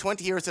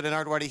20 years at the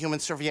Nardwuar, the Human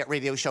Serviette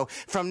radio show.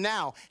 From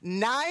now,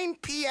 9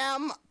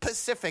 p.m.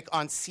 Pacific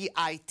on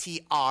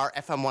CITR, FM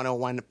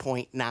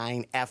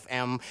 101.9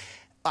 FM.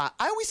 I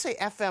always say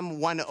FM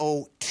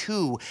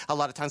 102 a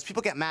lot of times.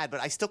 People get mad,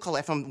 but I still call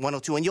FM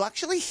 102. And you'll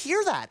actually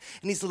hear that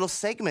in these little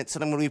segments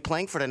that I'm going to be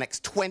playing for the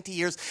next 20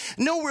 years.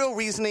 No real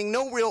reasoning,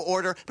 no real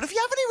order. But if you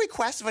have any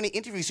requests of any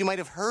interviews you might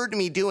have heard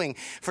me doing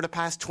for the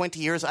past 20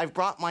 years, I've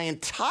brought my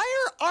entire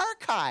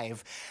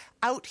archive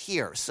out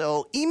here.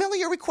 So email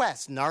your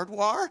requests,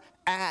 Nardwuar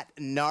at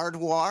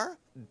nardwuar.com.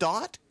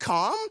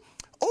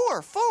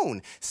 Or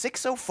phone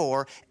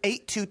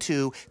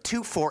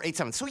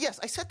 604-822-2487. So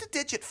yes, I set the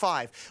digit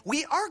 5.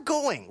 We are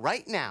going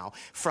right now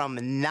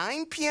from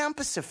 9 p.m.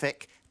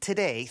 Pacific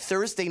today,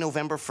 Thursday,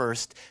 November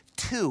 1st,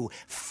 to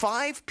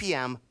 5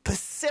 p.m.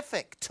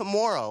 Pacific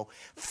tomorrow,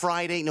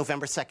 Friday,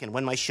 November 2nd,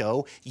 when my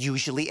show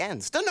usually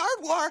ends. The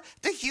Nardwuar,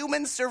 the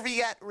Human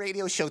Serviette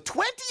radio show.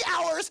 20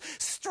 hours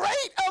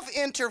straight of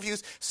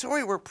interviews.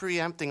 Sorry we're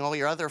preempting all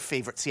your other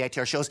favorite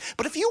CITR shows,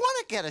 but if you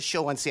want to get a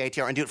show on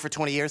CITR and do it for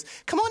 20 years,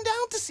 come on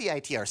down to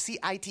CITR,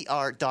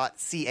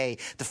 CITR.ca,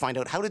 to find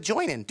out how to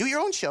join in, do your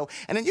own show,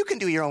 and then you can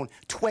do your own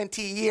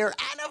 20-year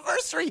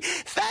anniversary.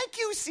 Thank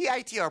you,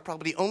 CITR,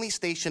 probably the only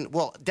station,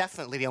 well,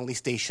 definitely the only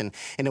station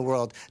in the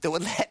world that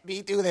would let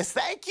me do this.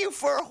 Thank you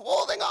for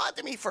holding on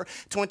to me for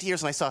 20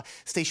 years. And I saw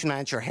station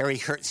manager Harry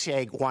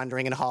Hertzschag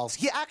wandering in halls.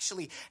 He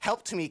actually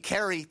helped me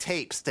carry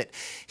tapes that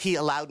he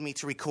allowed me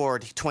to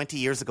record 20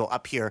 years ago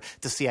up here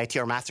to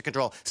CITR Master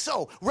Control.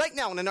 So, right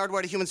now on the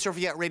Nardwuar, the Human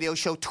Serviette radio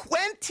show,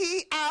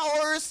 20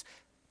 hours,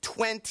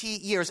 20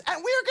 years.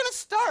 And we are going to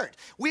start.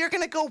 We are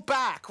going to go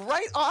back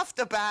right off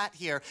the bat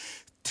here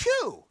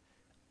to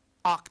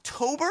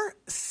October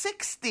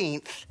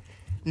 16th,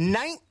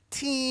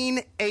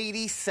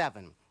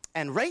 1987.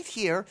 And right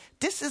here,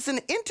 this is an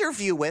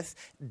interview with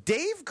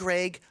Dave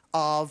Gregg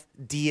of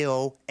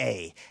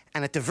DOA.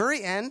 And at the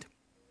very end,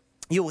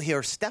 you will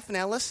hear Stephen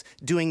Ellis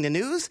doing the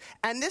news.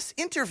 And this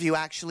interview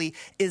actually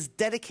is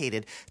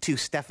dedicated to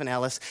Stephen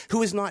Ellis,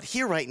 who is not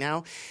here right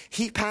now.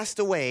 He passed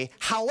away.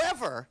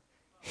 However,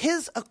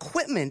 his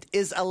equipment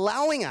is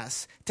allowing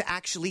us to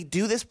actually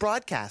do this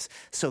broadcast.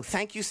 So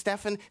thank you,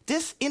 Stephen.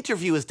 This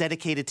interview is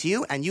dedicated to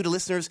you, and you, the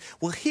listeners,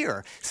 will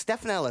hear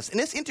Stephen Ellis in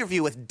this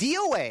interview with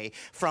DOA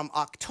from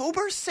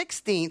October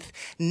 16th,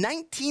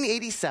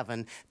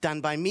 1987, done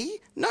by me,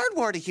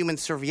 Nardwuar, the Human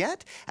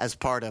Serviette, as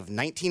part of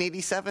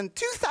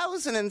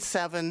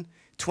 1987-2007,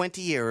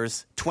 20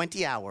 years,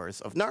 20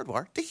 hours of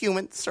Nardwuar, the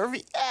Human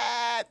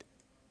Serviette.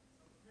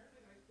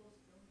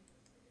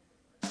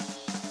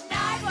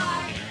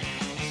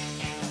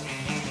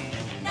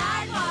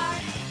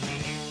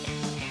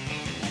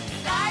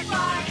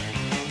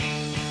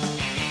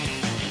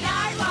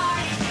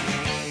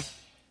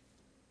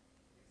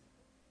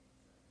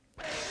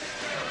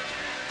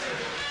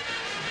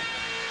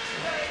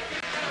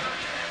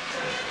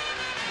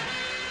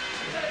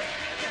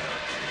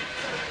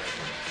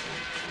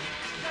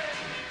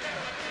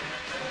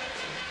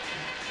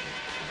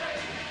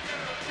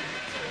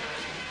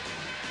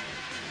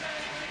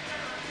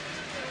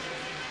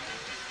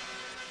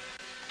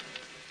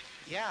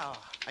 Yeah,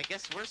 I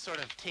guess we're sort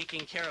of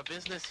taking care of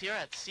business here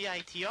at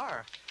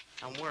CITR.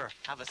 And we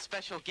have a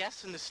special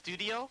guest in the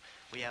studio.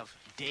 We have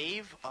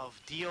Dave of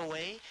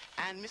DOA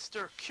and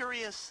Mr.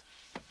 Curious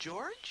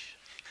George.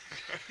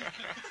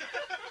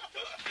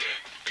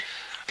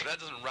 If that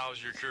doesn't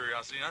rouse your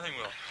curiosity, nothing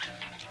will.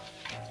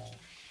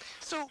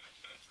 So,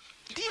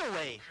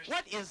 DOA.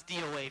 What is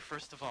DOA,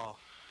 first of all?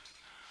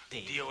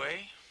 Dave.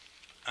 DOA?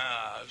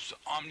 It's an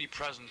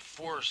omnipresent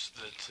force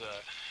that...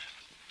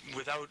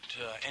 without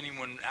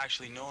anyone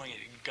actually knowing it,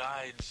 it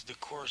guides the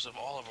course of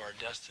all of our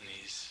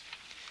destinies.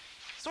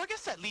 So I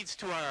guess that leads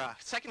to our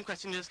second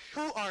question is,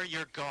 who are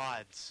your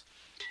gods?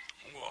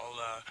 Well,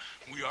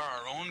 we are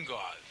our own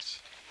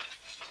gods.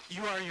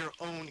 You are your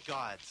own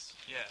gods?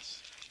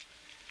 Yes.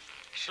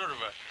 Sort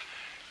of a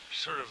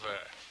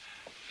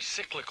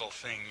cyclical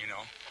thing, you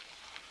know.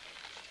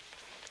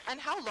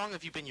 And how long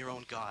have you been your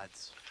own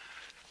gods?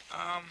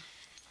 Well,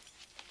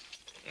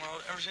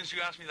 ever since you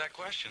asked me that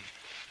question.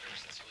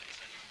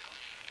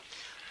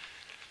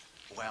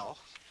 Well,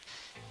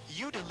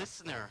 you, the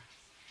listener,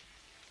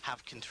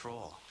 have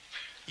control.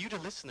 You, the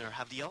listener,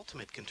 have the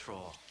ultimate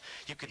control.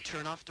 You can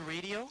turn off the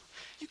radio.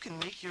 You can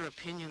make your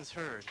opinions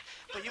heard.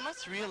 But you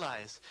must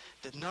realize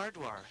that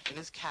Nardwuar and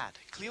his cat,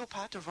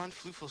 Cleopatra von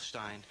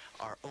Fluffelstein,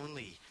 are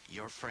only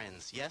your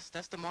friends. Yes,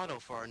 that's the motto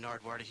for our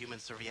Nardwuar, the Human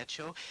Serviette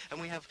show.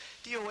 And we have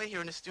DOA here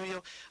in the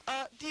studio.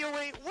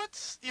 DOA,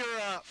 what's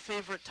your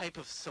favorite type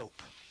of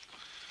soap?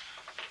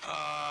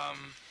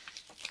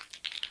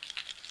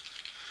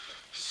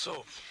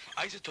 Soap.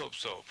 Isotope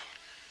soap.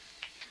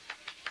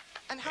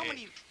 And how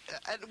many,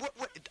 what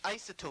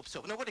isotope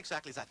soap? Now, what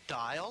exactly is that,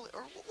 dial?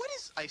 Or what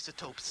is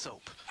isotope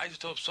soap?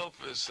 Isotope soap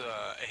is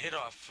a hit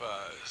off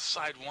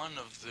side one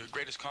of the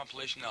greatest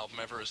compilation album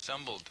ever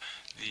assembled,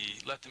 the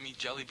Let Them Eat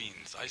Jelly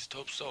Beans,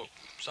 Isotope Soap,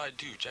 side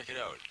 2, check it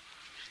out.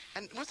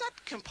 And was that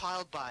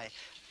compiled by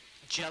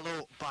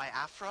Jello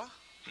Biafra?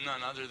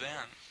 None other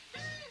than.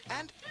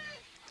 And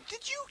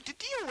Did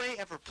DOA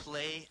ever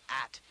play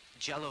at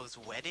Jello's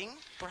wedding,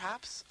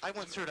 perhaps? I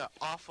once heard an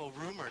awful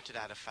rumor to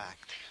that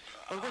effect.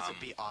 Or was it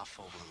be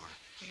awful rumor?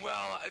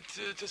 Well,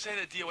 to say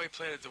that DOA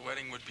played at the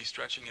wedding would be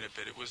stretching it a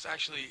bit. It was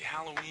actually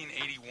Halloween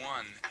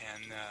 '81,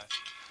 and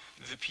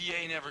the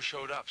PA never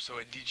showed up, so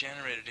it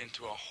degenerated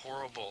into a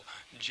horrible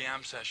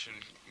jam session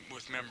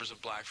with members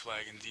of Black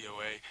Flag and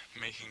DOA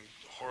making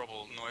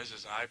horrible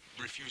noises. I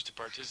refused to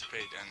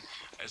participate, and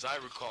as I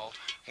recall,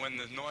 when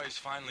the noise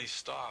finally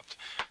stopped,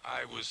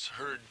 I was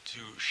heard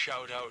to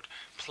shout out,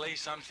 "Play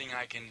something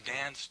I can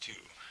dance to,"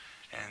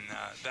 and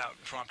that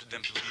prompted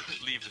them to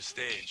leave the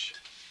stage.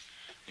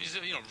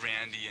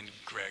 Randy and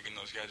Greg and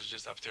those guys are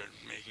just up there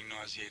making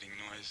nauseating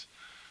noise.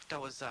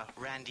 That was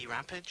Randy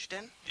Rampage,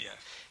 then? Yeah.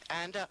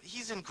 And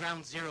he's in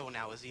Ground Zero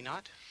now, is he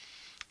not?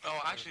 Oh,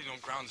 actually, no,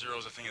 Ground Zero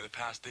is a thing of the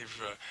past.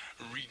 They've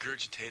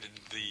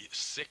regurgitated the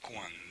Sick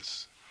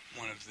Ones,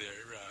 one of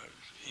their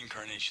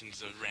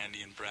incarnations of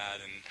Randy and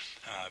Brad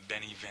and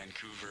Benny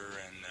Vancouver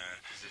and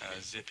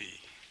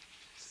Zippy.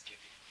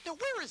 Now,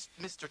 where is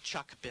Mr.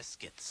 Chuck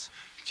Biscuits?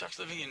 Chuck's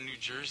living in New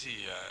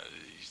Jersey.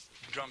 He's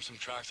drummed some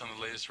tracks on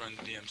the latest Run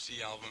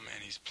DMC album,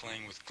 and he's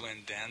playing with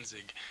Glenn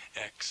Danzig,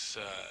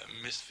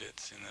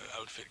 ex-Misfits, in an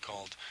outfit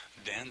called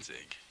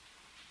Danzig.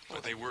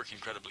 But they work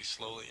incredibly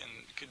slowly, and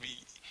it could be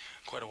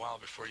quite a while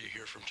before you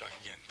hear from Chuck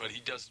again. But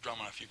he does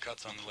drum on a few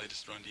cuts on the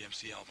latest Run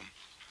DMC album.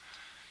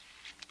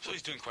 So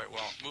he's doing quite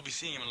well. We'll be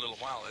seeing him in a little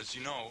while. As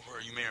you know,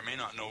 or you may or may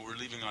not know, we're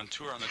leaving on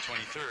tour on the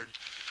 23rd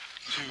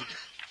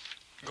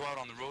to go out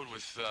on the road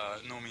with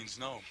No Means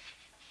No.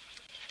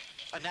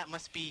 And that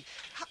must be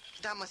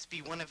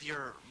one of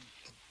your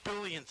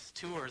billionth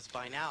tours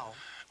by now.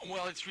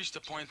 Well, it's reached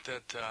a point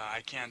that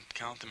I can't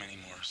count them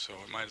anymore, so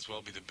it might as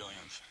well be the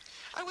billionth.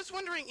 I was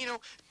wondering,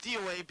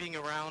 DOA being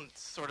around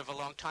sort of a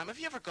long time, have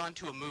you ever gone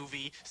to a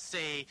movie,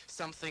 say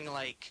something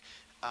like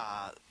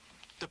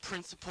The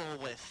Principal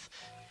with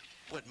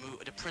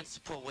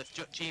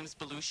James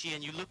Belushi,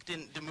 and you looked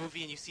in the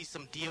movie and you see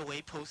some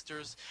DOA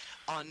posters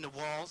on the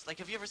walls? Like,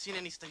 have you ever seen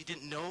any stuff you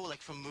didn't know,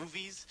 like from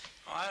movies?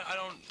 I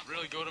don't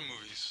really go to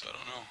movies. I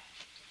don't know.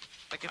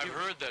 Like, I've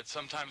heard that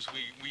sometimes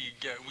we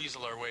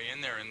weasel our way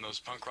in there in those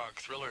punk rock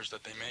thrillers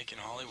that they make in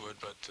Hollywood,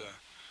 but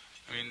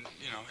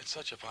it's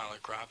such a pile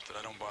of crap that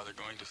I don't bother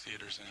going to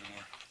theaters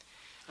anymore.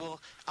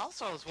 Well,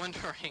 also I was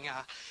wondering,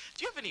 do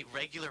you have any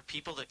regular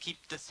people that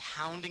keep this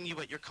hounding you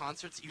at your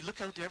concerts? You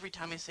look out there every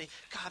time and say,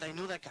 God, I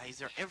know that guy. He's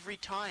there every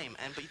time,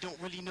 but you don't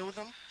really know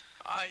them?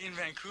 In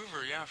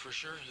Vancouver, yeah, for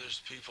sure.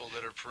 There's people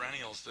that are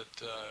perennials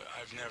that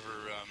I've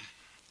never,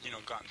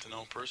 gotten to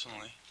know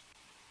personally.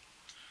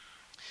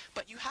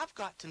 But you have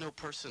got to know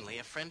personally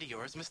a friend of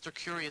yours, Mr.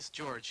 Curious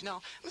George.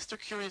 Now, Mr.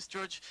 Curious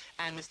George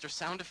and Mr.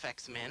 Sound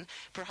Effects Man,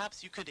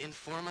 perhaps you could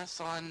inform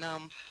us on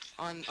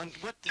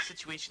what the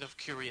situation of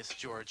Curious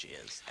George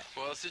is.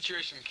 Well, the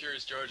situation of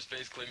Curious George is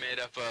basically made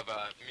up of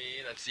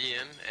me, that's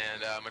Ian,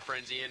 and my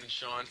friends Ian and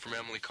Sean from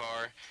Emily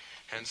Carr,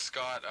 and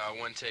Scott,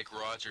 One Take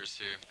Rogers,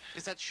 who...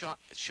 Is that Sean?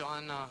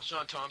 Sean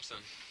Thompson.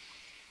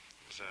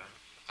 He's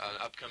an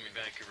upcoming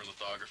Vancouver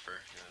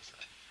lithographer.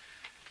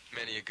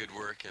 Many a good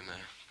work in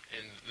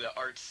the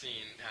art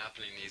scene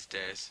happening these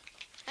days.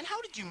 And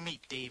how did you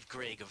meet Dave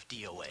Gregg of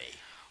DOA?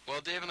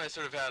 Well, Dave and I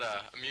sort of had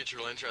a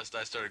mutual interest.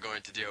 I started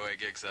going to DOA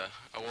gigs a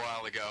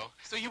while ago.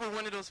 So you were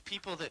one of those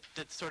people that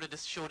sort of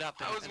just showed up?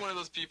 I was one of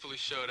those people who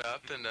showed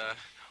up and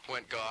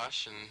went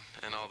gosh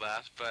and all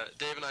that. But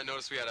Dave and I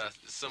noticed we had a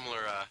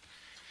similar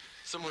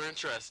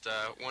interest,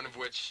 one of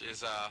which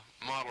is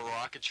model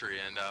rocketry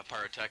and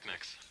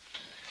pyrotechnics.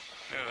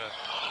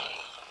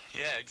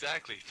 Yeah,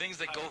 exactly. Things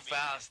that go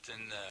fast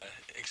and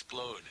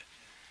explode.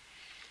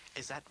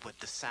 Is that what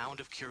the sound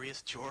of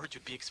Curious George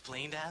would be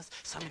explained as?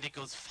 Something that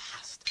goes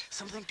fast,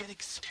 something that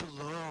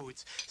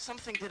explodes,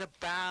 something that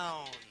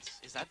abounds.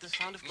 Is that the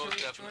sound of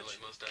Curious George?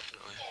 Most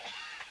definitely.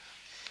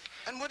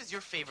 And what is your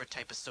favorite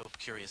type of soap,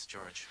 Curious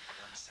George?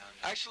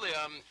 Actually,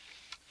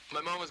 my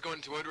mom was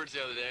going to Woodward's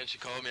the other day, and she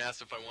called me,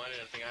 asked if I wanted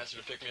anything. I asked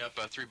her to pick me up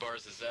 3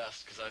 bars of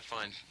Zest, because I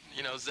find,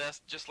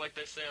 Zest, just like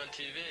they say on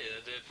TV,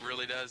 it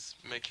really does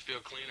make you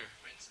feel cleaner.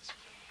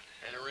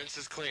 And it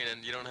rinses clean,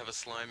 and you don't have a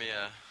slimy...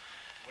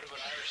 What about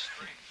Irish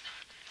Spring?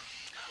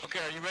 Okay,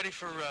 are you ready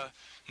for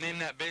Name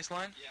That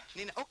Bassline?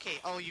 Yeah. Okay,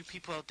 all you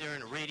people out there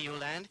in Radio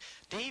Land,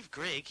 Dave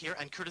Gregg here,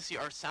 and courtesy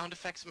our sound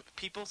effects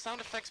people,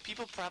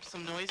 perhaps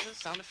some noises,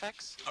 sound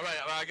effects? All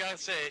right, I gotta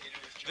say,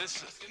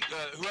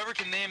 whoever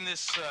can name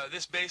this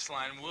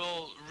bassline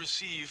will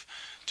receive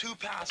 2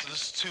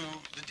 passes to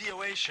the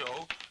DOA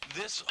show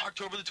this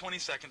October the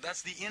 22nd.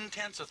 That's the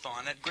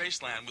Intense-a-thon at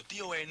Graceland with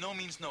DOA, No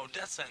Means No,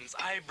 Death Sentence,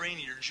 I, Brain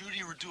Eater, Judy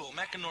Radul,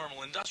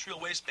 Mechanormal, Industrial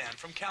Waistband,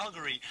 from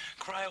Calgary,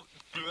 Cryo,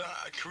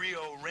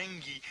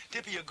 Rengi,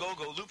 Dippy A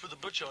Go-Go, Lupo the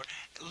Butcher,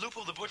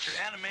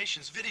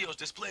 Animations, Videos,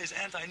 Displays,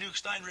 Anti-Nuke,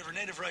 Stein River,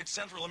 Native Rights,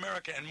 Central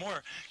America, and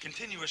more.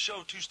 Continuous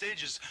show, 2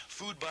 stages,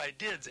 food by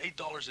Dids,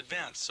 $8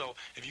 advance. So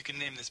if you can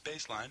name this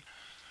bassline.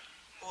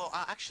 Well,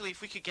 actually,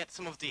 if we could get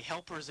some of the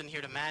helpers in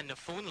here to man the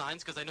phone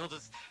lines, because I know they're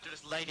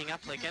just lighting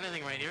up like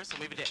anything right here, so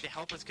maybe the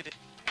helpers could...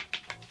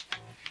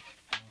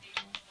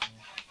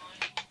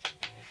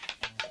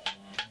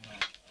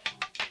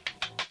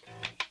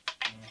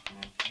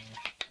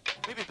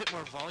 maybe a bit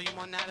more volume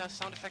on that,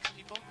 sound effects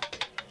people?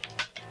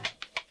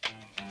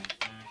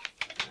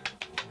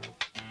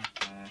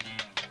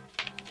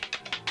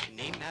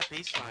 Name that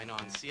bass line on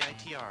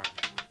CITR.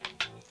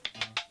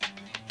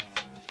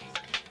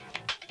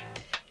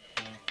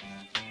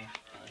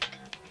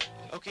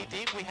 Okay,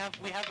 Dave, we have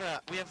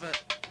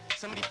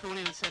somebody phoned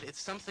in and said it's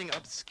something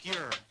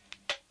obscure.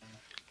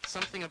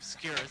 Something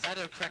obscure. Is that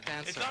a correct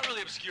answer? It's not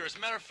really obscure. As a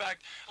matter of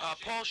fact,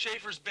 Paul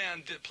Schaefer's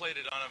band played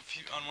it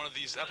on one of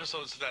these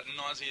episodes of that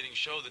nauseating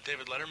show, the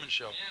David Letterman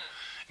show.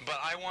 Yeah. But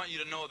I want you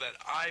to know that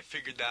I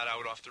figured that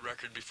out off the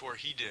record before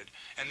he did,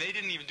 and they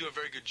didn't even do a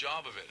very good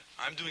job of it.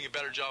 I'm doing a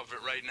better job of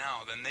it right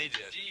now than they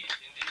did. Indeed.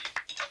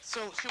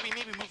 So should we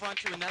maybe move on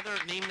to another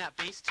name that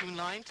bass tune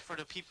line for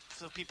the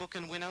so people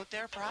can win out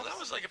there, perhaps? Well, that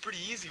was like a pretty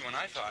easy one,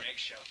 I thought.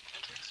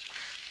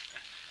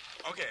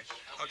 Okay.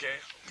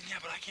 Yeah,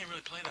 but I can't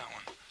really play that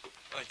one.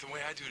 Like, the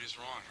way I do it is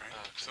wrong, right?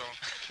 So,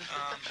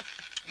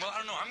 well, I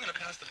don't know. I'm going to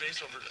pass the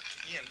bass over to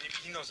Ian. Maybe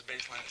he knows a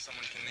bass line that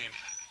someone can name.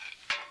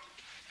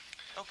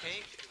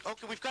 Okay,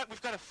 we've got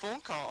a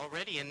phone call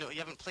already, and you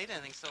haven't played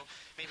anything, so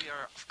maybe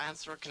our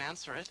answerer can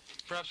answer it.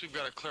 Perhaps we've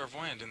got a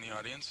clairvoyant in the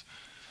audience.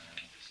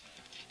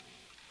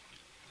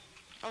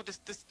 Oh, this.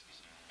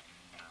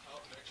 Oh,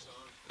 next song.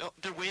 Oh,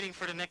 they're waiting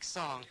for the next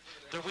song.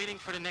 They're waiting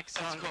for the next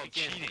song. That's called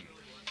cheating.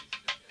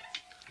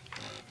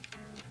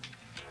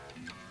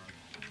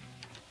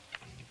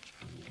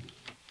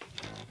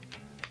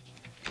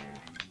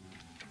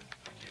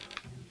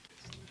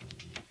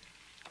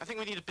 I think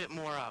we need a bit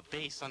more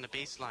bass on the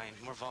bass line,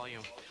 more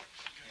volume.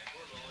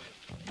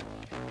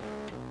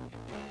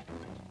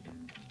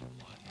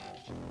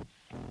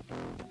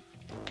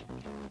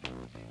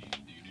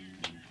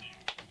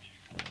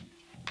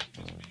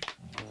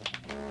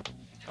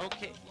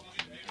 Okay.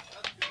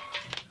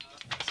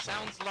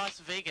 Sounds Las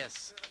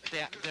Vegas.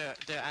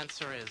 The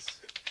answer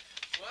is.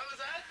 What was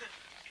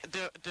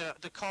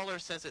that? The caller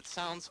says it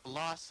sounds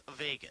Las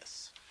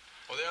Vegas.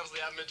 Well, they obviously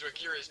haven't been to a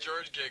Curious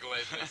George gig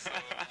lately,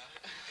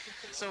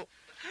 so...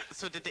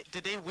 So did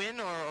they win,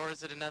 or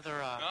is it another?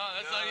 No,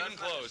 that's not even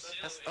close.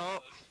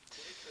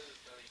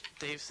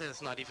 Dave says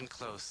it's not even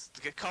close.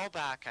 Call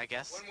back, I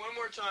guess. One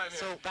more time here.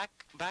 So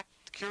back,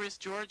 Curious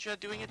George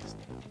doing it.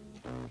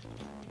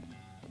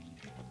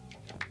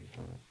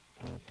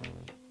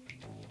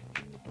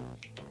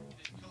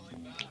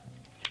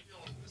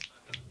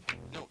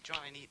 No, John,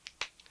 I need.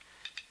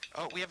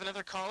 Oh, we have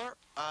another caller.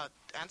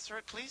 Answer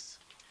it, please.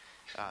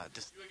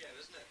 Just. You again,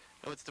 isn't it?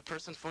 Oh, it's the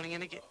person phoning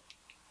in again.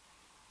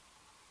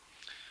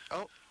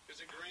 Oh.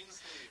 It's a green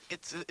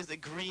sleeve. It's a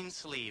green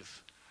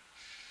sleeve.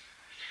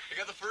 I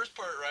got the first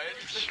part right.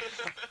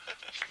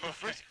 Well,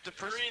 first, the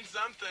person. Green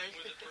something.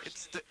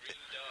 It's the.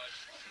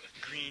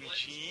 Green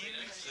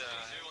jeans.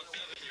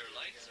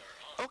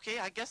 Okay,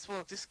 I guess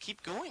we'll just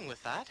keep going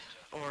with that,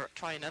 or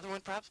try another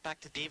one, perhaps. Back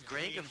to Dave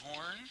Gregg of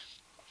horn.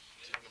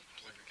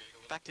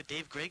 Back to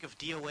Dave Gregg of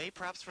DOA,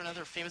 perhaps, for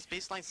another famous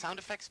bassline. Sound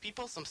effects,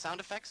 people. Some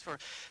sound effects for.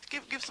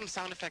 Give some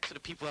sound effects to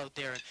the people out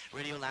there in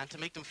Radio Land to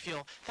make them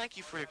feel. Thank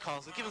you for your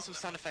calls, and give them some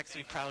sound effects to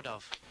be proud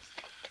of.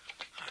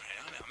 All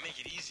right, I'll make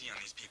it easy on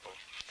these people.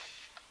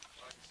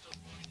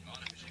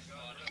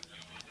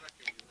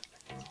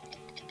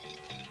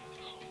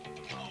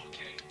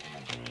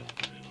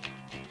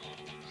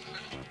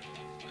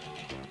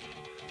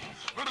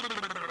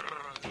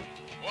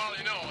 Well,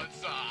 you know,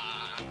 it's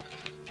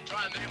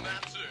try and name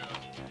that too.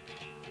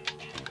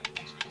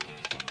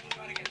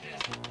 Try to get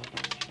this.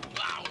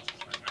 Wow.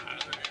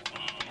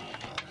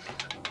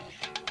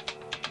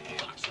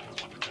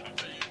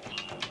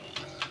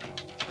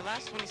 The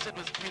last one he said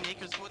was Green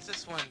Acres. What's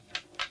this one?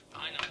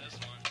 I know this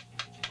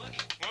one. Look.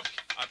 Whoops,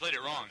 I played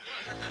it wrong.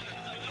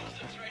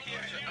 It's right here.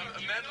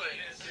 A medley.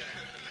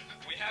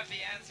 We have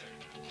the answer.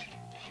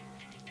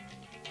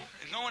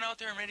 If no one out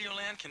there in Radio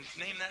Land can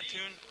name that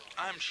tune,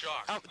 I'm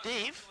shocked. Oh,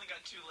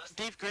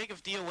 Dave Gregg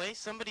of DOA,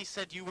 somebody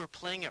said you were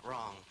playing it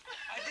wrong.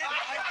 I did.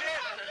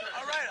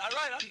 All right.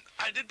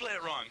 I did play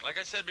it wrong. Like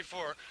I said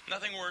before,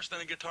 nothing worse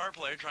than a guitar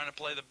player trying to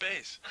play the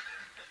bass.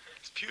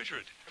 It's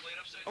putrid.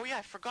 Oh yeah,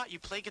 I forgot you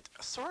play guitar.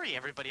 Sorry,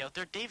 everybody out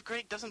there. Dave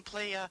Gregg doesn't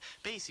play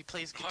bass; he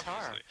plays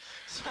guitar.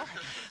 Sorry.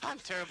 I'm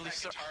terribly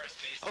sorry.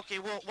 Okay,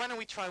 well, why don't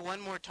we try one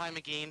more time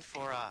again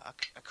for a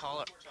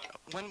caller?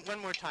 One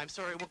more time.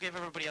 Sorry, we'll give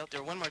everybody out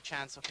there one more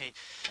chance. Okay.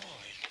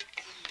 Holy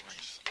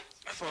Christ.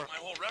 For my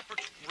whole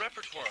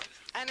repertoire.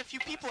 And if you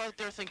people out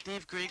there think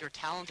Dave Gregg are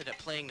talented at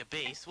playing the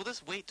bass, we'll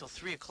just wait till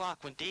 3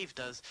 o'clock when Dave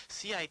does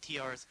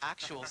CITR's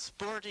actual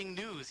sporting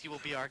news. He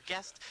will be our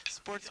guest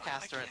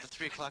sportscaster at the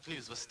 3 o'clock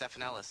news with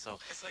Stephen Ellis. So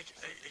it's like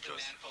it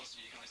goes.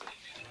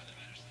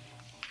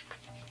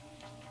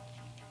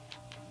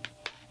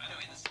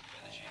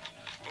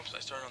 Oops, I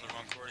started on the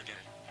wrong chord again.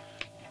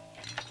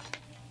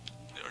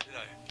 Or did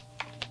I?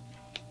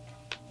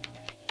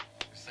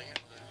 Sing it.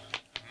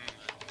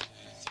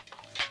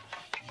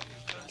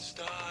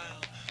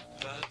 Style,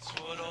 that's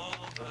what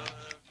all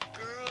the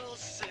girls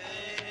say.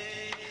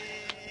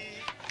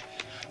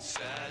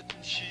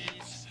 Satin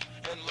sheets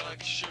and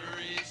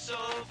luxury so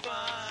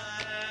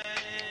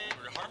fine.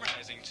 We're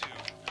harmonizing too.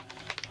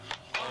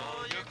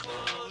 All your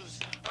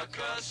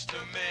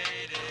custom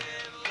made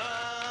in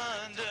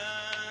London.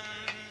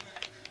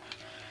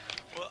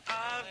 Well,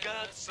 I've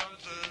got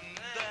something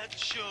that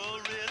you'll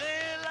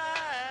really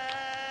like.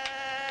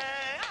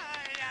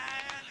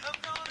 I'm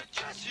gonna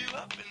dress you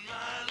up in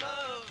my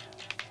love.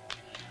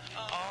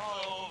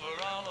 All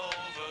over, all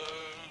over.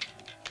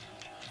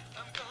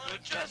 I'm gonna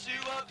dress you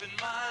up in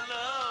my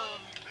love.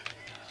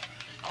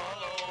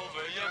 All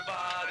over your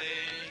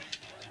body.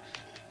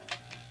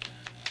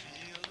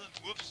 Feel the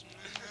whoops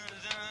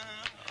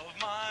of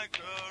my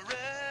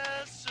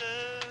caresses.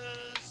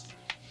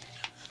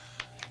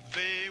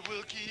 They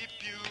will keep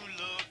you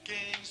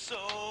looking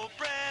so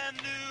brand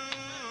new.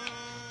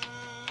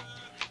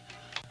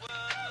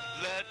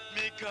 Let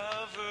me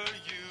cover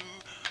you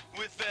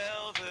with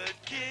velvet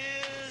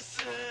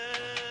kisses.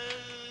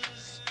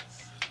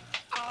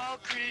 I'll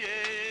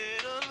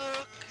create a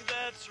look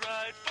that's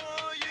right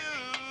for you.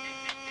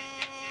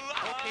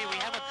 Okay, we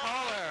have a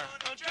caller.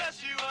 I'll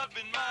dress you up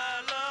in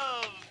my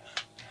love.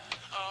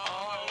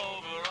 All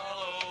over,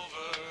 all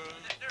over.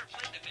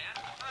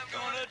 I'm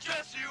gonna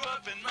dress you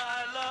up in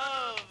my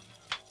love.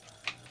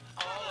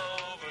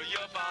 All over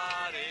your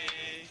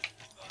body.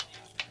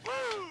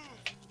 Woo!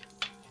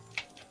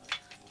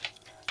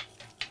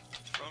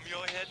 From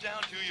your head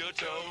down to your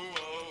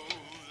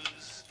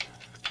toes.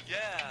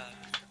 Yeah.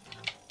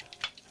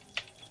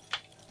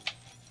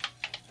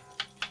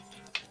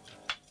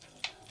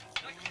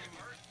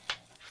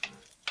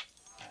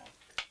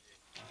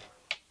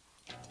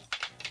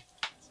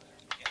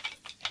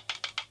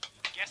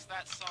 Guess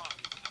that song.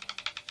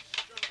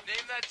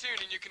 Name that tune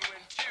and you can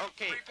win two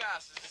Okay. free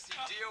passes to see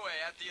DOA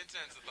at the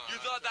Intensathon. You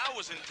thought that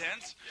was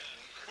intense?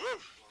 Woo!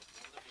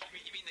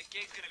 You mean the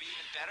gig's gonna be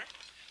even better?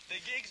 The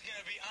gig's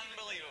gonna be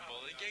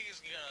unbelievable. The gig is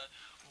gonna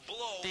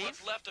blow Dave?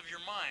 what's left of your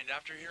mind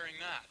after hearing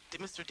that.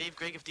 Mr. Dave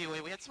Gregg of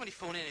DOA, we had somebody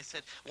phone in and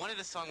said one of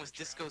the song was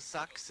Disco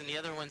Sucks and the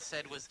other one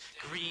said was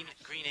Green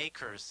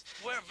Acres.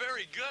 Well,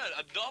 very good.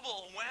 A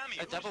double whammy.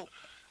 A double...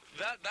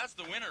 That's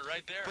the winner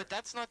right there. But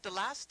that's not the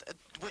last,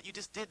 what you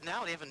just did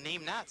now. They haven't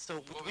named that.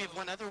 So do we have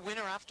one other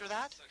winner after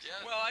that?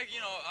 Yeah. Well, I'm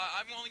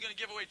only going to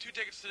give away 2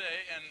 tickets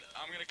today, and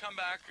I'm going to come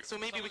back. So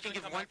maybe we can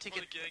give one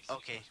ticket.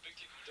 Okay.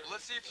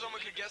 Let's see if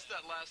someone could guess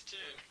that last tune.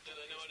 Do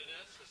they know what it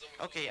is?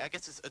 Okay, I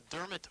guess it's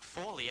Dermot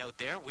Foley out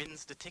there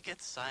wins the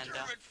tickets. And,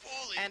 Dermot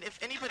Foley. and if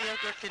anybody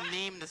out there can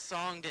name the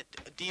song that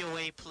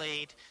DOA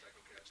played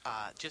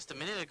just a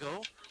minute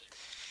ago,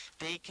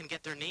 they can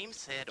get their name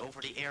said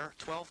over the air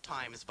 12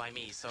 times by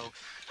me. So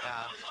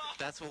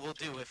that's what we'll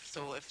do.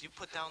 If you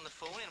put down the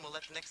phone and we'll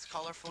let the next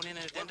caller phone in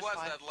and identify. What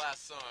was that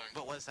last song?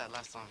 What was that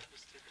last song?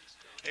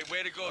 Hey,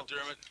 way to go,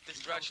 Dermot. At the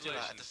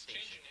Congratulations.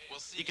 station. We'll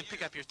see. You can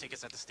pick up your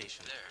tickets at the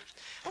station.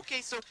 There. Okay,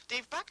 so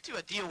Dave, back to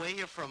a DOA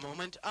here for a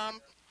moment.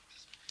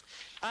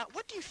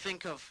 What do you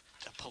think of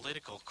a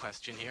political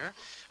question here?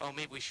 Oh,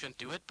 maybe we shouldn't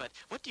do it, but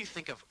what do you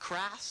think of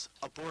crass,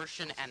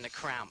 abortion, and the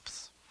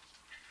cramps?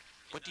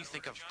 What do you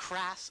think of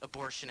crass,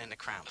 abortion, and the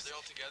Are cramps? they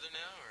all together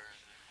now,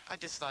 or? I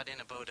just thought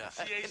in about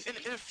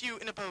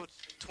in about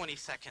 20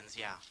 seconds,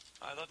 yeah.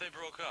 I thought they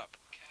broke up.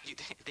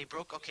 They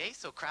broke. Okay,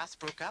 so crass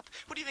broke up.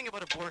 What do you think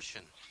about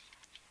abortion?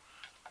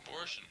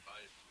 Abortion.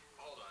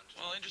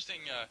 Well,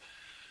 interesting.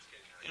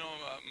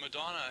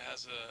 Madonna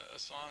has a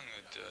song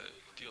that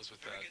deals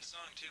with that. Very good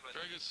song, too.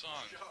 Very good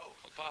song. Well,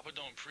 Papa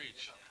Don't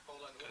Preach.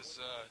 Because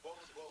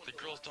the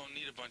girls don't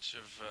need a bunch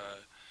of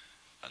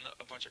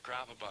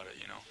crap about it,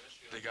 you know.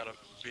 They got to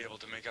be able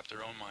to make up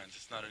their own minds.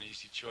 It's not an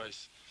easy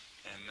choice.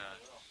 And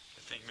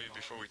I think maybe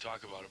before we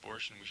talk about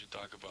abortion, we should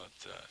talk about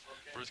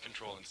birth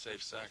control and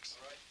safe sex.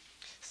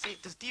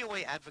 Does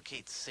DOA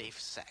advocate safe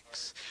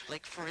sex?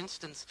 Like, for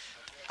instance,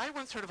 I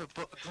once heard of a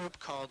group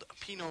called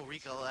Pino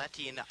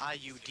Rigaletti and the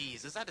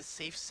IUDs. Is that a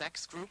safe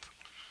sex group?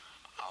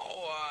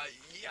 Oh,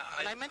 yeah.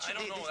 And I I mentioned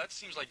don't know. That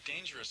seems like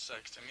dangerous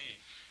sex to me.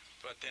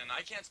 But then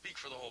I can't speak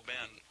for the whole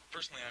band.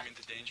 Personally, I'm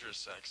into dangerous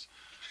sex.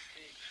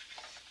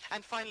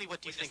 And finally,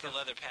 what do you think of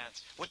leather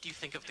pants? What do you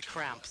think of the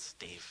cramps,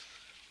 Dave?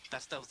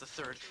 That was the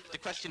third. The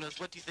question was,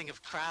 what do you think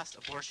of crass,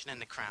 abortion,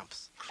 and the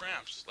cramps?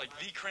 Cramps, like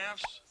the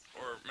cramps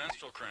or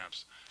menstrual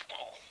cramps?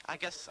 Oh. I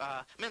guess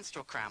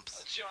menstrual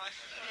cramps.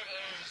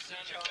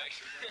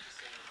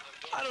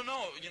 I don't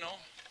know, you know.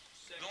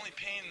 The only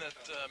pain that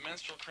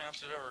menstrual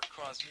cramps have ever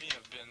caused me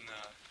have been,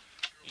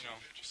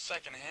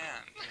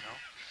 secondhand, you know.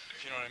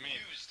 If you know what I mean.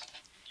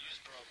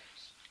 Used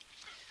problems.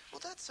 Well,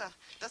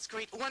 that's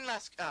great. One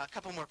last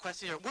couple more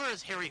questions here. Where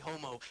is Harry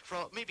Homo?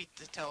 Maybe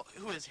to tell,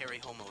 who is Harry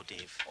Homo,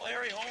 Dave? Well,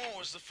 Harry Homo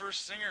was the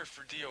first singer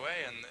for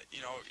DOA, and,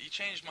 he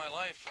changed my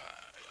life.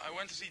 I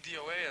went to see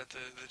DOA at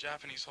the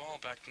Japanese Hall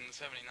back in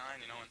 '79,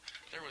 and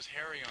there was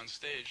Harry on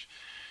stage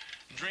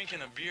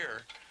drinking a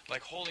beer,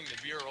 like holding the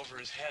beer over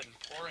his head and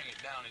pouring it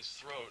down his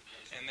throat,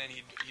 and then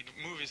he'd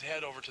move his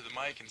head over to the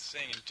mic and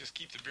sing and just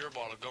keep the beer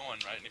bottle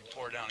going, right? And he'd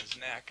pour down his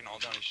neck and all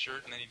down his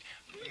shirt, and then he'd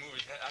move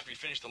his head, after he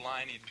finished the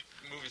line, he'd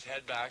move his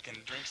head back and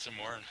drink some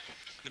more. And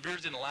the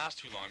beers didn't last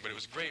too long, but it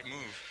was a great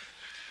move.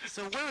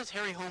 So where is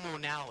Harry Homo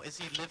now? Is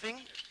he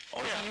living?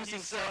 Oh, yeah. Is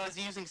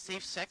he using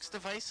safe sex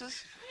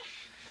devices?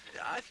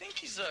 I think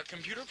he's a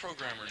computer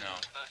programmer now.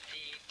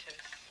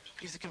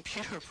 He's a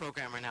computer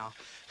programmer now.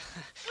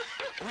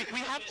 we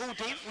have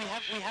Dave.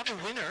 We have a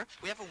winner.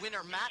 We have a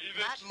winner. Matt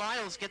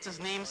Miles gets his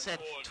name said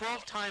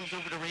 12 times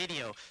over the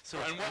radio. So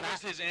And what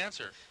was his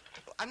answer?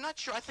 I'm not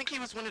sure. I think he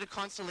was one of the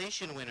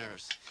consolation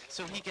winners.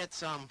 So he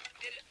gets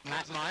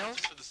Matt Miles.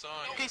 For the song.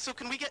 Okay, so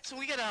can we get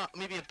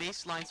maybe a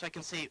bass line so I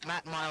can say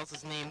Matt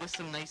Miles' name with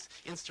some nice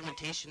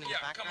instrumentation in the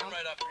background? Coming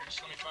right up here.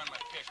 Just let me find my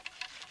pick.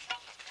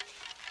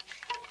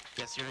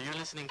 Yes, you're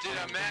listening to Did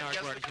the Matt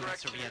guess Nardwuar the Human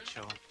correct Serviette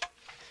tune? Show.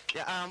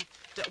 Yeah,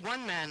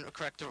 one man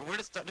corrector.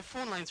 The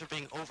phone lines are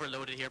being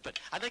overloaded here, but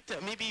I'd like to,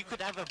 maybe you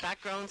could have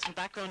some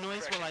background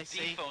noise while I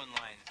say. phone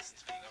lines.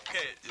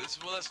 Okay,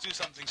 let's do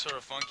something sort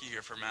of funky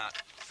here for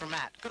Matt. For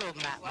Matt, good old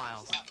Matt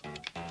Miles.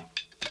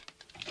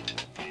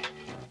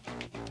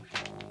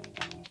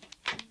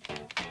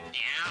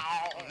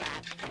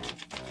 Matt.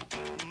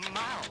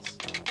 Miles.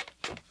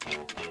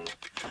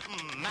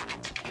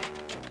 Matt.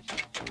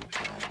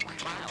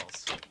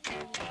 Miles.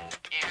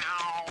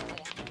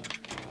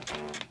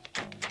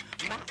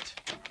 Matt.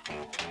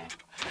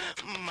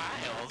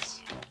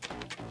 Miles.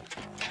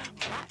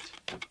 Matt.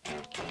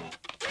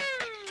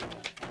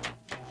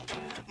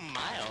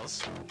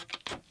 Miles.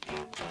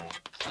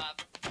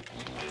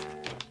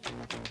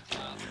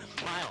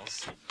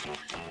 Miles.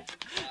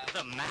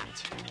 The Matt.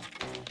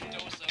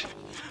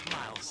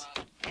 Miles.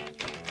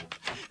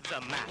 The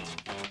Matt.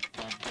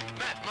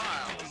 Matt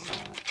Miles.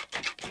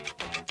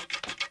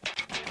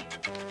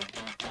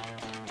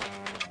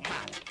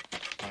 Matt.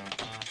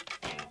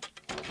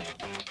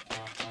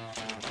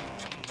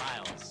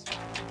 Miles.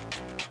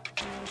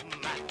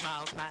 Matt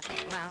Miles, Matt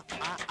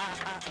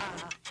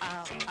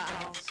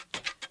Miles.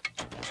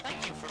 Thank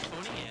you for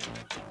phoning in.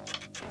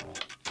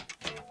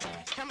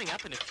 Coming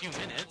up in a few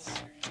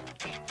minutes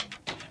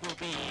will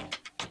be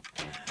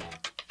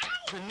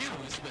the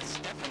news with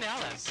Stephen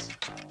Ellis.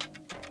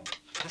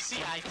 The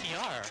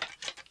CITR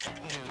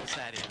news,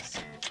 that is.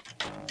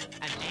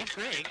 And Dave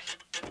Grigg,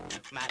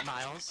 Matt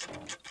Miles,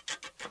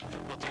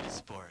 will do the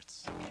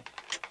sports.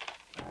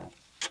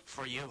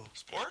 For you.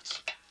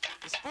 Sports?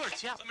 The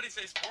sports, yeah. Somebody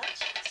say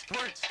sports?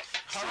 Sports.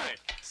 All right.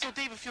 So,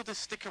 Dave, if you'll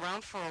just stick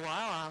around for a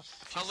while.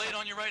 How late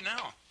on you right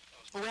now?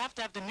 Well, we have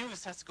to have the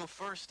news. Has to go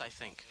first, I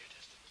think.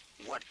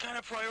 What kind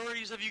of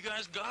priorities have you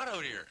guys got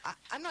out here?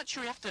 I'm not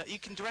sure. You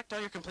can direct all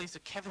your complaints to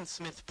Kevin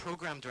Smith,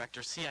 Program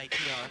Director,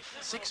 CITR,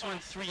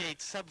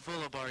 6138 Sub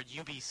Boulevard,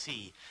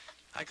 UBC.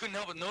 I couldn't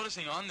help but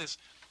noticing on this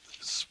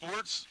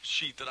sports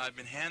sheet that I've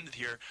been handed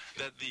here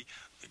that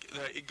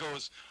it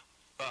goes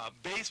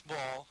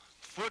baseball,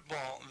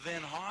 football,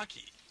 then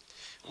hockey.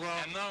 Well,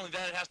 and not only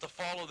that, it has to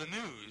follow the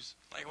news.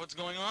 Like, what's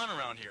going on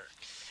around here?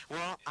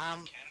 Well,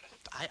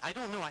 I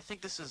don't know. I think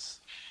this is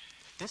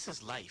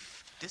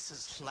life. This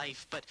is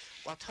life. But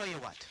I'll tell you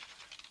what.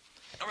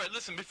 All right,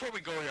 listen, before we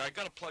go here, I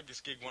got to plug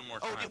this gig one more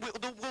time.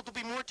 There'll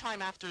be more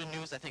time after the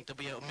news, I think. There'll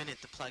be a minute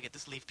to plug it.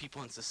 Just leave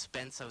people in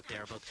suspense out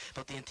there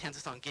about the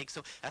intensity on gigs.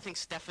 So I think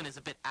Stefan is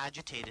a bit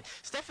agitated.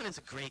 Stefan is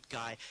a great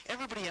guy.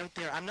 Everybody out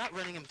there, I'm not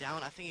running him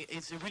down. I think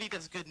it really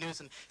does good news.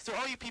 And so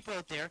all you people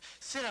out there,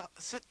 sit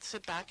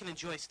back and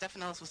enjoy.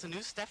 Stefan Ellis with the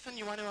news. Stefan,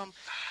 you want to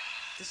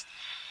just...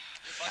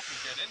 If I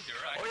could get in here,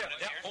 Oh,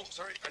 yeah. Oh,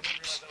 sorry. I didn't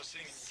realize I was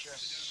sitting in your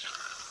chair.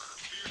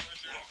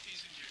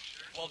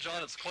 Well,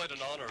 John, it's quite an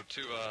honor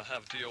to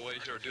have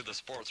DOA here do the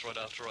sports right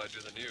after I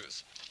do the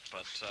news.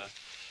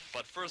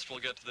 But first we'll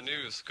get to the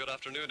news. Good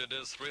afternoon. It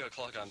is 3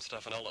 o'clock. I'm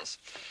Stephen Ellis.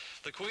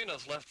 The Queen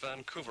has left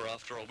Vancouver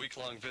after a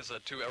week-long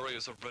visit to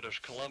areas of British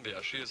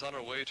Columbia. She is on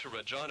her way to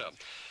Regina.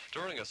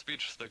 During a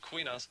speech, the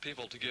Queen asked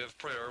people to give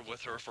prayer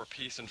with her for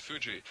peace in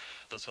Fuji.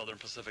 The southern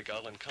Pacific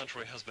island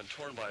country has been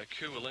torn by a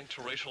coup linked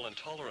to racial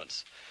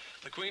intolerance.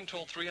 The Queen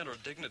told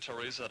 300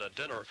 dignitaries at a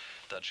dinner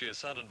that she is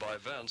saddened by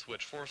events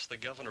which forced the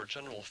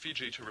Governor-General of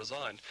Fiji to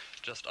resign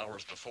just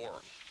hours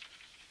before.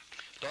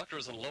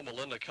 Doctors in Loma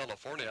Linda,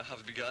 California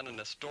have begun an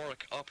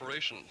historic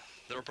operation.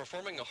 They're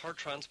performing a heart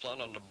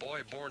transplant on a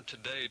boy born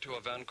today to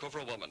a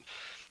Vancouver woman.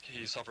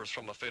 He suffers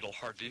from a fatal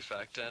heart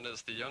defect and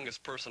is the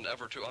youngest person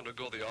ever to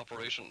undergo the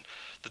operation.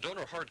 The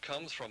donor heart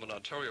comes from an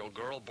Ontario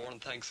girl born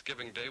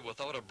Thanksgiving Day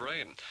without a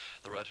brain.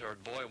 The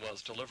red-haired boy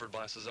was delivered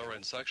by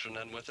cesarean section,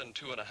 and within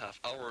 2.5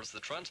 hours, the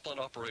transplant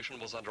operation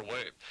was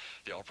underway.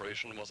 The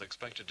operation was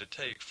expected to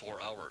take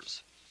 4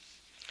 hours.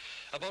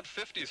 About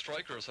 50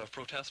 strikers have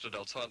protested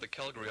outside the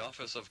Calgary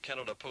office of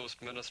Canada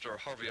Post Minister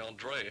Harvey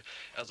Andre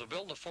as a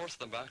bill to force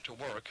them back to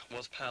work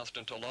was passed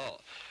into law.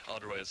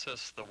 Andre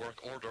insists the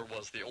work order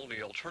was the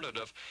only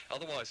alternative.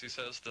 Otherwise, he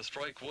says, the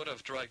strike would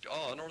have dragged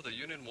on or the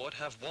union would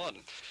have won.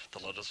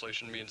 The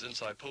legislation means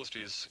inside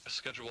posties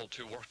scheduled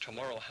to work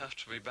tomorrow have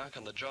to be back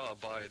on the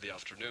job by the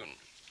afternoon.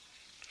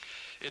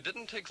 It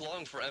didn't take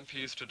long for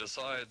MPs to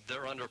decide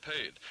they're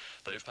underpaid.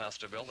 They've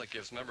passed a bill that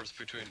gives members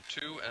between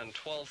 $2,000 and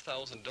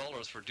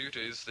 $12,000 for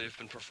duties they've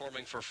been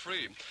performing for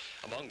free.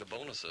 Among the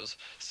bonuses,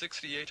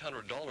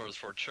 $6,800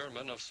 for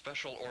chairmen of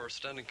special or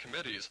standing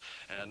committees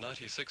and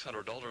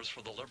 $9,600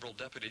 for the Liberal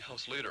Deputy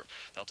House Leader.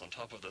 That's on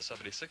top of the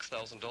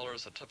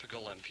 $76,000 a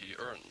typical MP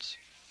earns.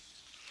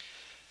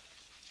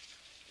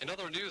 In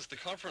other news, the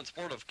Conference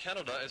Board of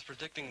Canada is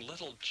predicting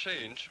little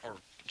change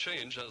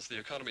as the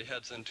economy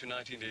heads into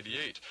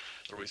 1988.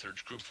 The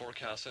research group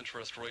forecasts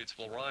interest rates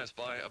will rise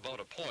by about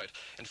a point.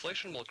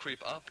 Inflation will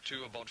creep up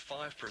to about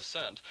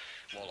 5%,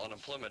 while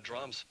unemployment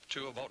drops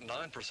to about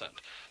 9%.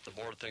 The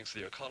board thinks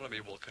the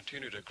economy will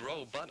continue to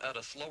grow, but at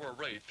a slower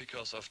rate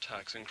because of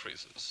tax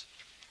increases.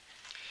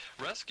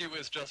 Rescue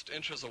is just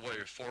inches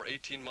away for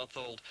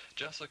 18-month-old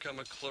Jessica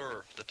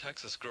McClure, the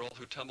Texas girl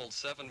who tumbled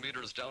 7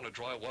 meters down a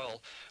dry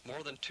well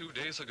more than 2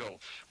 days ago.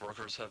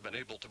 Workers have been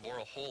able to bore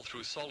a hole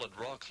through solid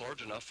rock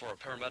large enough for a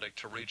paramedic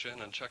to reach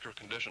in and check her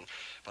condition.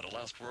 But at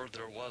last word,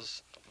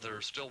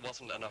 there still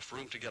wasn't enough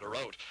room to get her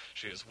out.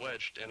 She is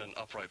wedged in an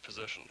upright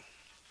position.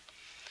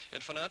 In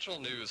financial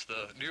news,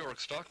 the New York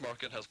stock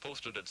market has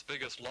posted its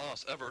biggest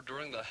loss ever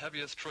during the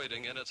heaviest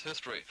trading in its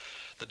history.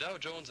 The Dow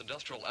Jones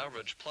Industrial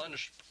Average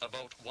plunged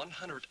about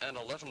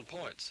 111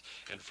 points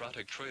in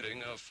frantic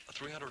trading of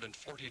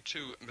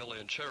 342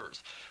 million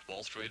shares.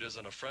 Wall Street is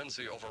in a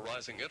frenzy over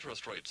rising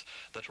interest rates.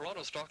 The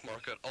Toronto stock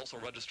market also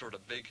registered a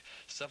big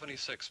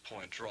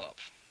 76-point drop.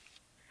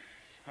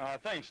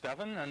 Thanks,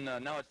 Stefan. And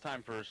now it's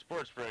time for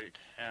Sports Break.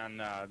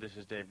 And this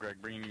is Dave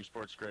Gregg bringing you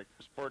Sports Break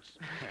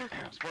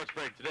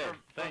today.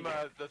 From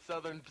the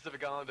southern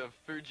Pacific island of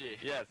Fuji.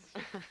 Yes,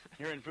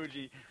 here in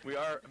Fuji, we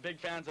are big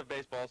fans of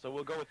baseball, so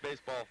we'll go with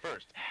baseball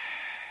first.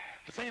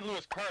 The St.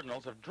 Louis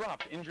Cardinals have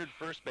dropped injured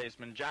first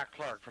baseman Jack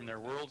Clark from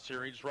their World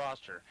Series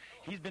roster.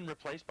 He's been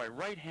replaced by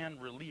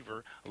right-hand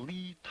reliever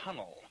Lee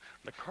Tunnell.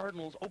 The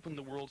Cardinals open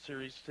the World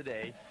Series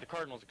today. The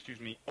Cardinals,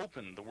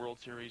 open the World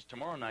Series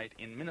tomorrow night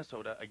in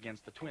Minnesota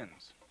against the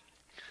Twins.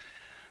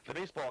 The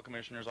Baseball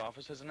Commissioner's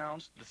Office has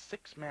announced the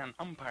 6-man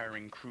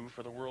umpiring crew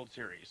for the World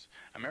Series.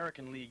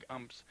 American League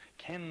umps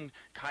Ken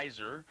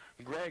Kaiser,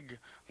 Greg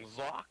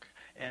Zock,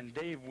 and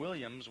Dave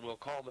Williams will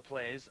call the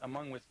plays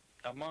along with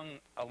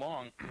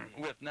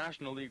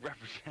National League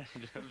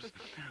representatives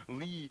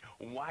Lee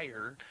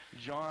Wire,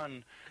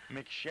 John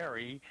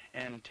McSherry,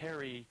 and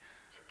Terry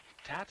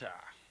Tata.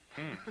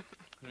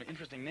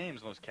 Interesting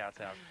names those cats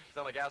have.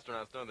 Sound like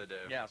astronauts, don't they,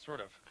 Dave? Yeah, sort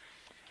of.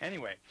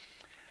 Anyway,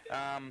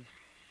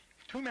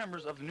 2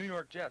 members of the New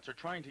York Jets are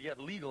trying to get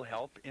legal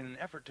help in an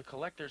effort to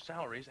collect their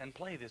salaries and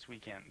play this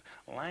weekend.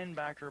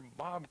 Linebacker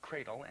Bob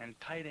Cradle and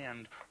tight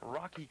end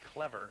Rocky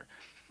Cleaver,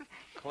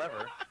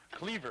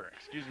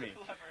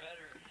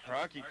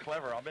 Rocky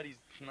Clever, I'll bet he's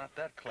not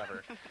that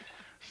clever,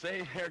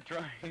 say they're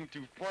trying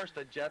to force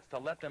the Jets to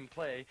let them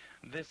play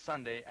this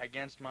Sunday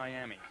against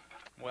Miami.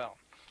 Well,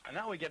 and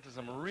now we get to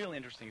some real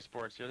interesting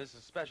sports here. This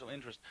is special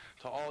interest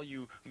to all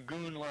you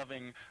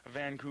goon-loving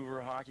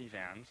Vancouver hockey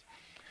fans.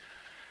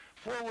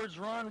 Forwards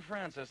Ron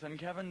Francis and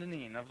Kevin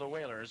Dineen of the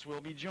Whalers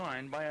will be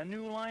joined by a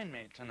new line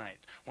mate tonight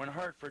when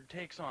Hartford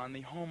takes on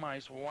the home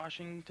ice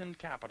Washington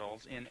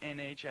Capitals in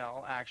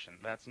NHL action.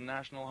 That's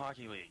National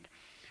Hockey League.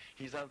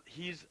 He's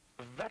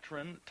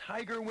veteran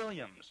Tiger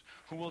Williams,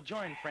 who will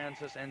join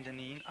Francis and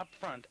Dineen up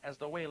front as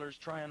the Whalers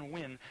try and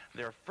win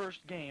their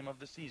first game of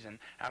the season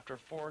after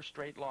 4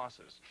 straight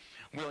losses.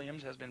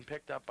 Williams has been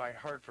picked up by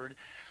Hartford.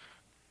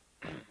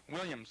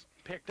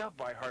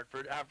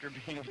 After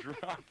being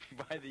dropped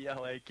by the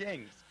LA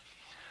Kings.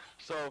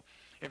 So,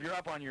 if you're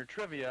up on your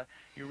trivia,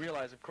 you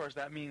realize, of course,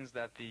 that means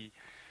that the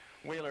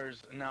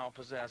Whalers now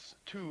possess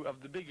 2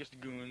 of the biggest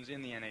goons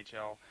in the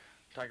NHL,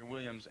 Tiger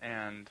Williams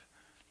and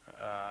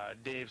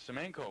Dave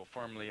Semenko,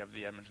 formerly of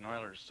the Edmonton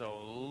Oilers.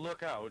 So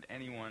look out,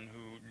 anyone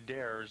who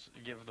dares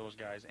give those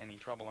guys any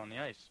trouble on the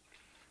ice.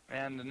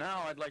 And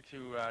now I'd like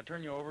to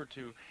turn you over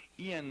to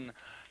Ian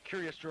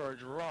Curious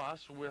George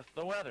Ross with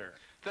the weather.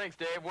 Thanks,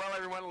 Dave. Well,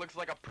 everyone, it looks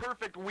like a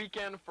perfect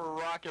weekend for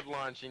rocket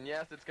launching.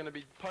 Yes, it's going to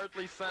be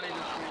partly sunny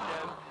this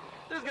weekend.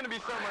 There's going to be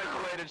some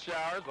isolated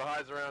showers. The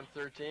high's around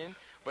 13.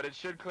 But it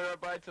should clear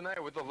up by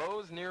tonight with the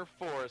lows near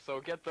 4.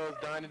 So get those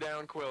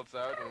dine-down quilts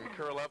out and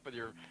curl up with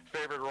your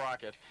favorite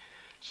rocket.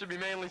 Should be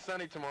mainly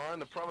sunny tomorrow,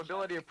 and the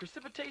probability of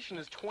precipitation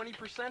is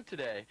 20%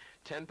 today,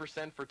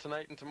 10% for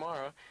tonight and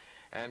tomorrow.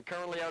 And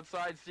currently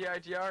outside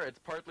CITR, it's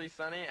partly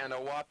sunny and a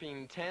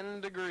whopping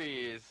 10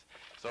 degrees.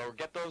 So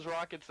get those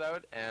rockets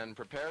out and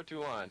prepare to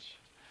launch.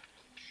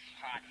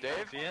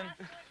 Dave? Ian?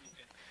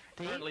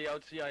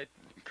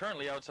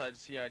 Currently outside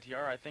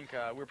CITR, I think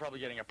we're probably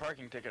getting a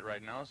parking ticket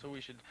right now, so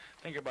we should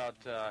think about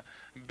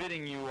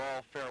bidding you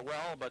all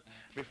farewell. But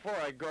before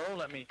I go,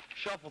 let me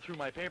shuffle through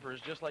my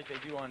papers just like they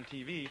do on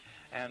TV.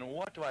 And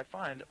what do I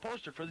find? A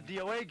poster for the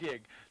DOA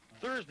gig.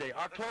 Thursday,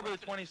 October the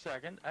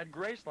 22nd at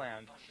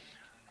Graceland.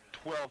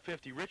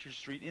 1250 Richard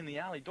Street in the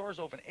alley. Doors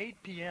open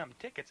 8 p.m.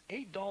 Tickets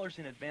 $8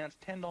 in advance,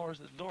 $10 at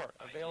the door.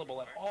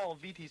 Available at all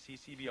VTC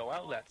CBO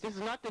outlets. This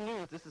is not the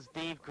news. This is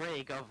Dave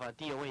Gregg of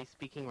DOA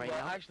speaking right now.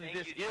 Well, actually,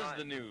 this is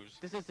the news.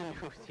 This is the news,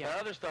 yeah. The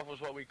other stuff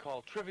was what we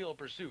call Trivial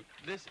Pursuit.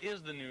 This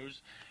is the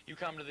news. You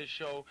come to this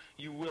show,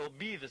 you will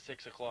be the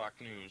 6 o'clock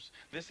news.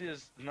 This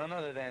is none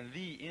other than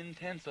the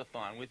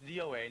Intensathon with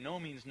DOA,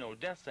 No Means No,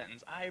 Death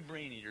Sentence, I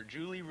Brain Eater,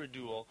 Judy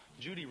Radul,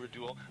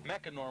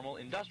 Mechanormal,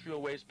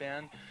 Industrial Waste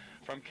Band,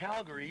 from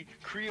Calgary,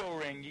 Creo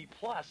Rengi,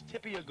 plus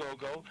Tippy A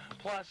Go-Go,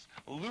 plus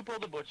Lupo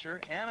the Butcher,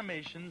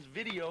 animations,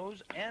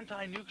 videos,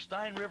 anti-nuke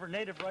Stein River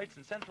native rights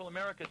in Central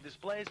America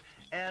displays,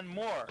 and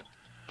more.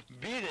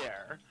 Be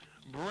there.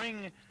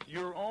 Bring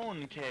your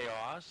own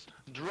chaos.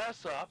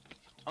 Dress up,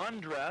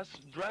 undress,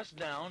 dress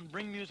down,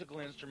 bring musical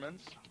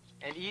instruments.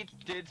 And eat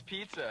Did's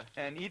Pizza.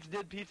 And eats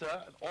Did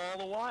Pizza all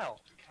the while.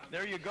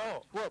 There you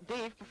go. Well,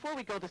 Dave, before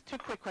we go, there's two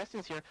quick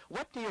questions here.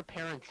 What do your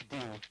parents do?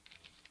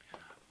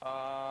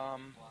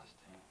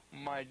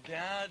 My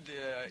dad...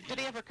 Did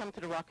he ever come to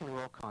the rock and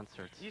roll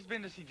concerts? He's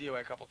been to see DOA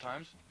a couple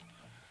times.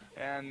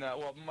 And,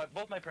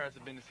 both my parents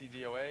have been to see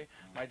DOA.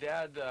 My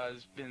dad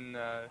has been,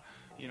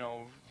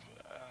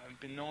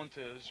 been known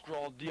to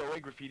scrawl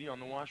DOA graffiti on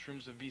the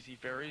washrooms of BC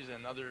ferries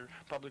and other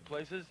public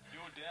places.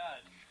 Your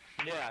dad.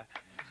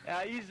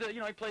 Yeah. He's,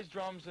 he plays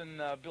drums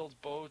and builds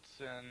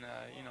boats and,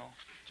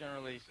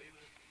 generally,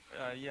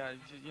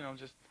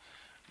 just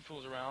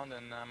fools around.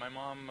 And my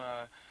mom,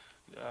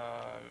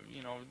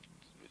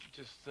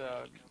 just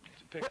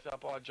picks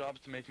up odd jobs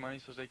to make money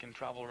so they can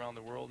travel around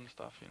the world and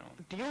stuff,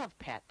 Do you have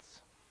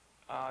pets?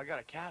 I got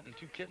a cat and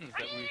two kittens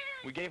that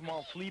we gave them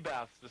all flea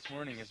baths this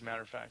morning, as a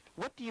matter of fact.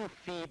 What do you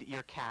feed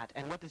your cat,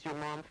 and what does your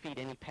mom feed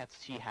any pets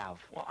she have?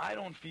 Well, I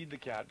don't feed the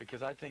cat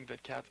because I think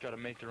that cats got to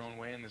make their own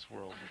way in this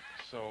world.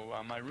 So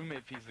my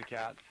roommate feeds the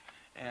cat,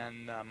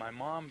 and my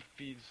mom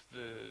feeds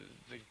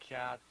the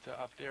cat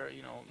up there.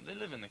 They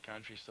live in the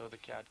country, so the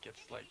cat gets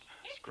like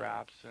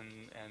scraps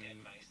and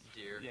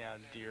Deer. Yeah,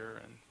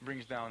 deer, and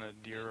brings down a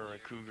deer or a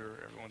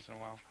cougar every once in a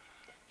while.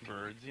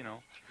 Birds,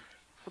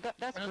 Well,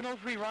 that's And there's no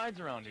free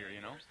rides around here,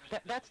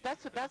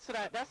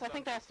 I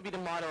think that has to be the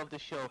motto of the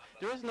show.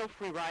 There is no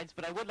free rides,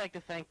 but I would like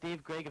to thank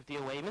Dave Gregg of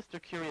DOA,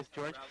 Mr. Curious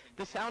George,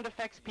 the sound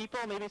effects people,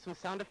 maybe some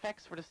sound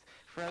effects for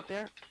out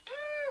there.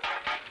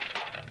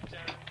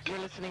 You're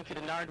listening to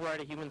the Nardwuar,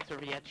 the Human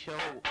Serviette Show,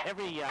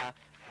 every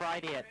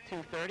Friday at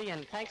 2:30,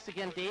 and thanks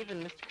again, Dave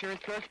and Mr.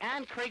 Curious George,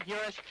 and Craig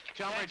Urish,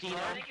 John Bardino,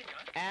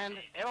 and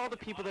all the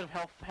people that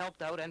have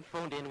helped out and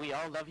phoned in. We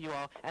all love you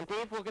all. And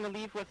Dave, we're going to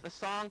leave with a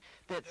song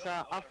that's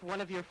off one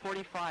of your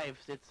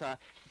 45s. It's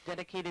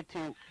dedicated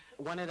to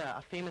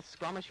a famous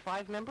Squamish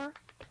 5 member.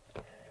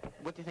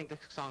 What do you think the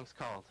song's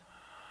called?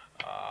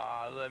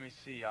 Let me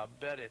see. I'll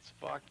bet it's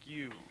Fuck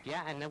You.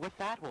 Yeah, and with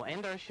that, we'll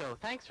end our show.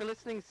 Thanks for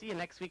listening. See you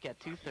next week at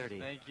 2:30.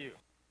 Thank you.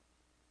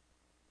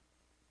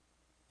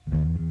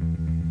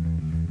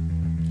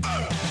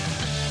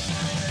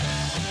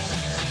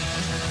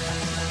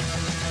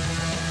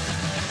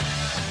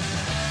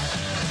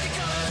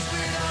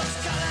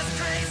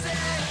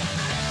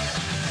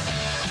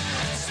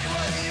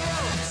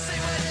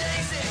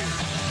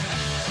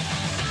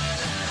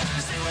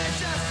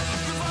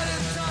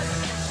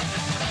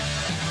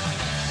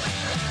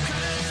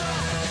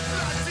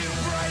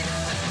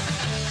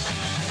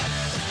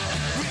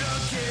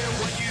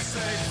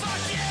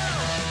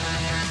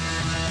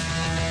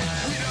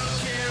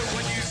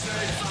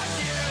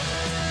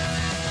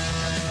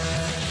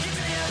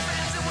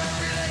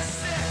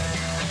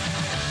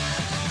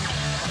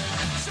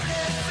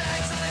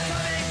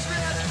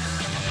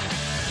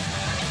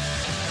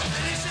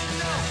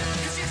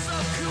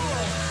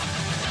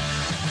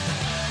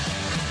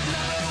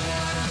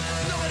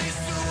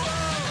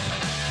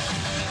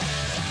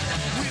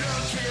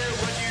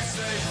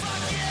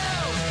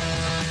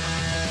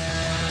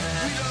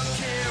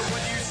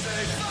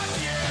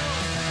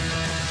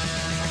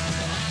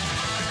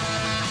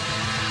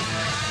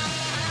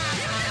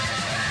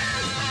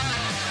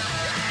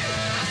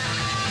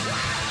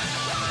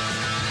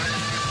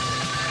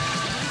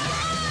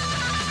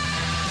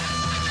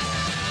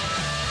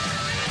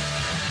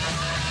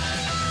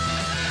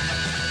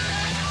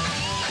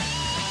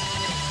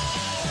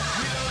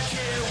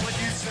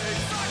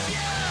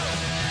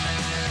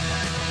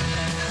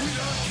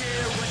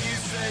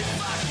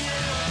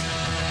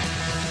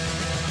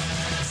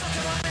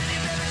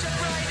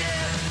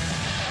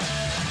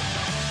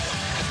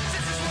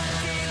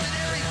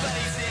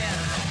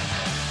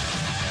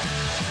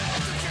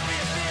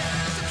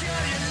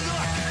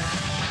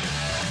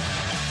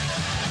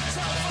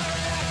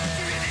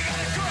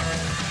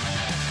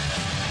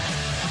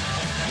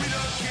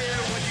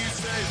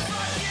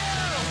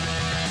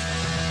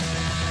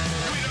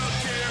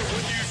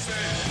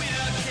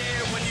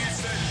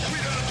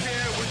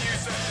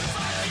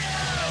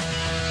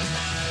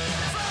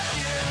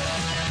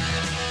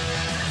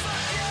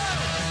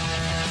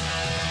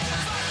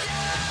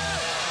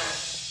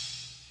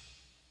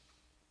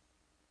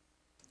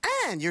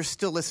 And you're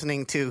still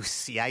listening to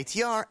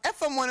CITR,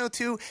 FM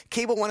 102,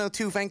 Cable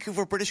 102,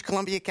 Vancouver, British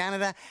Columbia,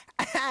 Canada,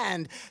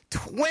 and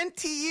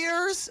 20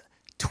 years,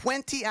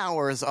 20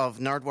 hours of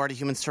Nardwuar, the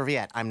Human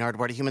Serviette. I'm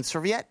Nardwuar, the Human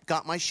Serviette.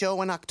 Got my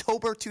show in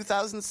October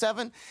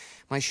 2007.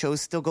 My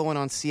show's still going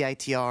on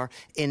CITR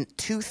in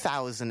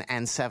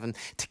 2007.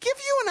 To give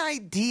you an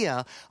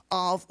idea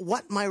of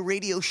what my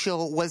radio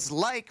show was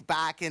like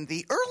back in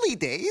the early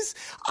days,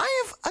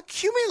 I have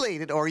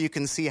accumulated, or you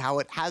can see how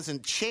it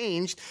hasn't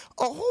changed,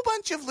 a whole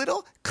bunch of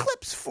little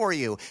clips for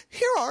you.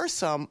 Here are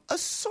some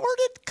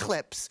assorted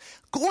clips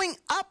going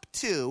up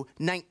to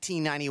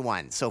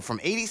 1991. So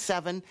from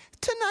 87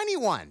 to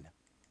 91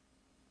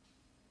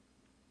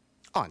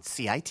 on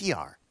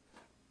CITR.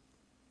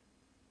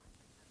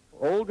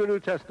 Old or New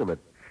Testament?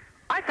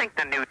 I think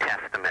the New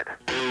Testament.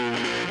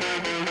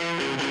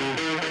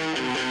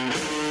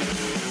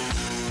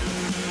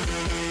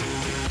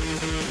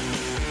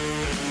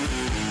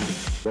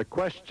 The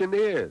question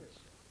is,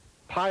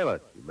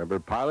 Pilate. Remember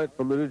Pilate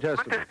from the New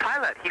Testament? What does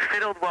Pilate? He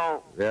fiddled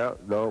well. Yeah,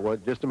 no, well,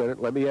 just a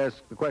minute. Let me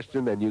ask the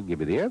question, then you can give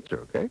me the answer,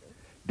 okay?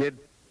 Did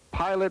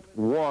Pilate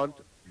want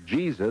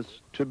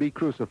Jesus to be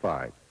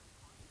crucified?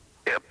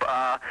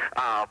 Pontius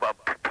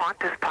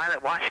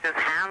Pilate washed his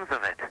hands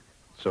of it.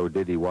 So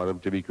did he want him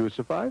to be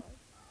crucified?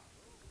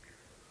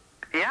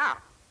 Yeah.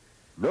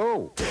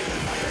 No.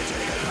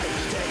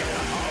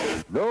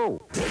 No.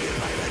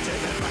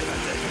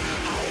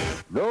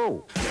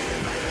 No.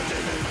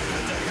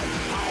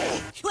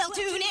 Well,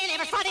 tune in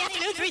every Friday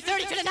afternoon,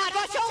 3:30 to the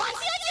Nardwuar Show on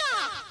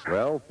CITR.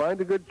 Well, find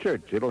a good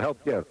church. It'll help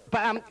you.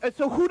 But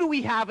so who do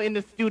we have in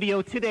the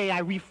studio today?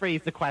 I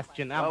rephrase the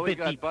question. Well, we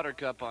got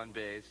Buttercup on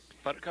bass.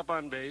 Buttercup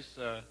on bass,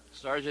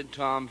 Sergeant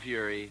Tom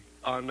Fury.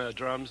 on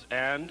drums,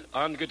 and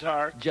on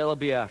guitar. Jello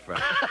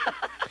Biafra.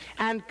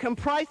 And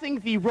comprising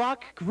the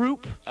rock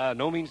group.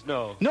 No means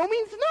no. No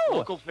means no.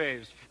 Local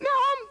faves. Now,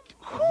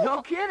 who?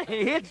 No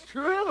kidding, it's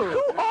true.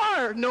 Who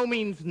are no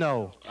means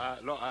no?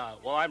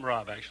 Well, I'm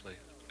Rob, actually.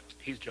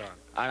 He's John.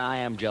 And I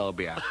am Jello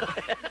Biafra.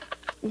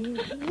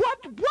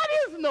 What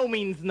is no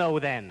means no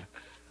then?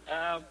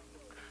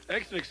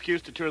 It's an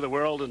excuse to tour the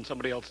world in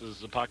somebody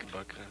else's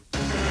pocketbook.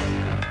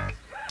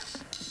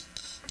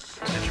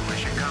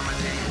 Situation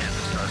comedy and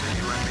discussing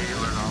you and me.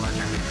 Learn all that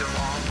you need to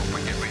know for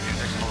wicked radio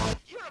next fall.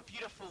 You're a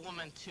beautiful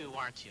woman too,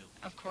 aren't you?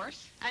 Of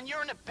course. And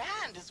you're in a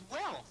band as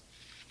well.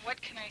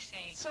 What can I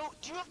say? So,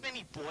 do you have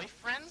many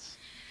boyfriends?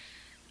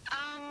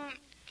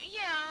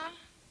 Yeah.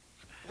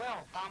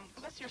 Well,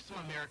 let's hear some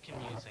American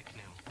music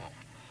now.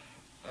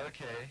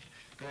 Okay.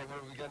 Great. What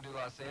are we going to do,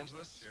 Los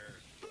Angeles? Sure.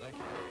 Thank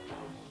you.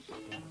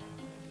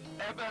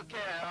 MLK,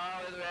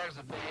 all the rags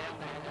of band.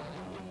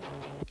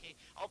 Okay,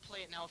 I'll play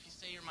it now if you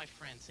say you're my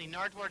friend. Say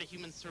Nardwuar, the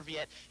human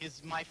serviette,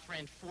 is my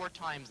friend 4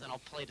 times, and I'll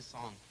play the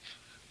song.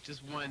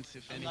 Just once,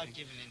 if anything. I'm not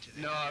giving in to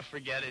this. No,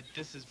 forget it.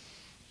 This is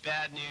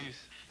bad news.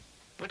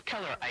 What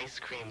color ice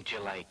cream do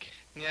you like?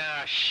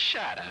 Yeah,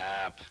 shut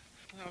up.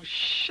 Oh,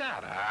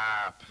 shut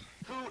up.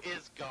 Who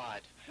is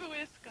God? Who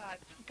is God?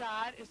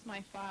 God is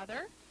my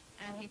father,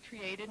 and he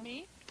created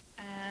me.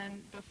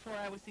 And before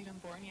I was even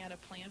born, he had a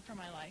plan for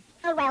my life.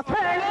 Oh, well, turn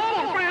in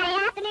every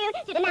Friday afternoon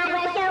to the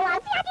Nardwuar Show on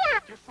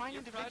CITR. You're fine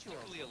individual.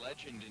 Practically a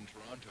legend in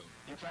Toronto.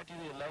 You're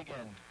practically a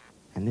legend.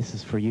 And this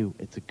is for you.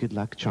 It's a good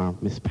luck charm.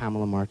 Miss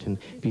Pamela Martin,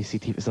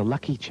 BCT. It's a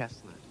lucky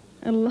chestnut.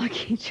 A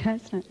lucky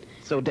chestnut.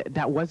 So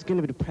that was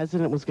going to be, the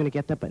president was going to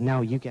get that, but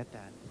now you get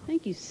that.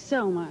 Thank you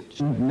so much.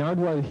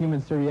 Nardwuar, the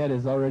human serviette,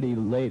 is already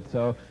late,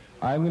 so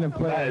I'm going to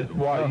play...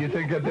 You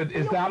think that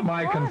is that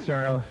my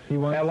concern? He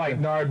wants like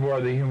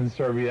Nardwuar, the human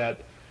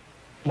serviette,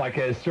 like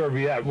a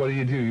serviette, what do?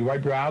 You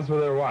wipe your ass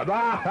with it or what?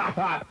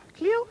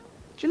 Cleo,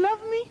 do you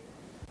love me?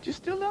 Do you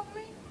still love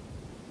me?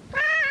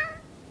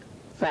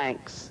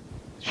 Thanks.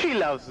 She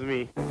loves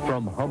me.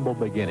 From humble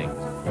beginnings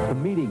to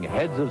meeting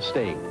heads of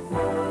state,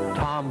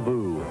 Tom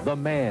Vu, the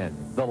man,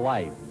 the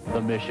life, the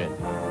mission.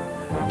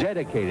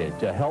 Dedicated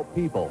to help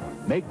people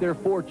make their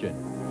fortune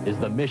is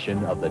the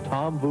mission of the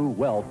Tom Vu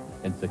Wealth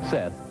and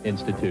Success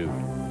Institute.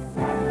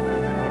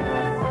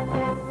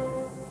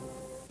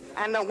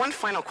 And one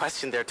final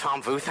question there,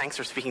 Tom Vu. Thanks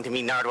for speaking to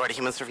me, Nardwuar, the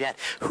human serviette.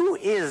 Who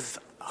is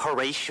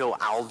Horatio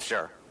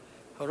Alger?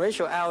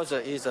 Horatio Alger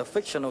is a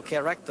fictional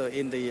character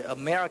in the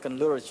American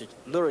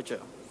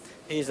literature.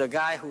 He's a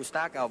guy who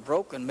started out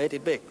broke and made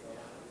it big.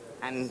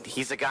 And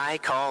he's a guy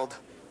called?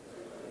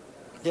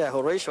 Yeah,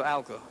 Horatio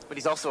Alger. But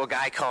he's also a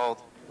guy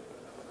called?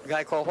 A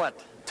guy called what?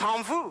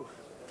 Tom Vu.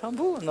 Tom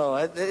Vu? No,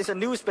 it's a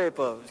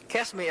newspaper.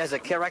 Cast me as a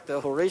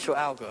character, Horatio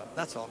Alger.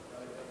 That's all.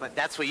 But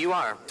that's what you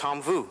are,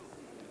 Tom Vu.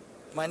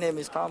 My name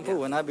is Tom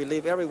Vu, and I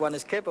believe everyone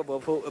is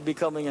capable of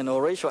becoming an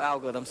Horatio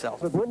Alger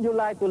themselves. Wouldn't you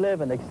like to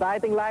live an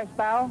exciting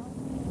lifestyle?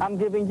 I'm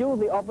giving you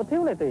the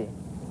opportunity.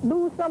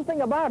 Do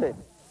something about it.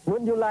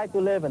 Wouldn't you like to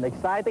live an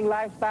exciting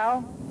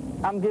lifestyle?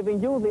 I'm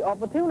giving you the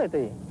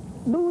opportunity.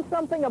 Do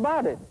something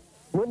about it.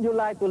 Wouldn't you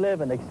like to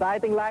live an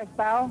exciting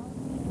lifestyle?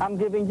 I'm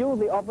giving you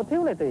the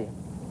opportunity.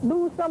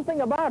 Do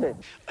something about it.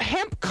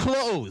 Hemp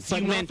clothes,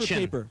 you mentioned.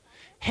 Paper.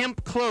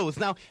 Hemp clothes.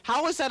 Now,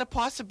 how is that a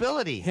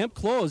possibility? Hemp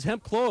clothes.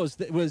 Hemp clothes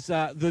was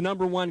the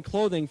 #1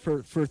 clothing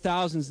for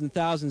thousands and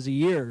thousands of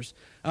years.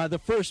 The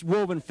first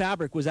woven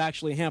fabric was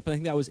actually hemp. I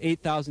think that was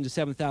 8,000 to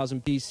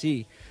 7,000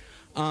 BC.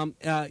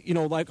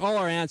 Like all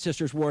our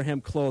ancestors wore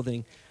hemp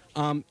clothing.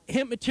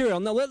 Hemp material.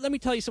 Now, let me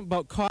tell you something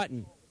about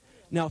cotton.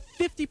 Now,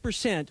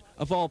 50%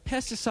 of all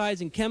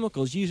pesticides and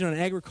chemicals used on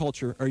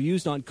agriculture are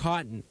used on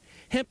cotton.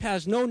 Hemp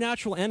has no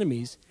natural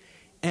enemies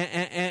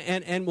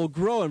and will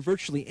grow in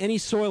virtually any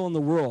soil in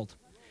the world.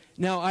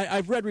 Now,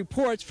 I've read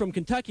reports from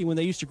Kentucky when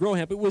they used to grow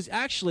hemp. It was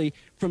actually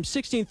from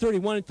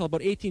 1631 until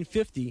about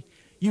 1850.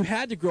 You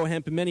had to grow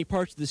hemp in many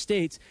parts of the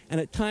states,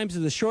 and at times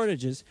of the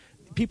shortages,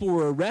 people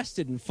were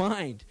arrested and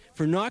fined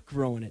for not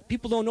growing it.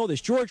 People don't know this.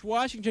 George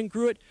Washington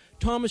grew it.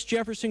 Thomas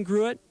Jefferson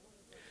grew it.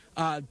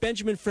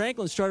 Benjamin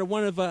Franklin started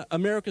one of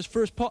America's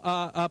first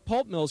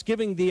pulp mills,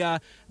 giving the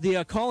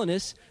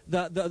colonists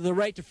the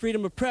right to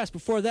freedom of press.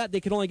 Before that, they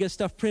could only get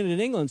stuff printed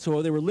in England,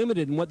 so they were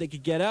limited in what they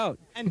could get out.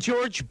 And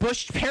George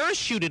Bush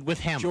parachuted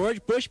with hemp.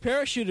 George Bush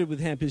parachuted with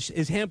hemp.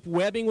 His hemp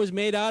webbing was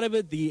made out of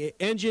it. The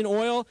engine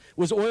oil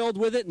was oiled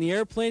with it, and the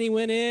airplane he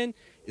went in.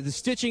 The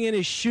stitching in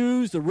his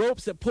shoes, the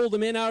ropes that pulled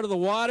him in out of the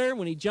water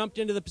when he jumped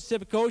into the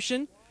Pacific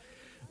Ocean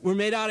were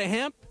made out of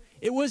hemp.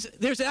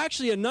 There's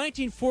actually a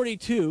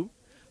 1942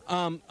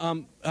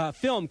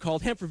 film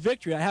called Hemp for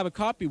Victory. I have a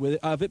copy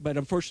of it, but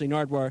unfortunately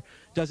Nardwuar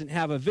doesn't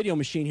have a video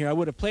machine here. I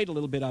would have played a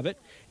little bit of it.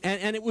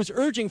 And it was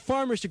urging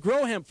farmers to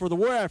grow hemp for the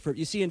war effort.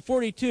 You see, in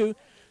 42,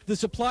 the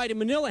supply to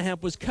Manila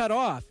hemp was cut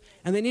off,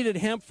 and they needed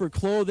hemp for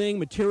clothing,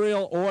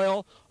 material,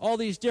 oil, all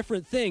these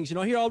different things. You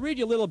know, here, I'll read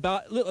you a little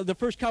about the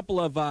first couple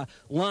of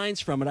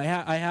lines from it.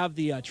 I have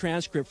the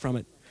transcript from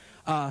it.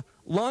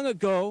 Long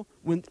ago,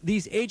 when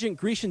these ancient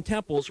Grecian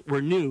temples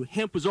were new,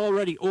 hemp was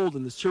already old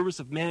in the service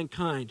of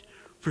mankind.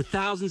 For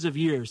thousands of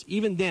years.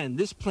 Even then,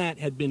 this plant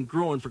had been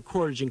grown for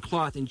cordage and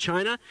cloth in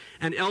China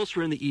and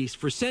elsewhere in the East.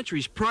 For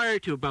centuries prior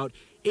to about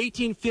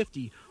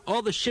 1850,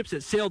 all the ships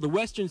that sailed the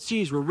western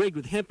seas were rigged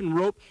with hempen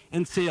rope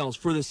and sails.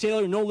 For the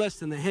sailor, no less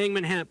than the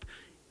hangman, hemp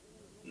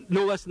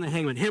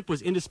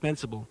was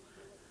indispensable.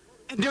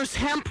 And there's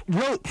hemp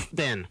rope,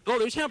 then. Oh,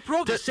 there's hemp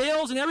rope, the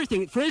sails and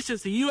everything. For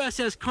instance, the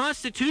USS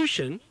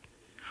Constitution,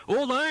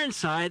 Old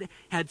Ironside,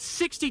 had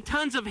 60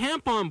 tons of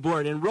hemp on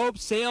board, and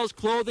ropes, sails,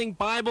 clothing,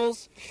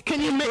 Bibles.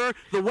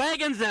 The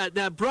wagons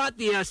that brought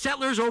the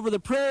settlers over the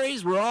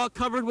prairies were all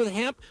covered with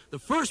hemp. The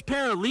first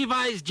pair of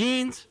Levi's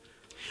jeans.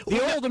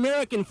 The old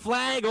American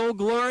flag, Old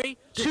Glory,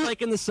 just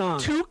like in the song.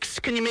 Toques?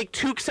 Can you make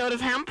toques out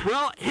of hemp?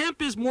 Well, hemp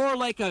is more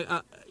like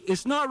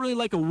it's not really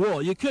like a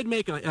wool. You could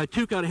make a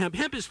toque out of hemp.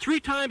 Hemp is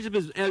 3 times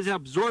as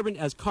absorbent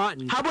as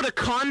cotton. How about a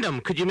condom?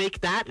 Could you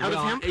make that out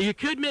of hemp? You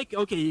could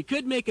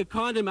make a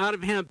condom out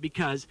of hemp,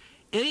 because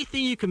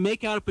anything you can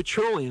make out of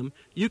petroleum,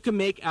 you can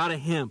make out of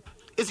hemp.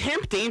 Is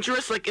hemp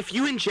dangerous? Like, if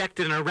you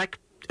injected an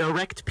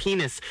erect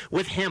penis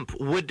with hemp,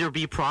 would there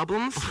be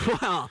problems?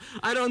 Well,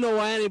 I don't know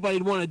why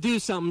anybody'd want to do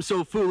something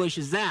so foolish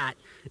as that.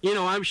 You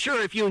know, I'm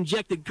sure if you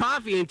injected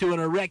coffee into an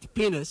erect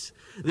penis,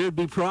 there'd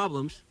be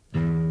problems.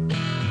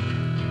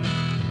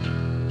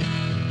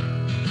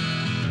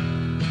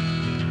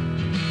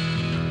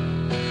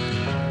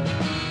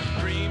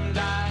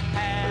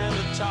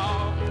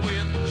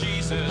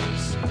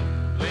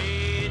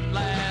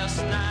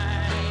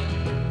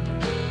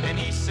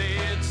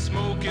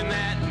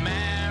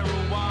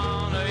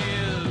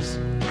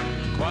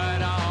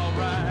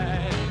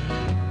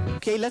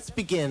 Okay, let's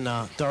begin,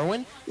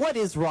 Darwin. What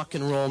is rock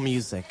and roll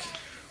music?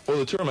 Well,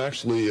 the term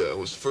actually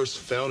was first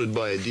founded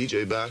by a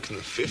DJ back in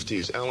the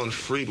 50s. Alan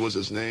Freed was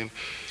his name.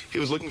 He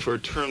was looking for a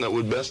term that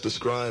would best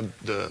describe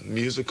the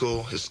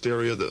musical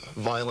hysteria, the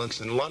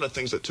violence, and a lot of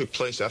things that took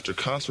place after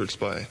concerts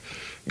by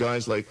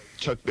guys like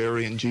Chuck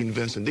Berry and Gene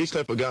Vincent, these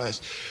type of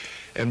guys.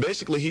 And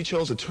basically, he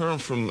chose a term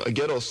from a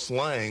ghetto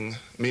slang,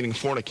 meaning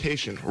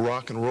fornication,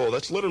 rock and roll.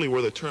 That's literally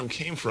where the term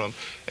came from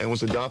and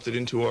was adopted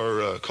into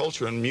our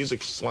culture and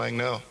music slang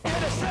now.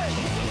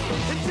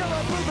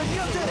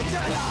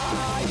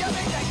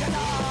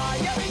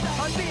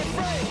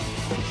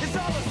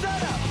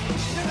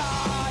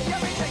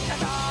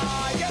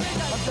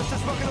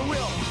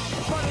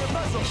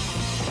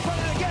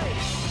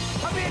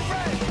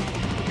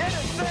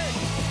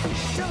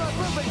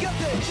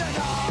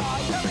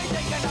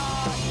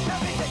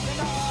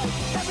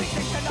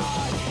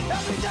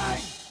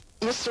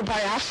 Mr.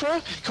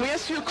 Biafra, can we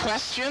ask you a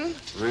question?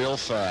 Real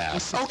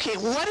fast. Okay,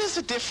 what is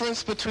the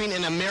difference between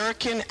an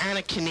American and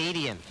a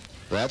Canadian?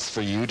 That's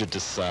for you to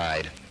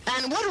decide.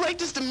 And what right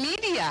does the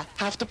media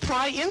have to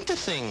pry into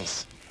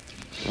things?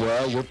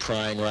 Well, you're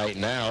prying right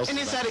now. And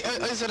is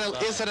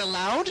that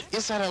allowed?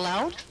 Is that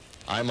allowed?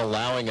 I'm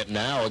allowing it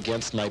now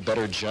against my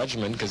better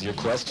judgment because your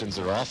questions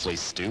are awfully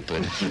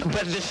stupid.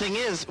 But the thing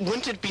is,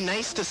 wouldn't it be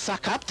nice to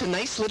suck up to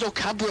nice little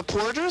cub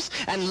reporters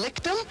and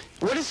lick them?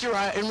 What is your,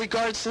 in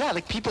regards to that?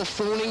 Like people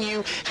phoning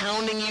you,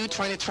 hounding you,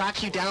 trying to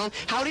track you down?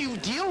 How do you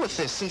deal with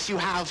this since you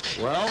have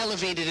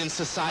elevated in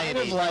society?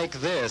 Kind of like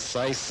this.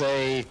 I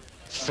say,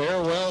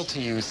 farewell to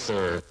you,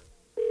 sir.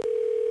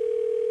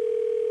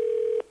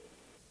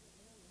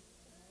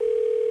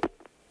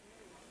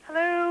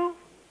 Hello?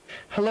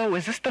 Hello,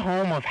 is this the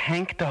home of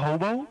Hank the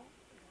Hobo?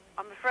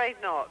 I'm afraid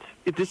not.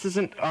 This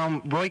isn't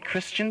Roy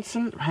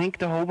Christensen, Hank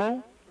the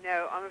Hobo?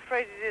 No, I'm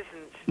afraid it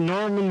isn't.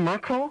 Norman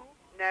Merkel?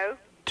 No.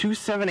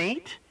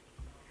 278?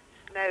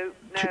 No.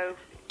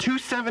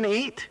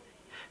 278?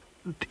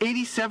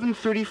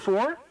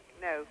 8734?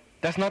 No.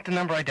 That's not the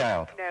number I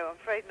dialed. No, I'm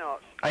afraid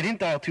not. I didn't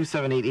dial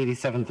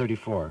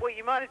 278-8734. Well,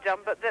 you might have done,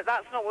 but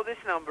that's not what this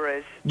number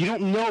is. You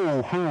don't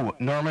know who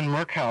Norman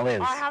Merkel is.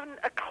 I haven't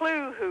a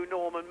clue who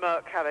Norman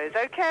Merkel is,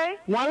 okay?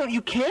 Why don't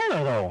you care,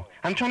 though?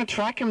 I'm trying to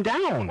track him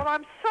down. Well,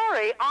 I'm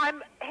sorry.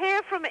 I'm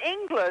here from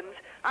England,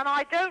 and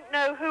I don't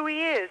know who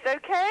he is,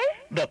 okay?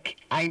 Look,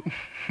 I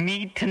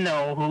need to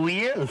know who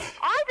he is.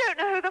 I don't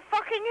know who the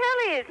fucking hell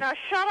he is. Now,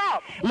 shut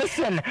up.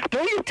 Listen,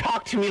 don't you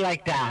talk to me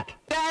like that.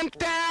 Dun,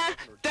 dun,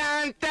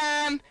 dun,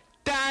 dun,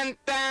 dun,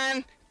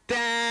 dun,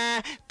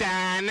 dun, dun,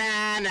 dun,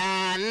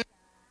 dun.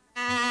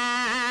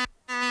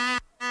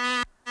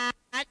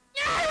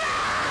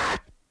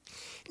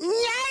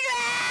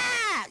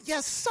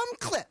 Yes, some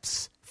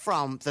clips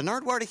from the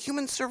Nardwuar the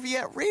Human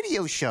Serviette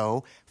radio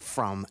show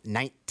from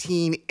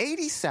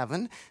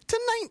 1987 to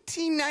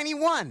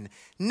 1991.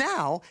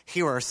 Now,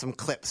 here are some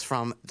clips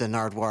from the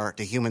Nardwuar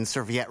the Human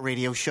Serviette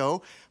radio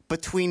show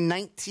between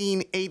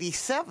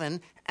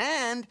 1987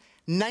 and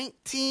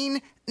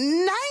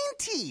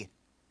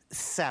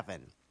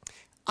 1997.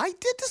 I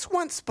did this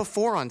once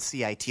before on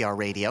CITR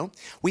Radio.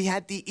 We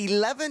had the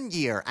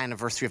 11-year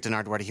anniversary of the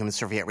Nardwuar the Human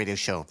Serviette radio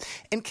show.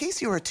 In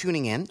case you are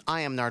tuning in,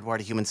 I am Nardwuar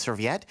the Human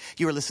Serviette.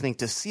 You are listening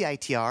to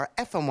CITR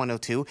FM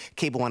 102,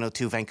 Cable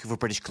 102, Vancouver,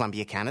 British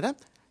Columbia, Canada.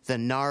 The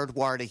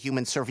Nardwuar the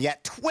Human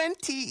Serviette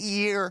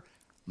 20-year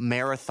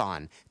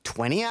marathon.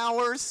 20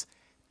 hours,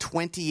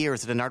 20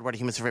 years of the Nardwuar the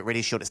Human Serviette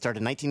radio show that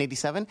started in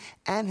 1987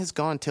 and has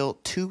gone till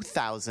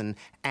 2007.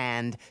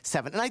 And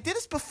I did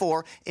this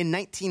before in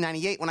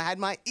 1998 when I had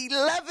my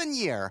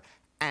 11-year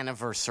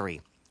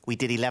anniversary. We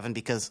did 11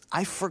 because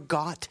I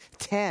forgot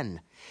 10.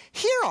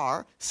 Here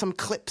are some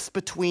clips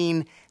between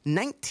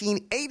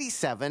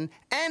 1987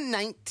 and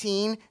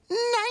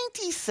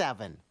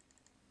 1997.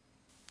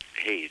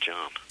 Hey,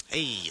 John.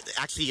 Hey,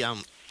 actually,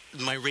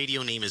 my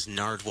radio name is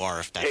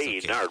Nardwuar, if that's okay.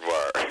 Hey,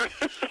 Nardwuar.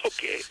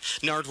 Okay.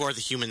 Nardwuar,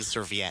 the Human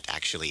Serviette,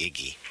 actually,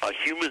 Iggy. A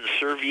human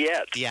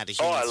serviette? Yeah, the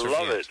human serviette. Oh, I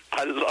love it.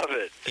 I love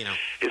it. You know.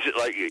 Is it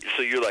like,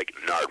 so you're like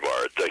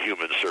Nardwuar, the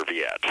human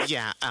serviette?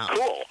 Yeah.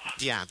 Cool.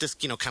 Yeah, this,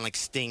 kind of like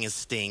Sting is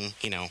Sting,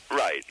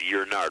 Right,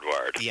 you're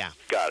Nardwuar. Yeah.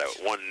 Got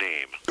it, one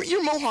name. But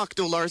your mohawk,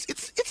 though, Lars,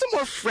 it's a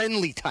more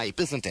friendly type,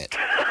 isn't it?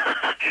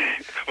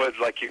 What,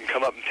 like you can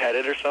come up and pet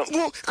it or something?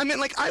 Well, I mean,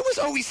 I was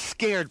always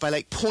scared by,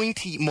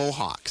 pointy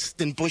mohawks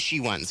than bushy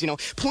ones.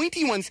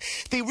 Pointy ones,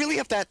 they really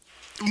have that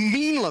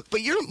mean look.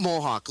 But your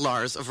mohawk,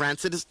 Lars of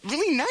Rancid, is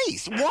really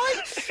nice.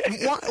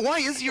 Why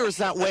is yours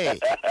that way?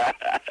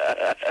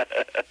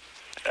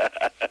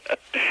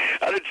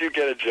 How did you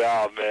get a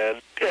job,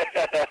 man?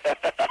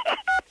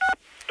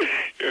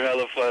 You're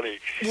hella funny.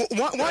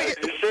 Why?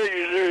 You sure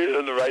you're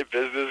in the right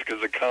business?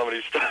 Because the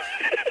comedy stuff...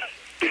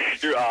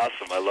 You're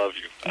awesome. I love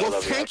you. Well,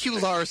 thank you,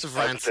 Lars of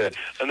Rancid.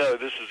 No,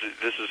 this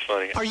is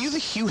funny. Are you the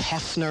Hugh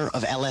Hefner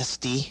of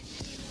LSD?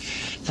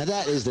 Now,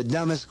 that is the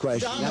dumbest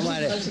question. I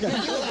want to... Who's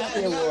got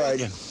the award?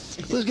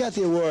 Who's got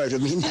the award? I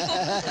mean,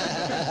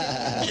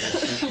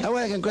 I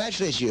want to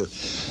congratulate you.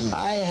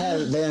 I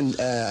have been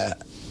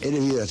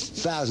interviewed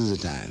thousands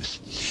of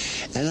times,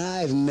 and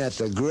I've met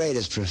the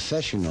greatest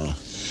professional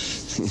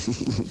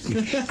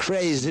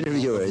crazed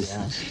interviewers,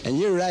 and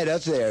you're right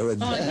up there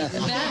with.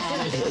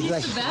 He's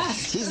the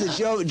best. He's the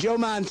Joe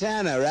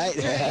Montana, right?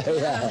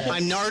 Yeah.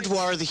 I'm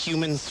Nardwuar, the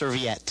Human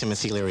Serviette,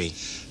 Timothy Leary.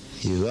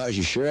 You are?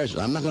 You sure?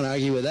 I'm not going to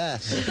argue with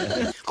that.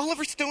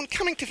 Oliver Stone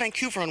coming to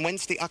Vancouver on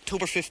Wednesday,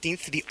 October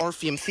 15th to the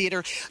Orpheum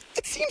Theatre.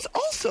 It seems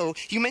also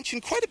you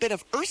mentioned quite a bit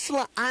of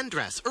Ursula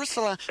Andress.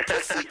 Ursula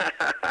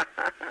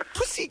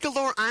Pussy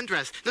Galore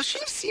Andress. Now, she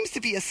seems to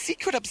be a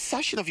secret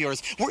obsession of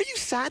yours. Were you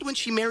sad when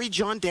she married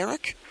John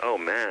Derek? Oh,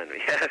 man,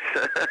 yes.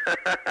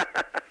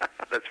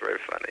 That's very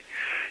funny.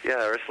 Yeah,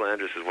 Ursula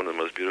Andress is one of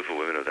the most beautiful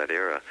women of that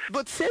era.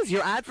 But Sis,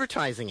 you're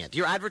advertising it.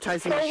 You're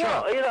advertising the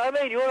show. What? You know what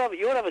I mean?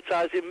 You're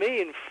advertising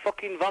me in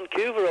fucking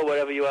Vancouver or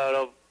wherever you are,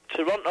 or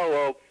Toronto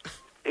or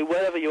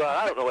wherever you are.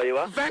 I don't know where you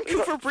are.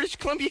 Vancouver, British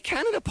Columbia,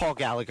 Canada, Paul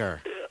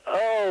Gallagher.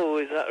 Oh,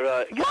 is that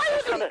right?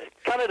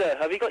 Canada,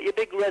 have you got your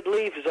big red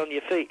leaves on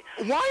your feet?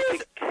 Why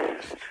is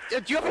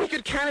do you have any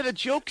good Canada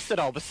jokes at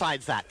all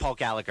besides that, Paul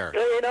Gallagher?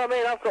 You know what I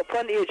mean? I've got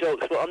plenty of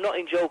jokes, but I'm not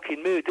in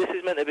joking mood. This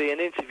is meant to be an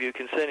interview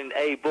concerning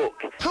a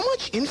book. How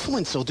much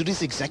influence, though, do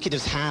these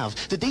executives have?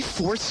 Did they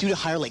force you to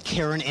hire,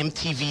 Karen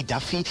MTV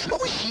Duffy?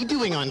 What was she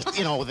doing on,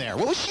 there?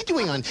 What was she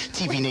doing on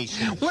TV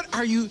Nation? What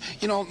are you,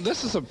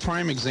 this is a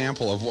prime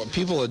example of what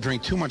people that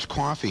drink too much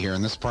coffee here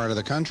in this part of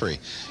the country,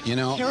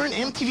 Karen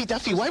MTV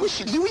Duffy, why was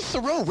she? Louis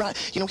Theroux, right?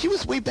 He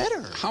was way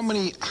better. How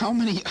many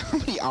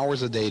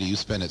hours a day do you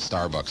spend at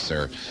Starbucks,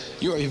 sir?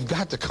 You've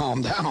got to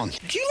calm down.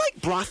 Do you like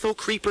brothel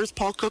creepers,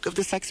 Paul Cook of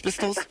the Sex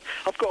Pistols?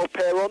 I've got a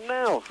pair on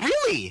now.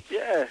 Really?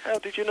 Yeah, how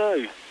did you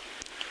know?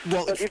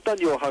 Well, you've done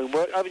your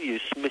homework, haven't you,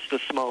 Mr.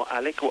 Smart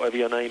Alec, whatever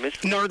your name is?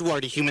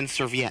 Nardwuar, the Human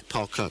Serviette,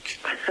 Paul Cook.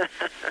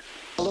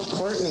 Hello,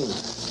 Courtney.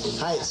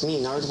 Hi, it's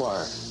me,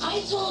 Nardwuar. I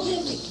told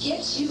him to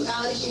get you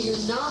out of here.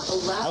 You're not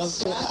allowed I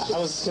was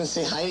gonna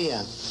say hi to you.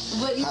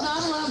 But you're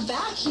not allowed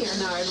back here,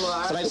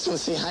 Nardwuar. But I just want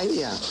to say hi to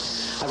you.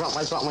 I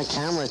brought my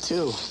camera,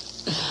 too.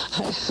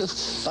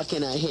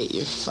 I hate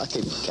your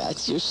fucking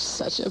guts. You're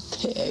such a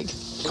pig.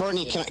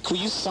 Courtney, will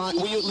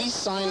you at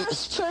least sign?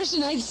 First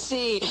person I'd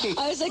see.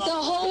 I was like the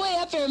whole way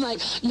up here. I'm like,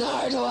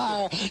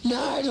 Nardwuar.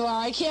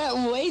 I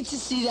can't wait to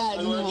see that.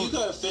 Have you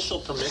got official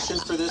permission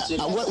for this? Do you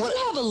have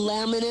a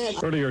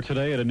laminate? Earlier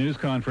today at a news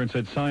conference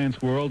at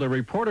Science World, a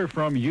reporter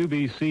from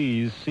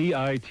UBC's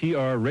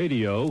CITR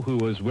radio who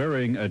was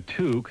wearing a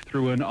toque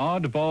threw an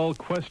oddball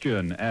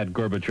question at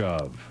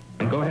Gorbachev.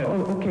 Go ahead.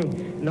 Oh, okay.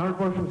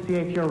 Nardwuar from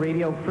CITR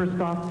radio. First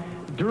off,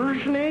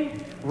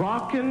 Družne,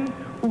 Rocken,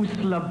 u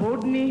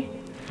Slobodni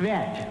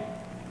Svet.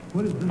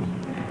 What is this?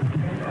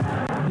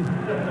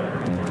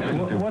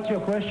 What's your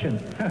question?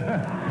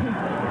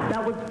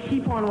 That was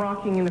keep on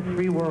rocking in the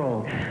free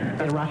world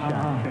in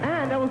Russia.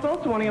 And I was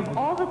also wondering, of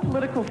all the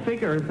political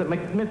figures that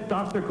Miss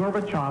Dr.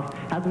 Gorbachev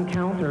has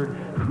encountered,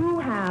 who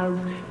has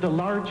the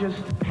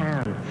largest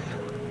pants?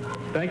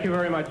 Thank you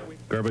very much.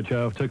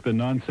 Gorbachev took the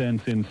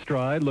nonsense in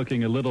stride,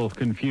 looking a little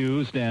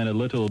confused and a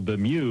little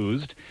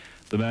bemused.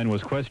 The man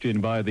was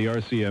questioned by the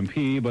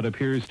RCMP, but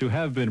appears to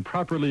have been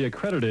properly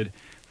accredited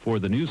for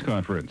the news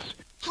conference.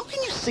 How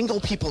can you single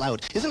people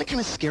out? Isn't it kind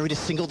of scary to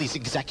single these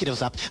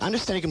executives up? I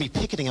understand you're going to be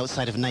picketing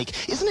outside of Nike.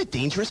 Isn't it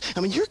dangerous?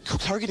 I mean, you're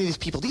targeting these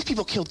people. These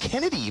people killed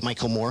Kennedy,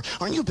 Michael Moore.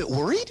 Aren't you a bit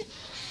worried?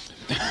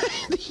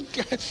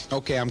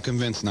 Okay, I'm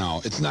convinced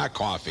now. It's not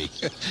coffee.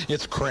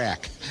 It's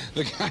crack.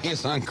 The guy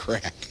is on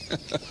crack.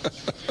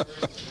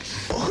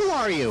 Who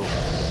are you?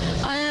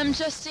 I am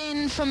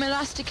Justine from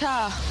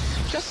Elastica.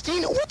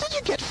 Justine, what did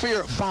you get for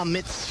your bar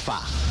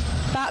mitzvah?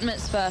 Bat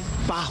mitzvah.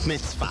 Bar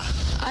mitzvah.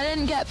 I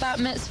didn't get bat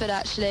mitzvah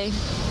actually.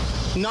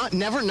 Not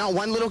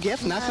one little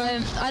gift,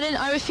 nothing?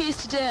 I refused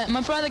to do it.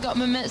 My brother got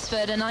me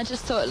mitzvah and I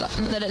just thought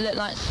that it looked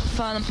like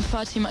far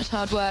too much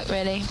hard work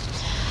really.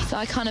 So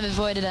I kind of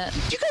avoided it. Do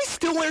you guys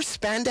still wear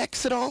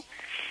spandex at all?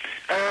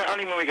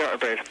 Only when we go to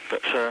bed,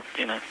 but,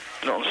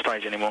 not on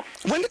stage anymore.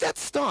 When did that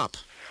stop?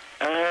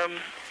 I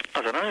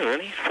don't know,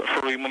 really.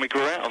 Probably when we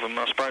grew out of them,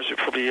 I suppose it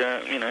probably,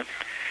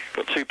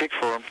 got too big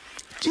for them.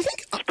 Do you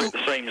think... Split the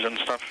seams and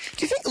stuff.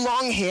 Do you think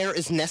long hair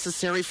is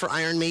necessary for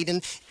Iron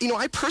Maiden? You know,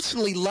 I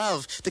personally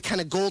love the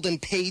kind of golden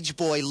page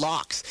boy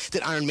locks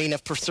that Iron Maiden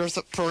have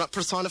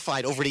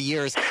personified over the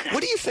years.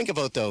 What do you think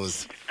about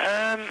those?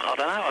 I don't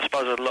know. I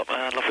suppose I'd love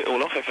it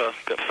all off if I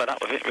got fed up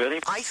with it,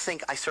 really. I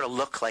think I sort of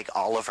look like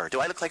Oliver.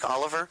 Do I look like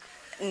Oliver?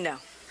 No.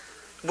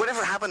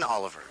 Whatever happened to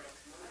Oliver?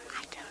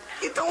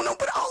 You don't know,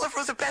 but Oliver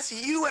was the best.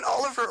 You and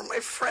Oliver are my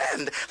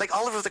friend. Like,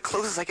 Oliver was the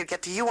closest I could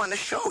get to you on the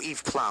show,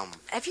 Eve Plum.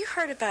 Have you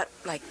heard about,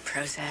 like,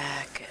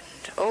 Prozac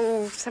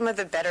and, some of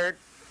the better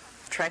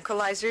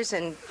tranquilizers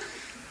and...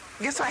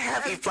 Yes, I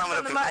have Eve Plum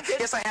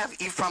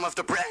of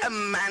the Brett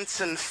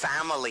Manson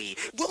family.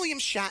 William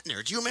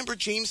Shatner. Do you remember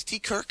James T.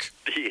 Kirk?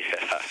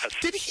 Yes.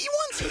 Did he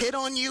once hit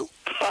on you?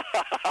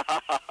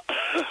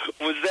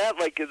 Was that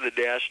like in the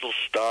National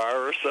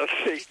Star or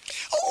something?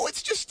 Oh,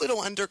 it's just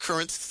little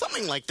undercurrents,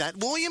 something like that.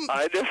 William...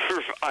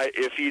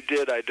 if he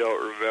did, I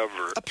don't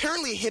remember.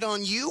 Apparently hit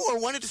on you or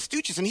one of the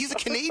Stooges, and he's a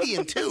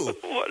Canadian, too.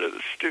 One of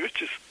the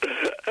Stooges.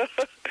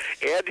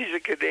 And he's a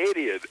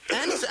Canadian.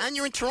 And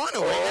you're in Toronto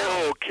right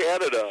now. Oh,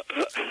 Canada.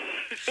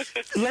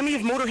 Lemmy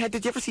of Motorhead,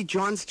 did you ever see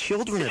John's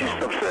Children at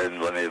all? Stop saying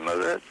Lemmy of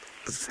Motorhead.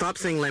 Stop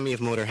saying Lemmy of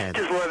Motorhead.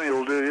 Just Lemmy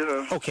will do, you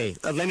know. Okay,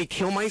 Lemmy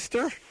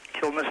Kilmister?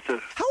 Kilmister.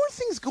 How are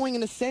things going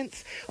in the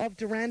sense of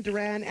Duran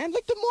Duran and,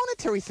 like, the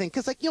monetary thing?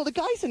 Because, like, the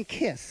guys in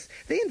KISS,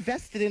 they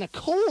invested in a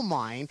coal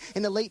mine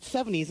in the late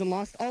 70s and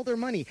lost all their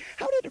money.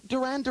 How did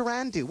Duran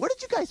Duran do? Where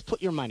did you guys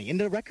put your money? In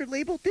the record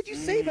label? Did you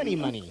save any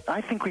money? I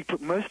think we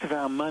put most of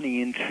our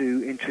money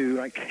into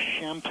like,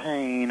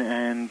 champagne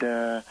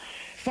and...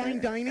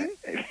 Fine dining?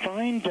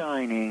 Fine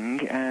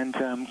dining and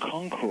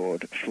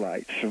Concorde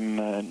flights from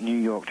New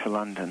York to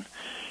London.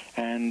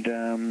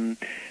 And...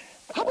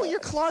 how about your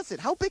closet?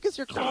 How big is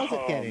your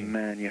closet getting? Oh,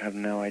 man, you have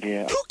no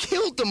idea. Who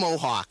killed the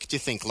Mohawk, do you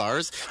think,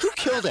 Lars? Who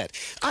killed it?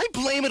 I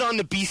blame it on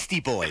the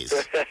Beastie Boys.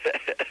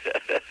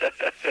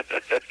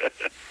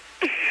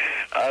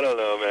 I don't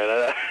know,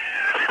 man.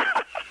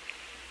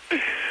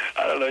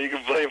 I don't know. You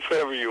can blame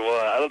whoever you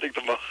want. I don't think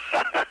the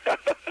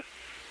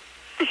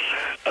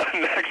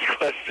Next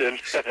question.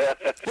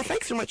 Well,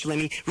 thanks so much,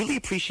 Lemmy. Really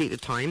appreciate the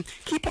time.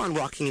 Keep on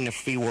rocking in the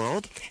free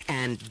world.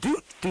 And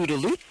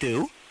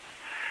do-do-do-do-do.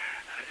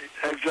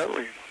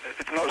 Exactly.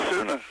 It's no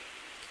sooner.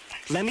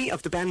 Lemmy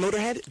of the band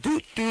Motorhead.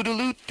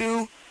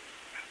 Do-do-do-do-do.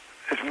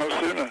 It's no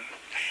sooner.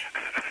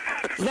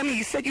 Lemmy,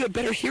 you said you had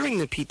better hearing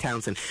than Pete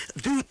Townsend.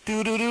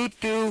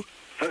 Do-do-do-do-do.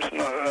 That's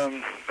not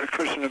a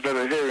question of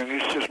better hearing.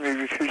 It's just me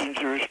refusing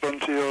to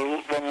respond to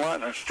your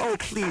one-liner. Oh,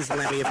 please,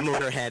 Lemmy of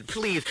Motorhead.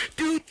 Please.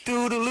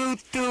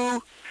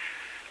 Do-do-do-do-do.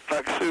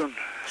 Back soon.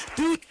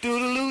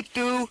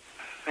 Do-do-do-do-do.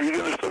 Are you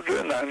going to stop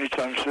doing that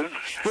anytime soon?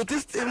 Well,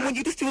 when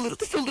you just do a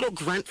little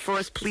grunt for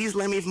us, please,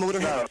 Lemmy of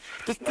Motorhead.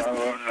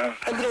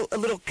 No. A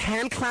little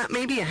hand clap,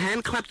 maybe a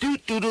hand clap.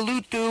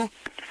 Do-do-do-do-do.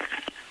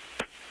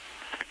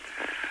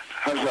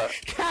 How's that?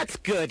 That's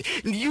good.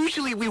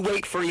 Usually we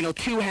wait for,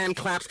 2 hand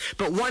claps,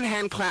 but 1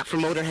 hand clap for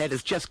Motorhead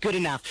is just good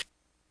enough.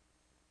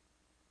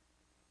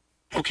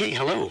 Okay,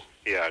 hello.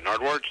 Yeah,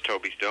 Nardwuar, it's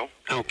Toby still.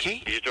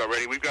 Okay. You just about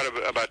ready? We've got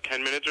about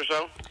 10 minutes or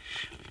so.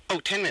 Oh,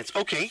 10 minutes.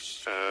 Okay.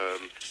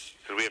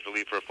 Because we have to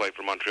leave for a flight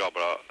from Montreal,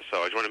 but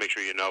so I just want to make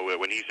sure you know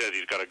when he says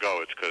he's got to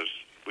go, it's because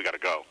we got to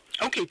go.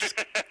 Okay.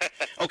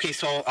 Okay,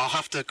 so I'll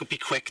have to be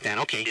quick then.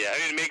 Okay. Yeah, I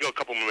mean, it may go a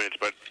couple more minutes,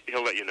 but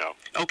he'll let you know.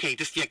 Okay,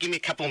 just give me a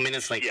couple of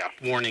minutes,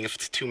 warning if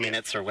it's 2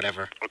 minutes or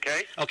whatever.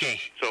 Okay? Okay.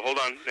 So hold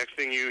on. Next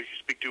thing you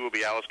speak to will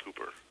be Alice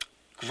Cooper.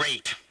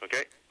 Great.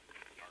 Okay?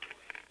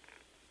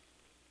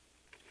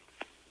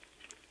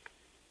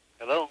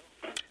 Hello.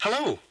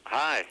 Hello.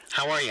 Hi.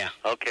 How are you?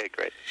 Okay,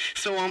 great.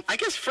 So, I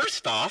guess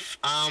first off,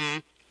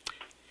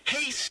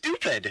 hey,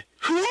 stupid,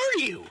 who are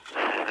you?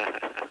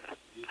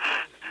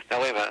 Now,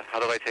 wait a minute. How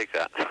do I take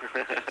that?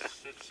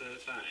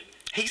 It's fine.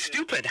 Hey,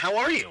 stupid, how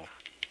are you?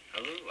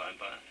 Hello, I'm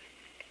fine.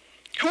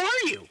 Who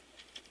are you?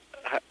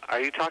 Are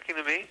you talking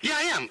to me? Yeah,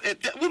 I am.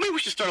 Well, maybe we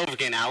should start over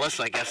again, Alice,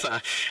 I guess.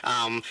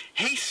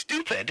 Hey,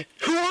 stupid,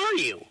 who are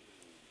you?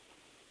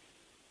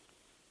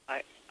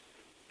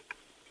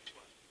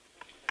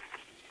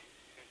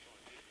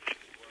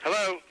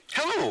 Hello.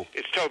 Hello.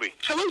 It's Toby.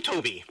 Hello,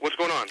 Toby. What's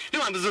going on?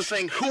 No, I was just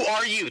saying, who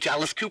are you to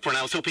Alice Cooper, and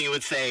I was hoping you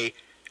would say,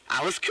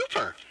 Alice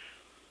Cooper.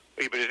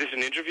 Wait, but is this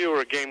an interview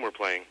or a game we're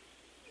playing?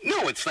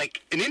 No, it's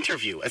like an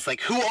interview. It's like,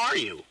 who are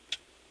you?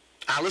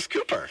 Alice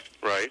Cooper.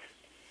 Right.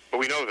 But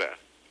we know that.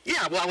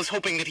 Yeah, well, I was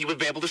hoping that he would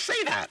be able to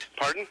say that.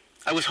 Pardon?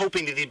 I was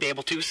hoping that he'd be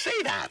able to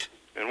say that.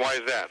 And why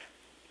is that?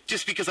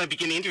 Just because I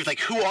begin the interview, like,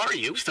 who are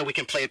you? So we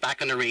can play it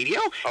back on the radio.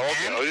 Oh,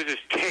 okay. Oh, this is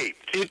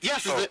taped.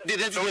 Yes.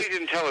 Somebody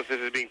didn't tell us this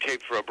is being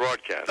taped for a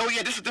broadcast. Oh,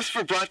 yeah, this is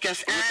for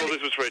broadcast. Well,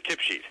 this was for a tip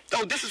sheet.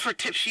 Oh, this is for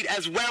tip sheet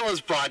as well as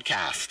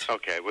broadcast.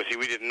 Okay. Well, see,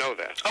 we didn't know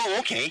that. Oh,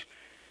 okay.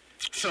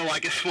 So I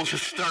guess we'll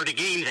just start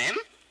again then.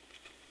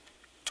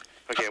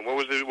 Okay, and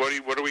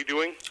what are we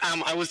doing?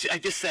 I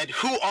just said,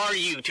 who are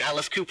you to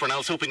Alice Cooper, and I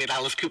was hoping that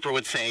Alice Cooper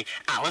would say,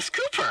 Alice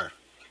Cooper.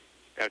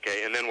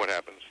 Okay, and then what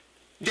happens?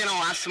 Then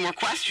I'll ask some more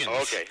questions.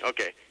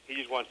 Okay. He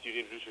just wants you to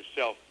introduce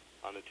yourself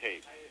on the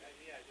tape.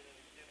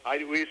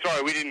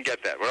 Sorry, we didn't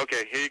get that. Well,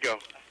 okay, here you go.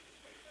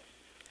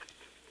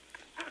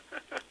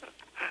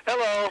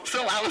 Hello.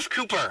 So, Alice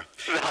Cooper.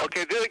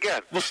 Okay, do it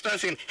again. We'll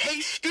start saying,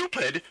 hey,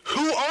 stupid,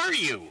 who are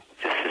you?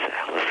 This is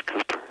Alice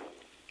Cooper.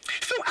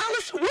 So,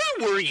 Alice,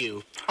 where were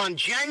you on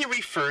January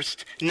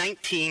 1st,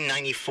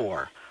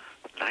 1994?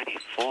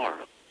 94?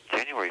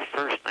 January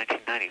 1st,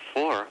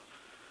 1994?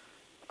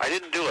 I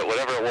didn't do it,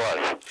 whatever it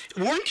was.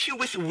 Weren't you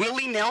with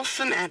Willie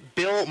Nelson at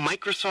Bill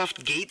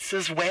Microsoft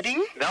Gates'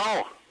 wedding?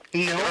 No.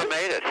 No? Never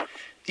made it.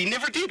 You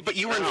never did, but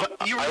you were...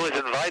 I was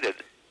invited,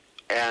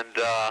 and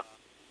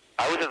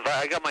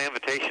I got my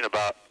invitation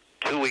about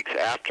 2 weeks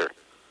after.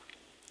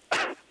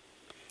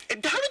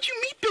 How did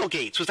you meet Bill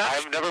Gates?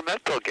 I've never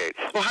met Bill Gates.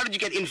 Well, how did you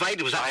get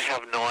invited? I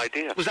have no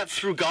idea. Was that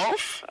through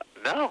golf?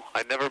 No,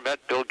 I never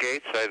met Bill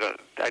Gates.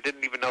 I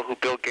didn't even know who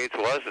Bill Gates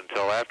was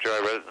until after I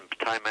read it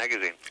in Time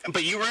magazine.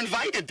 But you were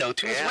invited, though,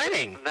 to his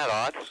wedding. Isn't that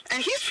odd?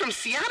 And he's from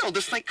Seattle,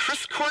 just like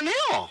Chris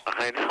Cornell.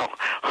 I know.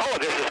 Oh,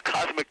 there's this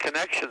cosmic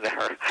connection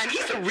there. And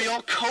he's a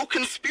real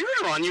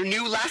co-conspirator on your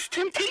new Last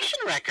Temptation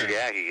record.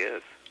 Yeah, he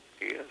is.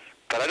 He is.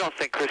 But I don't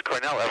think Chris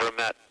Cornell ever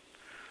met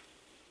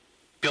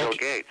Bill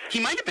Gates. He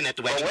might have been at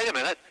the wedding. Well, wait a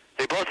minute.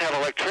 They both have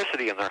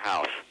electricity in their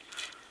house.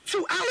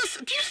 So, Alice,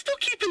 do you still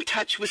keep in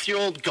touch with your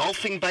old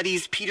golfing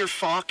buddies, Peter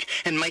Falk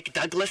and Mike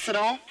Douglas at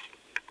all?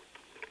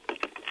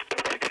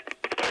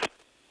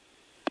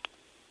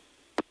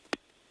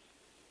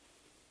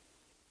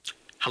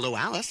 Hello,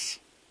 Alice?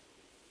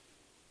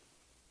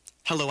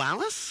 Hello,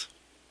 Alice?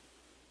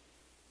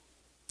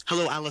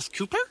 Hello, Alice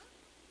Cooper?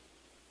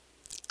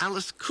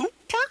 Alice Cooper?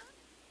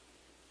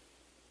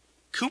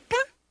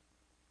 Cooper?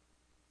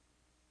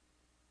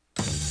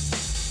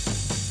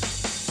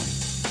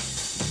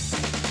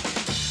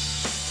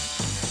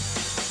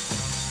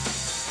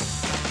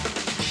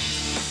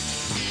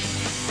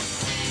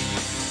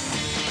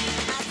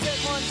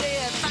 One day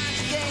I find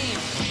a game.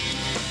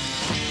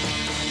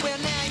 Well,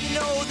 now you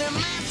know they're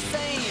my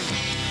same.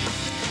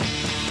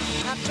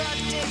 I tried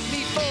to take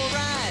me for a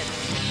ride.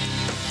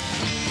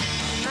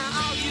 Now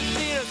all you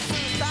feel is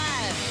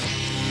suicide.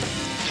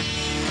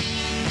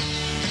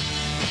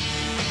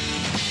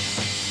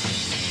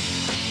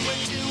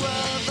 We're two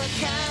of a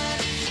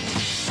kind.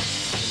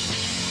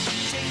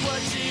 Take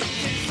what you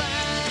can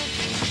find,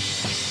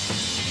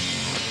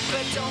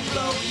 but don't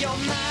blow your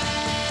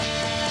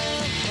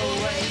mind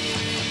away.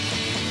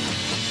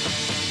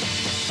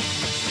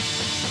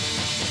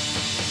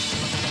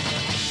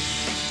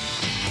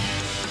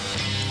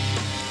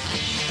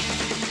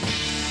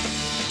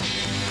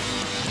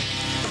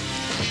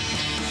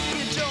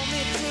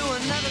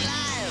 Another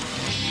life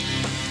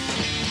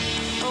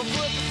of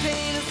work and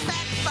pain and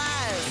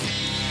sacrifice.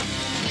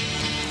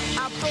 I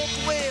broke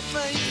away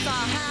from you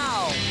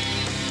somehow,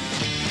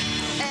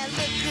 and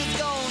look who's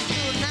going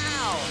through it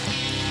now.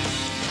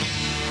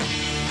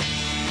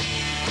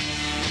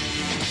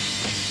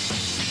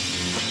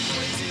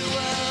 We're two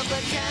of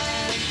a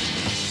kind.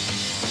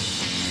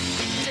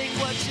 Take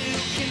what you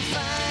can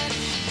find,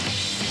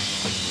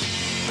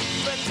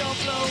 but don't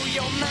blow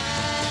your mind.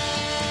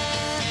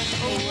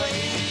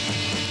 away.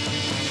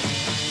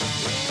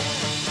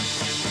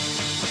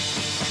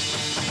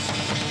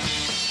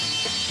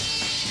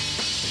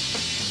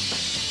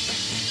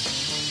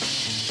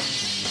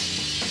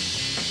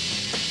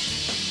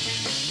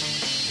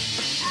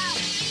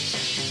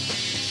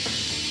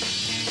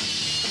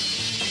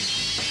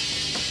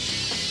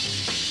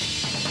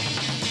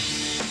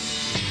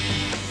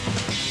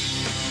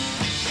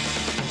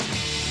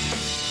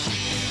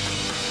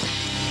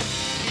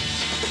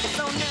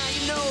 So now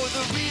you know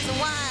the reason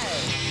why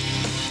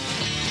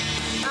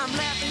I'm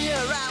laughing here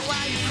right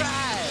while you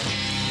cry.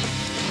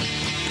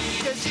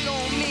 'Cause you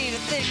don't mean a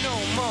thing no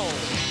more.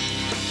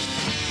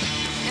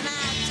 And I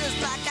act just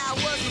like I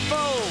was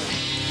before.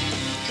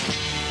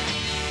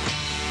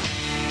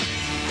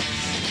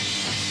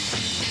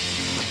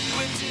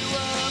 We're two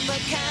of a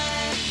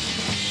kind.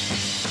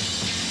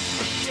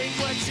 Take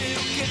what you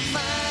can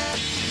find,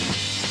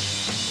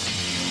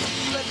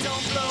 but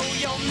don't blow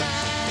your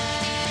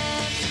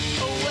mind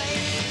away.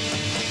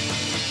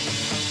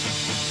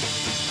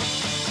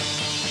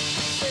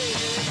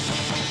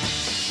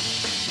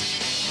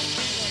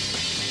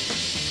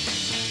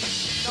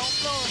 Don't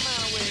blow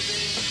my way,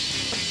 baby.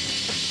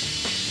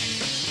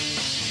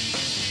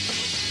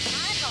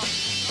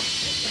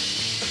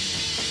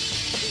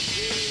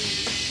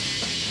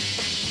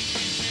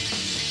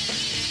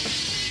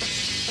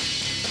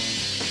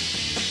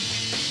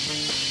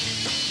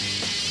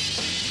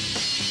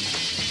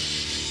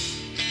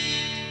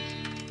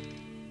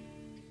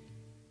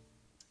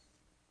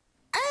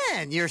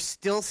 And you're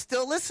still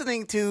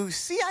listening to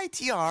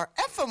CITR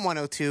FM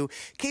 102,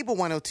 Cable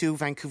 102,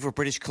 Vancouver,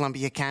 British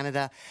Columbia,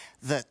 Canada.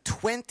 The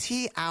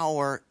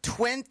 20-hour,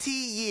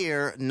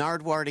 20-year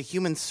Nardwuar to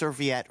Human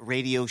Serviette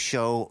radio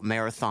show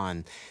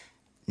marathon.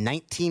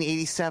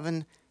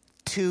 1987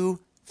 to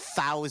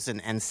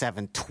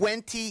 2007.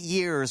 20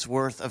 years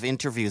worth of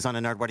interviews on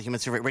a Nardwuar to Human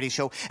Serviette radio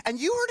show. And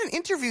you heard an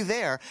interview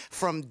there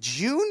from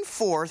June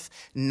 4th,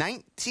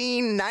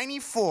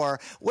 1994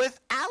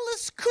 with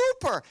Alice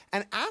Cooper.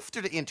 And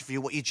after the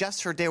interview, what you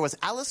just heard there was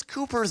Alice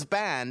Cooper's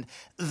band,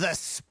 The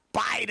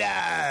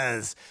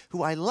Spiders,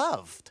 who I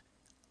loved,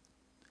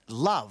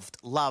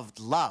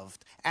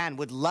 and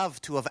would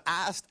love to have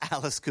asked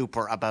Alice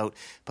Cooper about,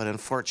 but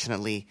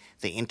unfortunately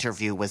the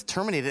interview was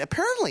terminated.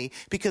 Apparently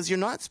because you're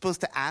not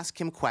supposed to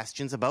ask him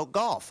questions about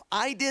golf.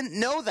 I didn't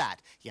know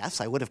that. Yes,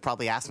 I would have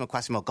probably asked him a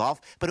question about golf,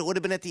 but it would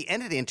have been at the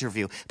end of the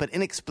interview. But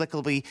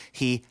inexplicably,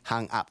 he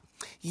hung up.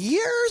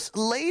 Years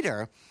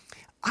later,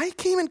 I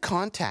came in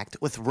contact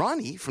with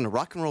Ronnie from the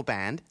rock and roll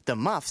band, The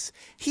Muffs.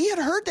 He had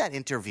heard that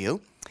interview.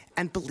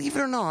 And believe it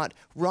or not,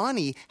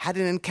 Ronnie had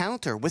an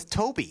encounter with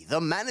Toby,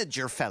 the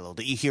manager fellow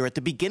that you hear at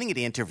the beginning of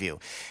the interview.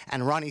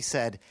 And Ronnie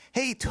said,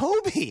 "Hey,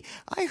 Toby,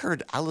 I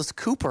heard Alice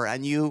Cooper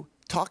and you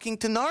talking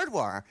to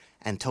Nardwuar."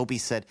 And Toby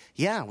said,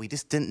 "Yeah, we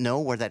just didn't know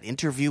where that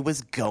interview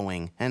was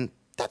going." And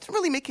that doesn't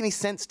really make any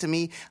sense to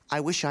me. I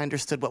wish I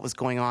understood what was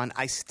going on.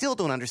 I still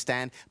don't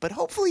understand, but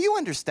hopefully you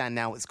understand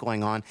now what's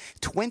going on.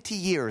 20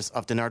 years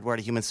of the Nardwuar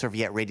to Human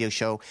Serviette radio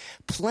show,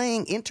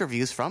 playing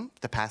interviews from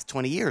the past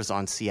 20 years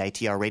on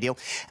CITR radio.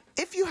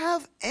 If you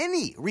have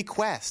any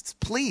requests,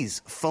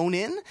 please phone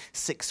in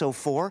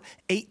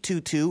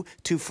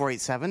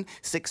 604-822-2487,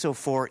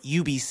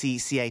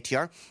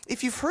 604-UBC-CITR.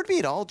 If you've heard me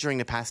at all during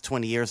the past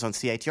 20 years on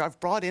CITR, I've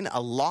brought in a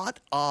lot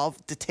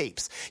of the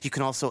tapes. You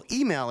can also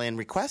email in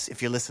requests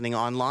if you're listening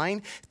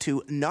online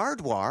to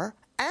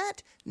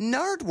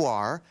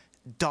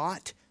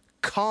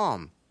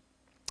nardwuar@nardwuar.com.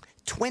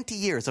 20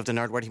 years of the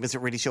Nardwuar to Human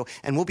Serviette radio show,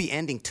 and we'll be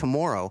ending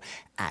tomorrow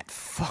at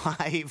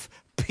 5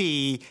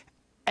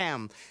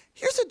 p.m.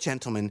 Here's a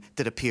gentleman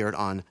that appeared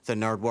on the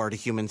Nardwuar to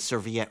Human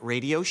Serviette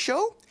radio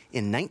show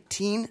in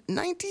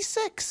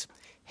 1996.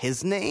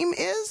 His name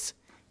is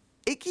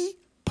Iggy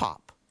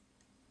Pop.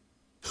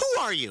 Who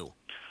are you?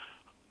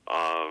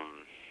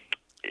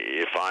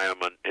 If I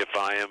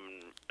am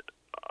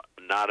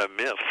not a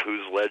myth,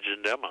 whose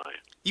legend am I?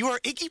 You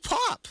are Iggy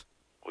Pop.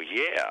 Well,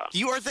 yeah.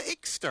 You are the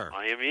Igster.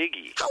 I am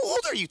Iggy. How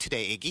old are you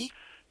today, Iggy?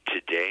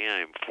 Today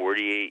I'm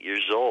 48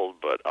 years old,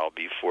 but I'll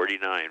be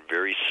 49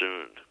 very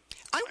soon.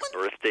 My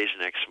birthday's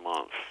next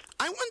month.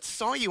 I once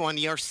saw you on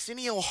the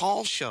Arsenio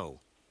Hall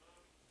show.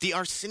 The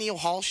Arsenio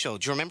Hall show.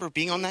 Do you remember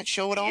being on that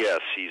show at all?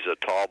 Yes, he's a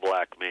tall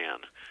black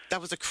man.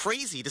 That was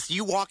crazy. Just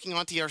you walking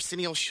onto the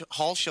Arsenio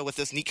Hall show with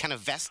this neat kind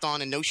of vest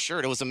on and no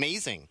shirt. It was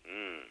amazing.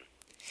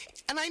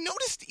 And I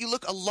noticed you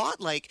look a lot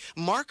like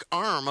Mark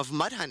Arm of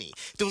Mudhoney.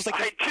 There was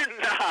I do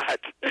not.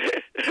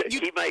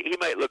 He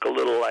might look a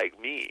little like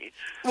me.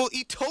 Well,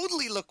 he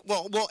totally looked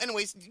well.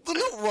 Anyways,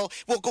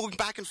 going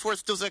back and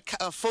forth. There was a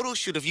photo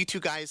shoot of you two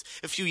guys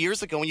a few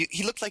years ago, and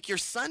he looked like your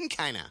son,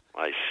 kind of.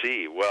 I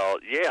see. Well,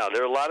 yeah,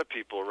 there are a lot of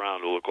people around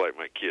who look like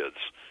my kids.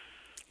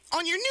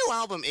 On your new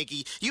album,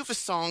 Iggy, you have a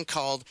song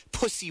called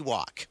Pussy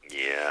Walk.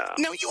 Yeah.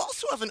 Now, you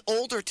also have an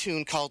older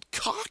tune called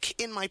Cock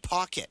in My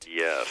Pocket.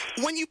 Yes.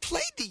 When you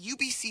played the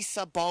UBC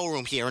Sub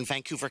Ballroom here in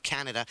Vancouver,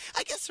 Canada,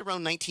 I guess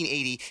around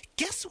 1980,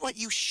 guess what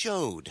you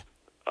showed?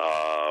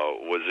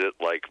 Was it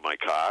like my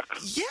cock?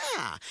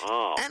 Yeah.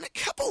 Oh. And a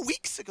couple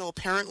weeks ago,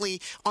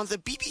 apparently, on the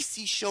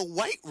BBC show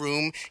White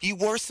Room, you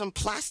wore some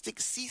plastic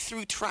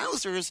see-through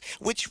trousers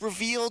which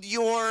revealed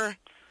your...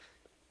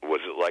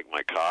 Was it like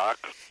my cock?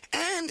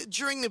 And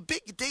during the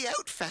Big Day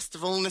Out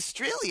Festival in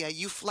Australia,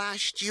 you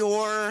flashed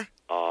your...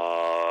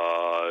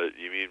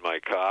 You mean my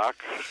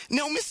cock?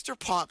 No, Mr.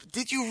 Pop,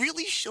 did you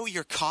really show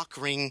your cock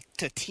ring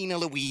to Tina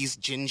Louise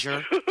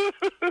Ginger?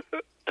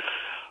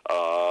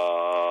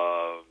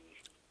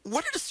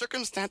 What are the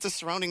circumstances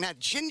surrounding that?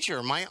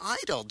 Ginger, my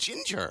idol,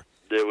 Ginger.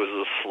 It was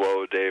a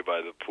slow day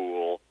by the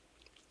pool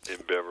in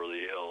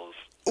Beverly Hills.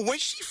 Was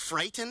she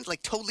frightened,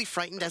 like totally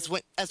frightened, as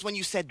when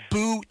you said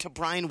boo to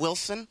Brian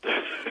Wilson?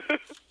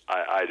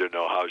 I don't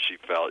know how she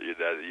felt. You'd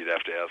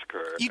have to ask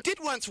her. You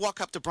did once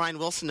walk up to Brian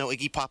Wilson, though,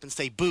 Iggy Pop, and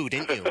say boo,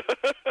 didn't you?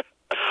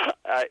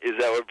 Is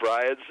that what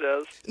Brian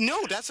says?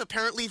 No, that's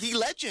apparently the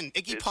legend.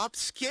 Iggy Pop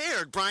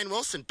scared Brian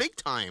Wilson big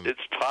time.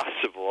 It's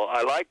possible.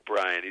 I like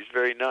Brian. He's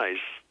very nice.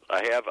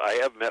 I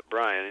have met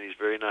Brian, and he's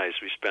very nice.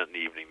 We spent an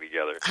evening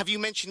together. Have you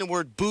mentioned the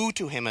word boo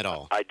to him at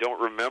all? I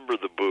don't remember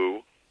the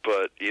boo,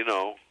 but,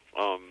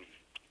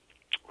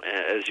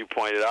 as you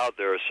pointed out,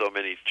 there are so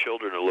many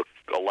children who look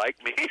alike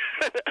me.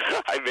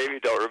 I maybe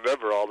don't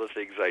remember all the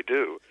things I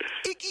do.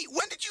 Iggy,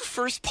 when did you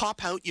first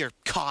pop out your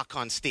cock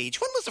on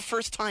stage? When was the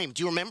first time?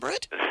 Do you remember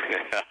it?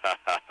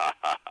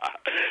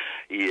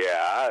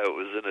 Yeah, it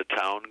was in a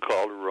town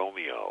called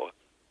Romeo.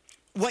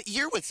 What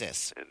year was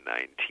this? In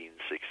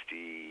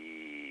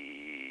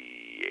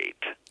 1968.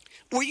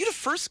 Were you the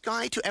first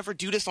guy to ever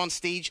do this on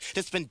stage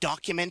that's been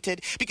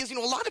documented? Because, a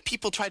lot of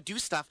people try to do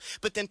stuff,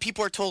 but then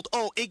people are told,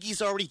 oh,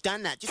 Iggy's already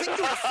done that. Do you think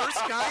you were the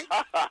first guy?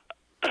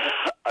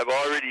 I've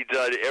already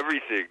done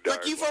everything, Nardwuar.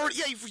 Like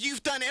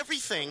you've done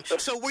everything.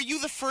 So were you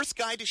the first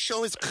guy to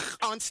show his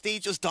on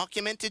stage was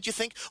documented, you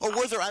think? Or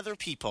were there other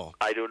people?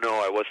 I don't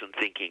know. I wasn't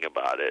thinking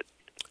about it.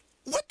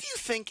 What do you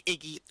think,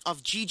 Iggy,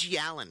 of Gigi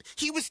Allen?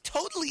 He was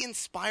totally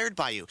inspired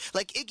by you.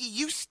 Like, Iggy,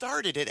 you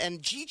started it,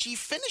 and Gigi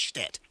finished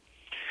it.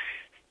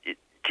 Did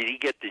he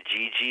get the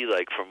Gigi,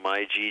 like from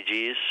my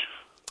Gigi's?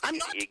 I'm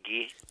not...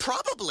 Iggy?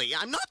 Probably.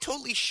 I'm not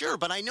totally sure,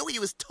 but I know he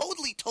was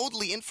totally,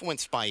 totally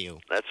influenced by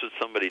you. That's what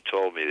somebody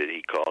told me, that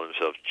he called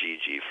himself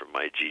Gigi from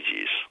my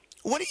Gigi's.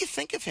 What do you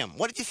think of him?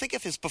 What did you think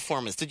of his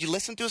performance? Did you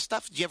listen to his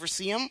stuff? Did you ever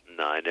see him?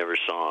 No, I never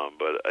saw him,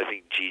 but I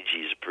think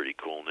Gigi's a pretty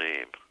cool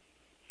name.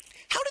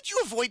 How did you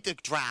avoid the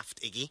draft,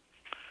 Iggy?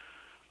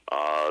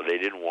 They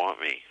didn't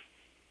want me.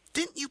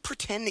 Didn't you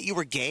pretend that you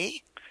were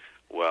gay?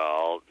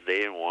 Well, they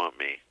didn't want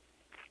me.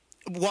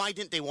 Why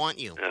didn't they want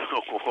you?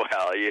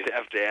 Well, you'd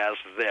have to ask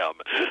them.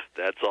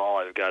 That's all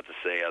I've got to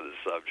say on the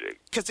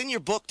subject. Because in your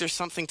book, there's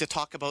something to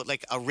talk about,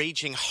 like a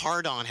raging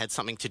hard-on had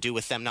something to do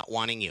with them not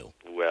wanting you.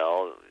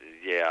 Well,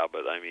 yeah,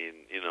 but I mean,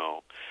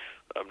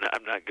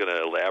 I'm not going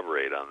to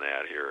elaborate on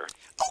that here.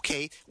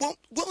 Okay. Well,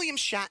 William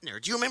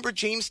Shatner. Do you remember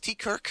James T.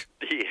 Kirk?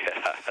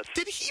 Yes.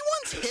 Did he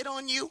once hit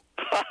on you?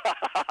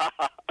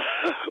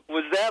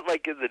 Was that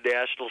like in the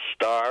National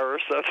Star or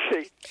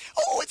something?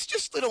 Oh, it's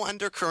just little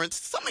undercurrents,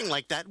 something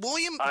like that.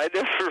 William...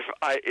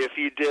 If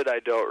he did, I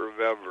don't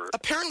remember.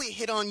 Apparently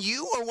hit on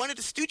you or one of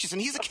the Stooges, and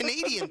he's a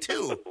Canadian,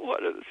 too.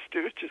 One of the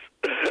Stooges.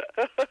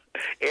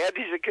 And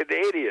he's a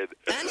Canadian.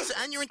 And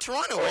you're in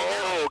Toronto right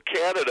now. Oh,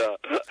 Canada.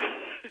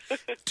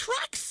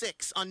 Track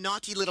 6 on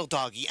Naughty Little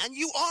Doggy, and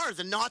you are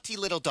the naughty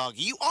little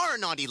doggy. You are a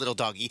naughty little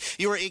doggy.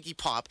 You're Iggy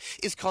Pop.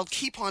 Is called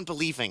Keep On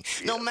Believing.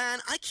 Yeah. Now,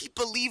 man, I keep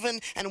believing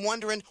and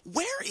wondering,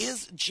 where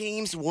is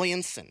James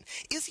Williamson?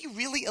 Is he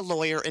really a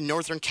lawyer in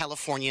Northern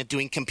California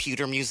doing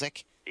computer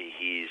music?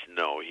 He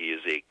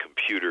is a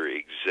computer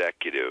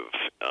executive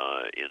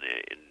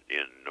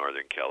in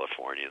Northern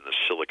California, in the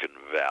Silicon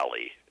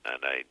Valley,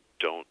 and I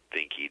don't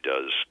think he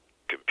does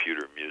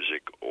computer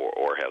music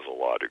or has a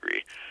law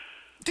degree.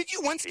 Did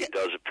you once He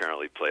does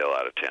apparently play a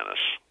lot of tennis.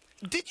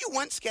 Did you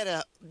once get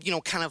a,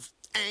 kind of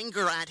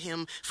anger at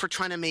him for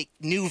trying to make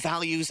New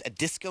Values a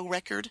disco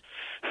record?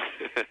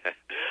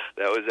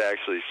 That was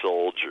actually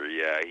Soldier,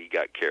 yeah. He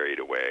got carried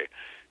away.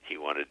 He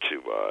wanted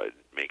to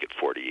make it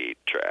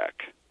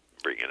 48-track,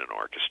 bring in an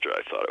orchestra.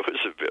 I thought it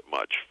was a bit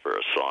much for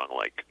a song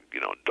like,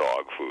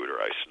 Dog Food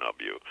or I Snub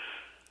You.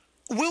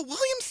 Will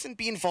Williamson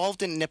be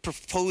involved in the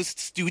proposed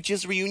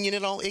Stooges reunion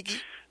at all,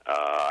 Iggy?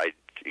 I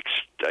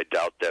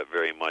doubt that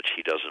very much.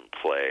 He doesn't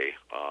play.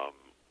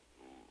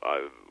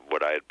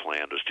 What I had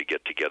planned was to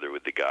get together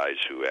with the guys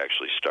who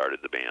actually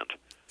started the band.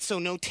 So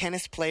no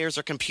tennis players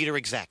or computer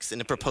execs in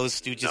the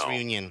proposed Stooges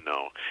reunion?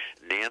 No.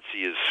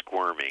 Nancy is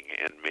squirming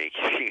and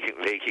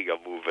making a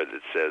movement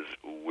that says,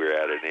 we're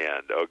at an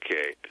end.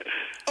 Okay.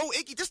 Oh,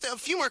 Iggy, just a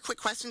few more quick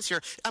questions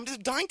here. I'm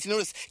just dying to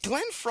notice.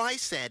 Glenn Frey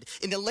said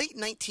in the late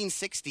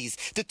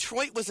 1960s,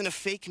 Detroit was in a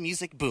fake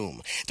music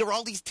boom. There were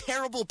all these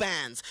terrible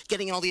bands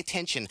getting all the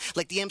attention,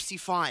 like the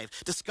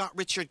MC5, the Scott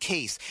Richard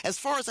Case. As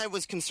far as I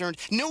was concerned,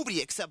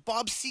 nobody except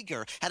Bob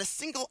Seger had a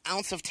single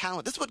ounce of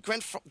talent. That's what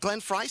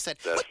Glenn Frey said.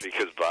 That's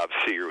because Bob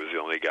Seger was the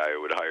only guy who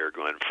would hire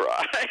Glenn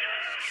Frey.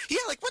 Yeah,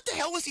 like what the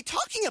hell was he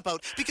talking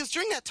about? Because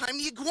during that time,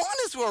 the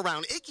Iguanas were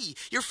around. Iggy,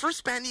 your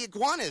first band, the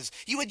Iguanas.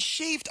 You had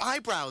shaved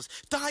eyebrows,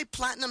 dyed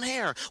platinum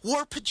hair,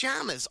 wore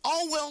pajamas,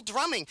 all while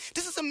drumming.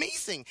 This is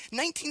amazing.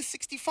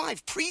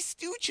 1965,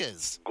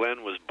 pre-Stooges.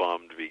 Glenn was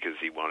bummed because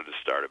he wanted to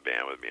start a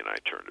band with me, and I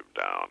turned him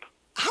down.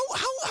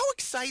 How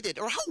excited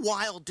or how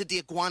wild did the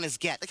Iguanas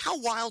get? Like, how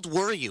wild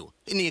were you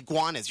in the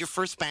Iguanas, your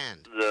first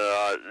band?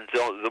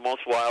 The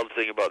most wild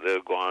thing about the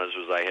Iguanas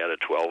was I had a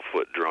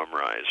 12-foot drum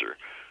riser.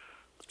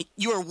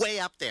 You were way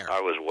up there. I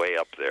was way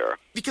up there.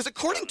 Because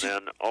according to...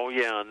 and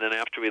then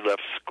after we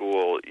left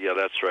school, yeah,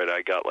 that's right,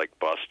 I got, like,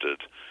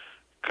 busted.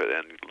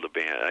 And the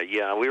band, I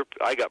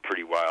got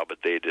pretty wild,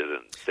 but they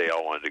didn't. They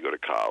all wanted to go to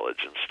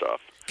college and stuff.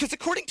 Because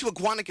according to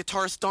Iguana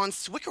guitarist Don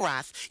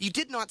Swickerath, you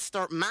did not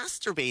start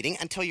masturbating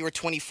until you were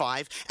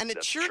 25, and the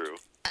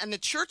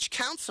church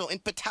council in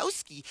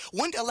Petoskey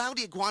wouldn't allow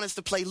the Iguanas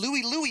to play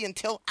Louie Louie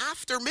until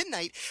after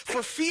midnight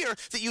for fear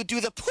that you'd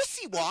do the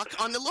pussy walk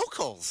on the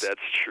locals.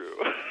 That's true.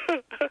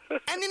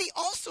 And then he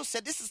also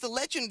said, this is the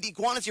legend of the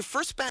Iguanas, your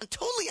first band,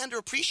 totally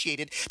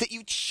underappreciated, that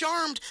you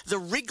charmed the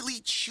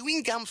Wrigley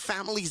chewing gum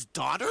family's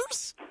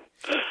daughters?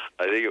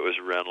 I think it was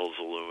Reynolds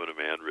Aluminum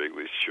and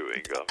Wrigley's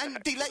chewing gum. And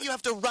they let you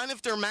have the run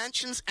of their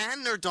mansions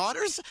and their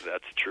daughters?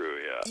 That's true,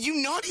 yeah. You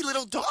naughty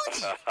little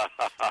doggy.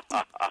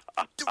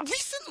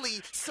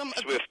 Recently,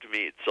 Swift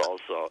Meats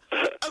also.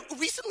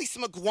 Recently,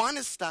 some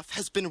Iguana stuff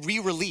has been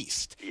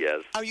re-released. Yes.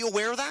 Are you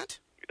aware of that?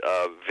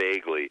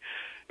 Vaguely.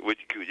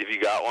 Have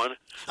you got one?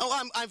 Oh,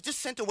 I've just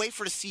sent away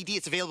for the CD.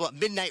 It's available at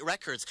Midnight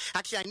Records.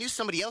 Actually, I knew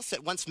somebody else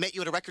that once met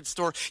you at a record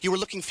store. You were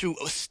looking through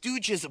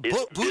Stooges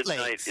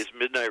bootlegs. Is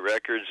Midnight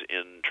Records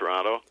in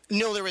Toronto?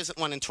 No, there isn't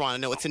one in Toronto.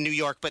 No, it's in New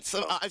York. But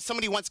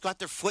somebody once got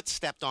their foot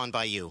stepped on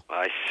by you.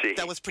 I see.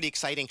 That was pretty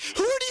exciting.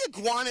 Who were the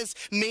Iguanas'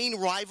 main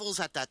rivals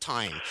at that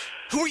time?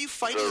 Who were you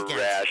fighting against? The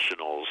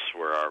Rationals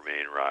were our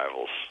main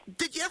rivals.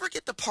 Did you ever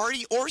get to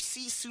party or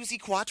see Susie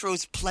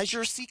Quattro's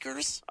Pleasure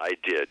Seekers? I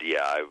did,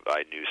 yeah.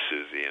 I knew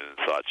Susie and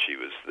thought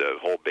the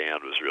whole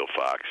band was real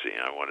foxy,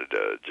 and I wanted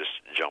to just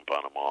jump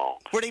on them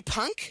all. Were they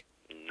punk?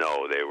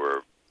 No, they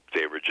were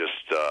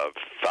just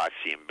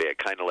foxy and bad,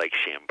 kind of like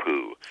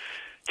Shampoo.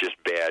 Just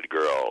bad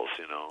girls,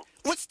 you know.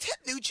 Was Ted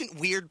Nugent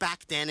weird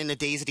back then in the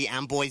days of the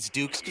Amboys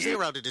Dukes? Because they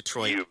were out of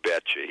Detroit. You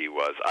betcha he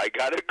was. I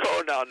gotta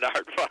go now,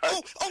 Nardwuar.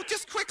 Oh,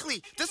 just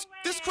quickly,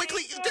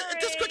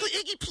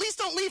 Iggy, please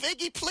don't leave,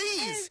 Iggy,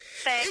 please.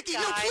 Thanks, Iggy,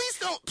 guys. no, please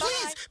don't,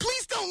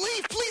 please don't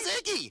leave, please,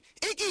 Iggy.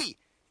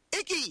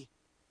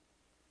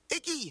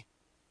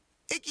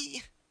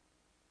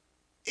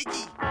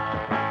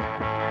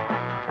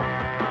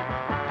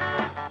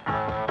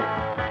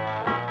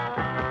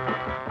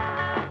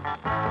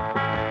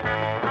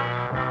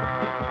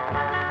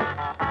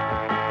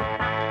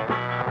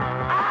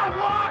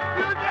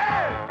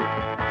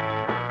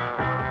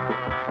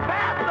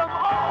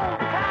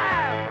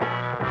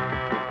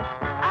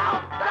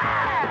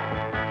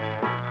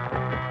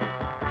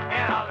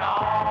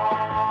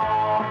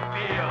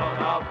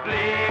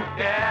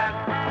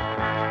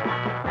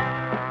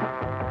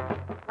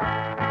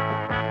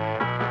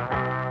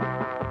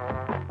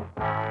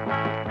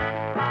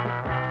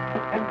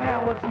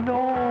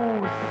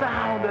 No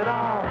sound at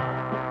all.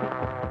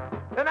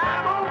 And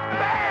I moved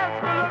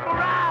fast to look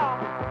around.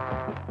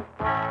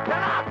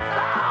 And I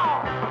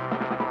saw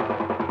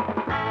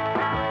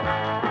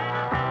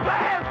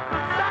plants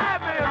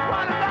beside me and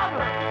one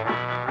another.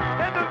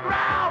 And the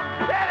ground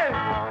steady.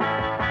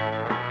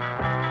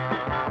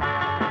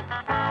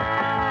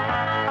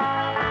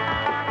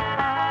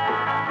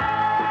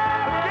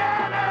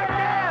 Again and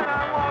again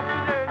I walked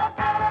today.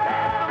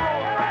 Past the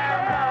old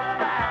ground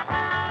outside.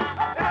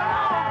 And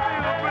all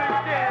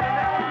dead, and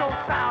there was no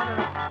sound in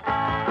it. And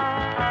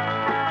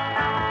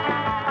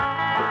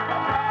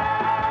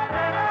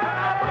I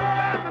was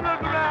fast to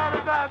look around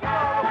as I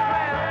saw the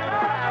plants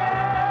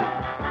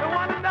and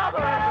one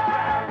another in the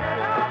ground.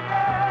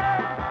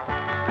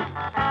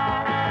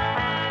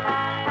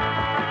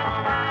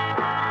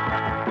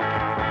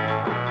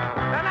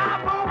 And I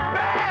moved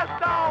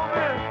past all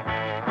this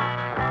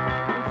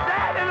and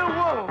sat in a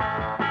wood.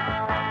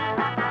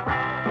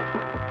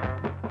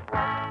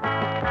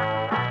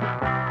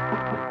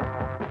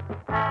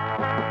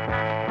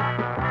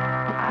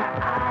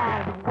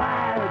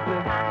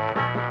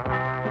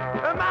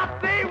 And my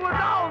feet was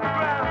on the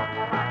ground.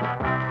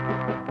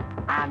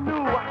 I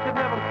knew I could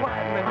never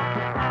quiet me.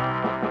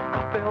 I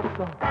felt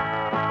so.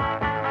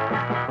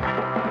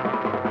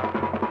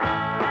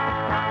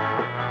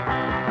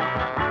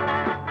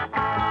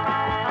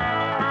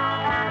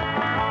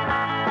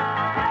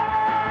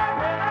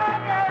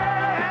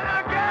 And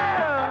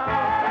again,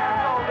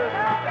 past all this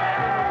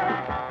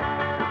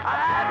I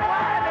had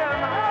wide and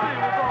my feet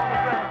was on the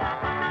ground.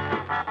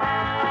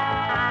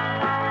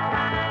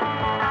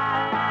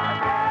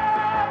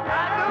 I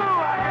knew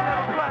I could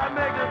never quite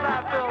make this. I felt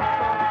so.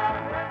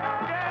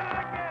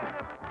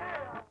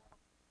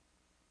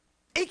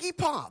 Iggy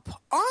Pop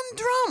on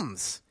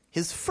drums.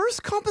 His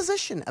first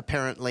composition,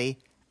 apparently,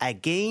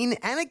 Again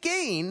and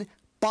Again,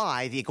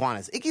 by the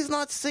Iguanas. Iggy's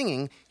not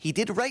singing. He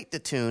did write the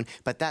tune,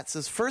 but that's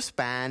his first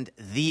band,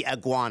 the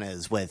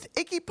Iguanas, with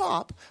Iggy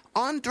Pop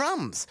on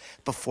drums.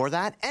 Before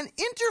that, an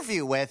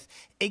interview with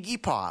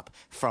Iggy Pop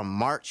from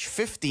March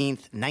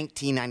 15th,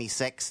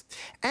 1996.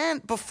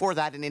 And before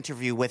that, an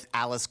interview with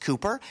Alice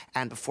Cooper.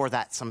 And before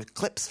that, some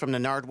clips from the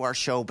Nardwuar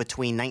show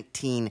between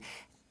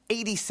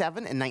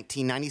 1987 and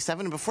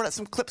 1997. And before that,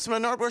 some clips from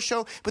the Nardwuar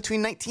show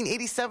between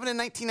 1987 and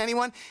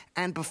 1991.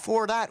 And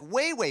before that,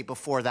 way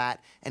before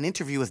that, an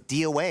interview with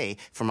DOA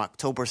from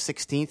October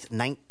 16th,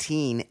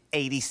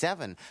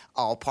 1987.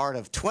 All part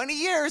of 20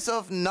 years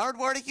of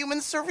Nardwuar to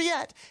Human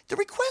Serviette. The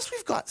requests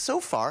we've got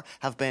so far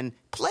have been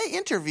play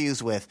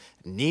interviews with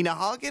Nina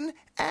Hagen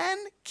and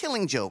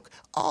Killing Joke.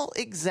 All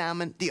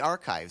examine the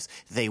archives.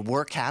 They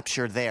were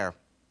captured there.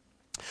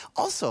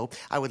 Also,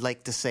 I would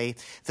like to say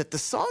that the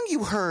song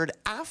you heard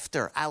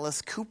after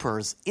Alice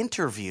Cooper's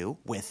interview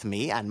with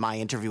me and my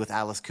interview with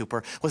Alice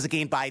Cooper was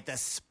again by The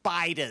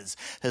Spiders,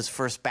 his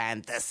first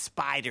band, The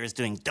Spiders,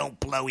 doing Don't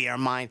Blow Your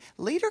Mind,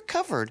 later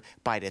covered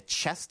by the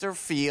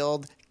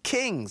Chesterfield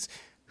Kings,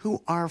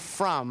 who are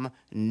from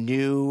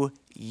New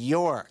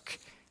York.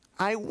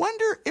 I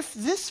wonder if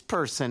this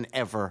person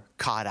ever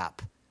caught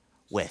up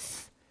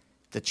with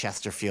the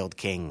Chesterfield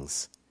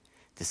Kings.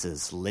 This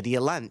is Lydia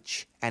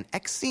Lunch and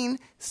Exene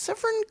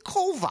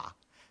Severnkova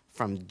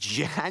from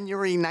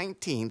January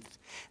 19th,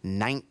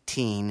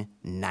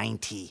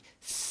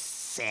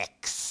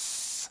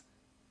 1996.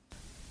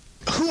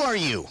 Who are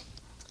you?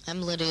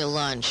 I'm Lydia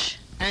Lunch.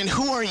 And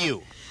who are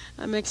you?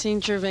 I'm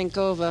Exene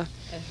Severnkova.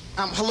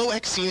 Hello,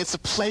 Exene. It's a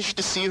pleasure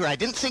to see you. I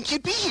didn't think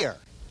you'd be here.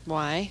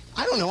 Why?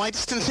 I don't know. I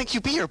just didn't think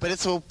you'd be here, but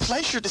it's a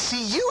pleasure to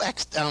see you,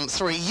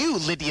 you,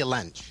 Lydia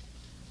Lunch.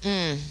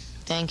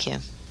 Thank you.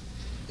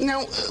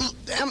 Now,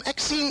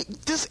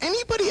 Exene, does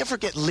anybody ever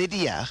get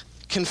Lydia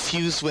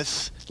confused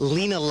with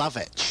Lena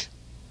Lovitch?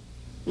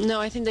 No,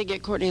 I think they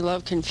get Courtney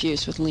Love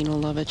confused with Lena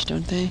Lovitch,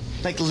 don't they?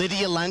 Like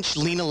Lydia Lunch,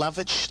 Lena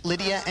Lovitch,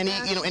 Lydia,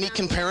 any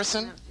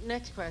comparison?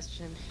 Next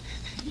question.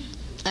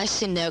 I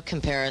see no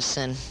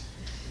comparison.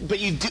 But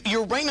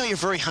you're right now, you're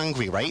very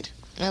hungry, right?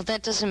 Well,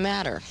 that doesn't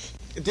matter.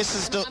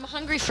 I'm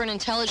hungry for an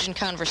intelligent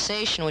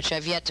conversation, which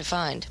I've yet to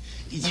find.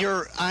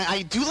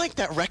 I do like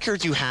that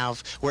record you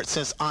have where it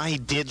says, I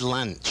did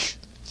lunch.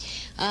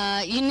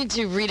 You need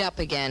to read up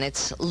again.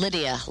 It's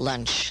Lydia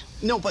Lunch.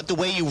 No, but the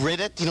way you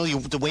read it,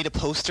 the way the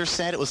poster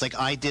said, it was like,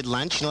 I did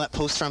lunch. You know that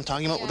poster I'm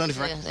talking about?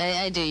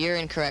 I do. You're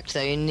incorrect,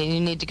 though. You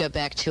need to go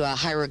back to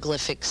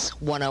Hieroglyphics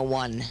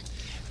 101.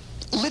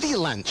 Lydia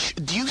Lunch,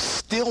 do you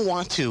still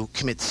want to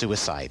commit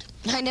suicide?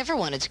 I never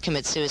wanted to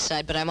commit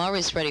suicide, but I'm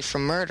always ready for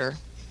murder.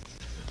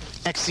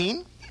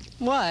 Exene?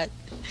 What?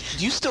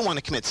 Do you still want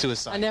to commit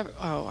suicide?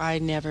 I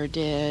never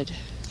did.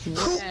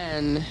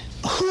 When?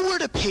 Who were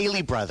the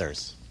Paley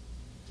brothers?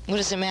 What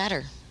does it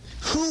matter?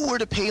 Who were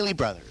the Paley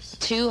brothers?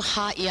 Two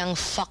hot young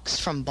fucks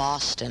from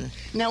Boston.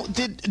 Now,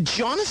 did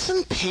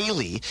Jonathan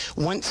Paley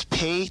once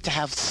pay to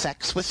have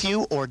sex with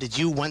you, or did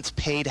you once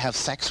pay to have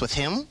sex with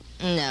him?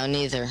 No,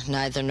 neither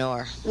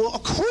nor. Well,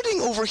 according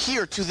over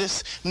here to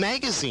this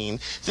magazine,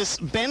 this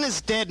Ben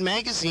is Dead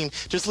magazine,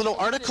 there's a little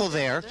article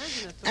there,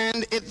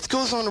 and it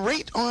goes on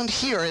right on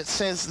here. It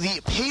says the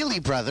Paley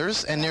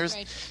brothers, and there's...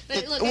 Right.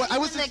 But look,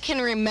 anyone that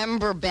can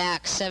remember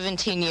back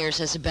 17 years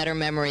has a better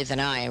memory than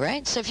I,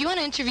 right? So if you want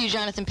to interview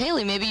Jonathan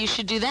Paley, maybe you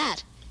should do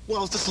that. Well,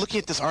 I was just looking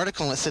at this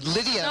article, and it said,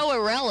 Lydia... So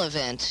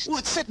irrelevant. Well,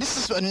 it said this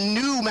is a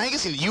new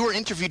magazine. You were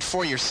interviewed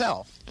for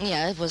yourself.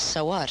 Yeah, it was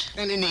so what?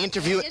 And in the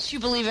interview... I guess you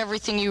believe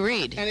everything you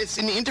read. And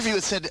in the interview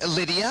it said,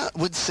 Lydia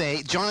would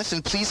say,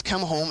 Jonathan, please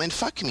come home and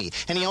fuck me.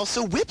 And he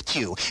also whipped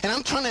you. And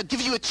I'm trying to give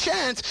you a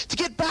chance to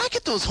get back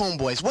at those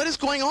homeboys. What is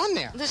going on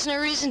there? There's no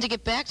reason to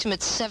get back to him.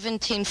 It's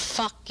 17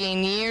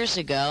 fucking years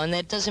ago, and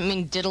that doesn't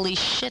mean diddly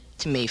shit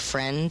to me,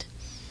 friend.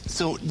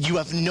 So you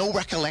have no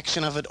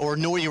recollection of it or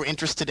know you're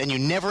interested, and you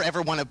never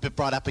ever want to be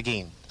brought up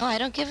again? Oh, I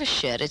don't give a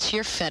shit. It's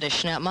your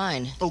fetish, not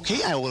mine.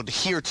 Okay, I will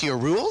adhere to your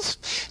rules.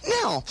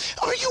 Now,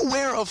 are you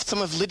aware of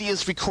some of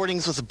Lydia's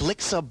recordings with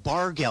Blixa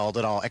Bargeld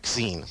at all,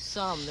 Exene?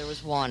 Some. There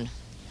was one.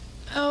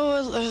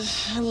 Oh,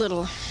 a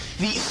little.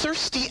 The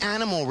Thirsty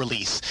Animal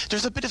release.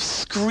 There's a bit of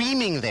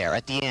screaming there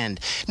at the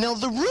end. Now,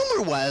 the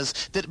rumor was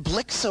that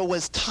Blixa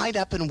was tied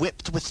up and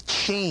whipped with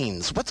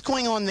chains. What's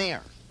going on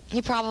there?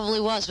 He probably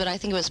was, but I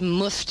think it was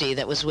Mufti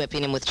that was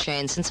whipping him with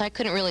chains, since I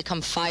couldn't really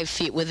come 5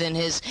 feet within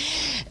his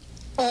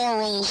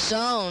oral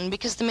zone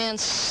because the man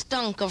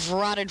stunk of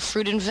rotted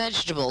fruit and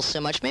vegetables so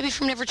much. Maybe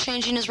from never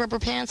changing his rubber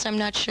pants, I'm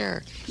not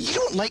sure. You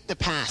don't like the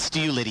past, do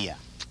you, Lydia?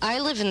 I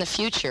live in the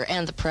future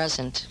and the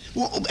present.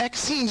 Well,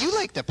 Exene, you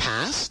like the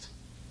past?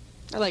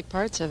 I like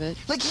parts of it.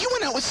 Like, you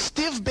went out with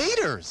Stiv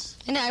Bators.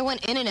 And I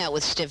went in and out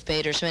with Stiv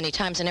Bators many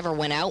times. I never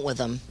went out with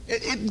them.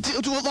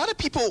 Do a lot of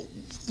people...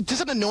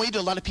 Does it annoy you to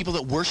a lot of people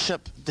that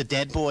worship the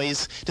Dead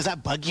Boys? Does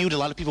that bug you? Do a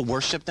lot of people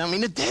worship them? I mean,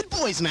 the Dead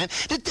Boys, man.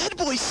 The Dead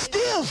Boys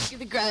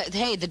Stiv.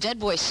 Hey, the Dead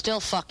Boys still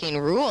fucking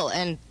rule.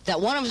 And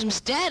that one of them's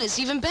dead is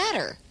even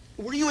better.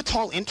 Were you at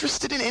all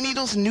interested in any of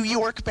those New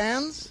York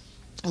bands?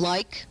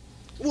 Like?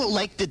 Well,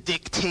 like the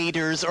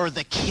Dictators or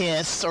the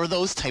Kiss or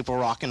those type of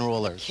rock and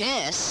rollers.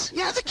 Kiss?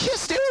 Yeah, the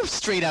Kiss, they were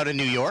straight out of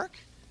New York.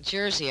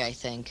 Jersey, I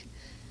think.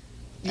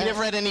 You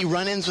never had any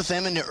run-ins with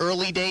them in the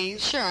early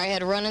days? Sure, I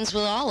had run-ins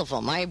with all of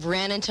them. I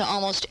ran into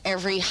almost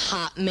every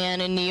hot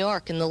man in New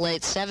York in the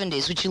late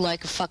 70s. Would you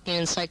like a fucking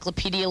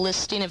encyclopedia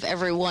listing of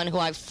everyone who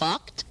I've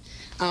fucked?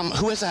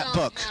 Who has that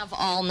book? Have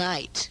all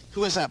night.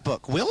 Who has that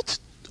book? Wilt?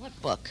 What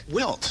book?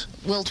 Wilt.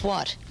 Wilt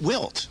what?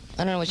 Wilt.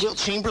 I don't know what Wilt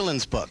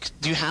Chamberlain's book.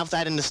 Do you have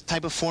that in this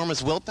type of form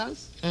as Wilt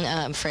does?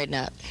 I'm afraid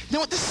not.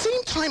 Now, at the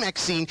same time,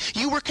 Exene,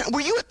 were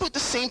you at about the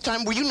same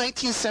time? Were you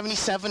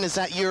 1977? Is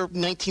that your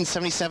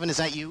 1977? Is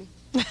that you?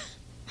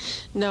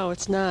 No,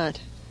 it's not.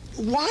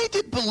 Why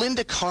did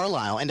Belinda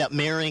Carlisle end up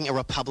marrying a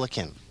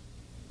Republican?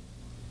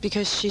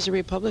 Because she's a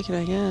Republican,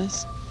 I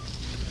guess.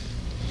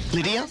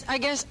 Lydia? I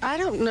guess I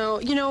don't know.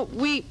 You know,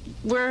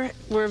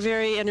 we're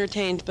very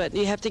entertained, but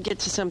you have to get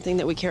to something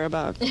that we care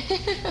about.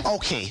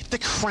 Okay, the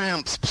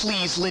Cramps,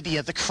 please,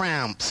 Lydia, the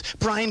Cramps.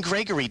 Brian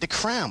Gregory, the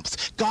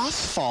Cramps. Goth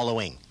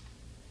following.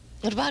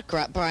 What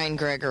about Brian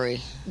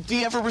Gregory? Do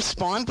you ever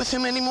respond with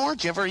him anymore?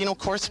 Do you ever,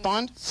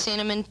 correspond? Seen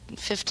him in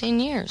 15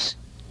 years.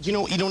 You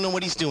don't know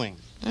what he's doing?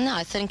 No,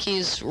 I think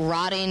he's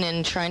rotting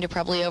and trying to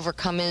probably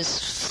overcome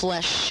his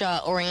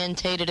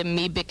flesh-orientated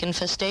amoebic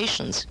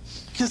infestations.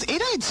 Because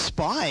Eight-Eyed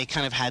Spy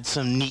kind of had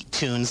some neat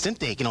tunes, didn't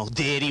they?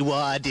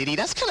 Diddy-wah, diddy.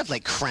 That's kind of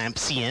like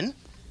Crampsian.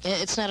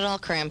 It's not at all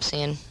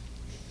Crampsian.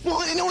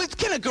 Well, it's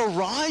kind of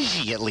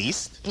garagey, at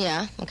least.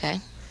 Yeah, okay.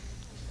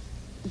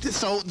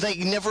 So they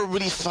never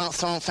really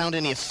found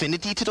any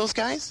affinity to those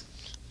guys?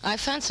 I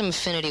found some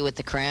affinity with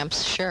the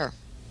Cramps, sure.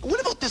 What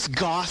about this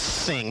goth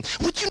thing?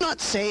 Would you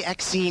not say,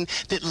 Exene,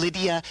 that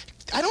Lydia...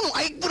 I don't know,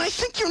 when I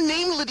think your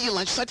name, Lydia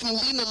Lunch, aside from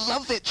Lena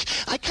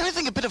Lovitch, I kind of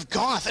think a bit of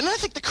goth. And I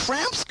think the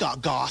Cramps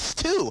got goth,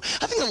 too.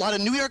 I think a lot of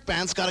New York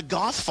bands got a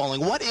goth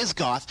following. What is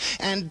goth?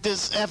 And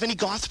have any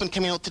goths been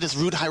coming out to this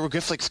Rude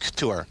Hieroglyphics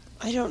tour?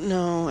 I don't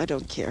know. I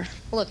don't care.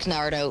 Look,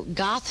 Nardo,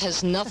 goth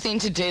has nothing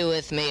to do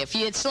with me.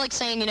 It's like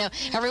saying,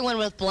 everyone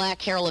with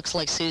black hair looks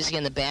like Susie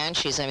and the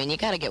Banshees. I mean, you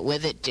got to get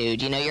with it,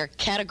 dude. Your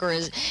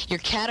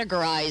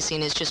categorizing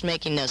is just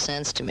making no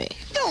sense to me.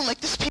 Like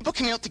this people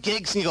coming out to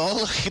gigs and you go, oh,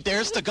 look,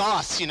 there's the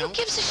goths, Who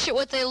gives a shit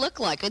what they look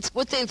like? It's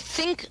what they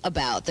think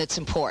about that's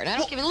important. I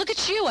don't give a look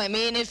at you. I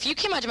mean, if you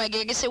came out to my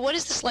gig and said, what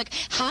is this,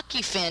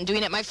 hockey fan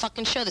doing at my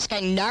fucking show? This guy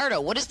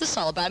Nardo, what is this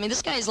all about? I mean,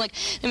 this guy's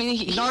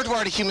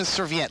Nardwuar, the human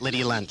serviette,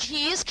 Lydia Lunch.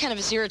 He is kind of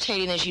as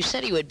irritating as you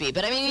said he would be.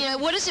 But, I mean,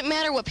 what does it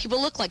matter what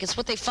people look like? It's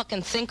what they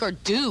fucking think or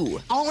do.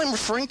 All I'm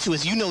referring to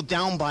is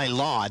Down by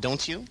Law,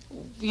 don't you?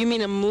 You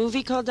mean a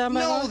movie called Down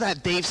by Law? No,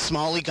 that Dave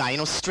Smalley guy.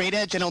 Straight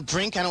edge, I don't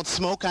drink, I don't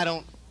smoke, I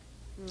don't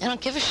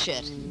give a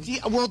shit.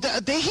 Yeah, well,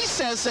 he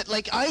says that,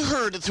 I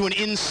heard through an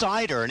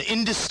insider, an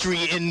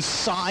industry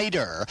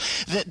insider,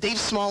 that Dave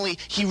Smalley,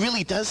 he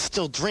really does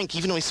still drink,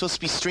 even though he's supposed to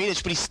be straight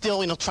edge, but he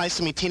still, tries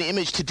to maintain an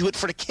image to do it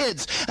for the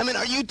kids. I mean,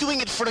 are you doing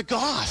it for the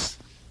goth?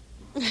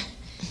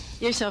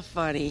 You're so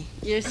funny.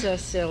 You're so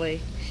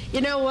silly.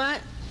 You know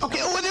what? Okay,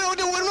 no,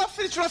 we're not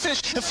finished,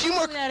 A few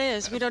more... Who that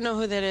is. We don't know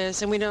who that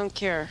is, and we don't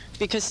care,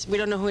 because we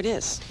don't know who it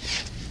is.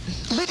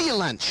 Lydia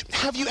Lunch,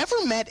 have you ever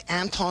met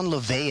Anton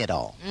LaVey at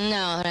all?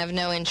 No, I have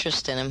no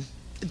interest in him.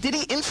 Did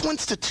he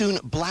influence the tune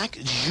Black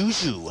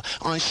Juju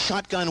on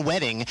Shotgun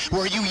Wedding,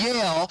 where you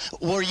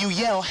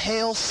yell,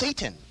 Hail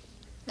Satan?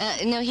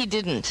 No, he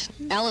didn't.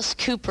 Alice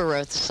Cooper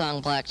wrote the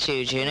song Black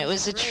Juju, and it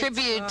was a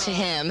tribute to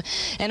him.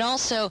 And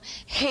also,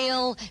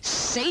 Hail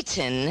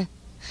Satan.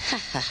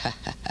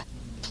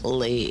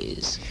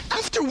 Please.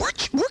 After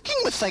working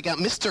with,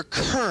 Mr.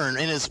 Kern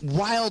in his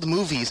wild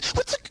movies,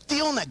 what's the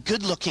deal on that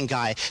good-looking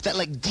guy,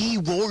 that, D.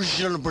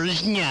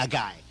 Wojciech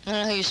guy? I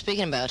don't know who you're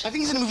speaking about. I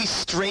think he's in the movie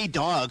Stray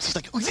Dogs.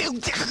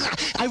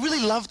 He's I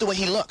really love the way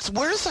he looks.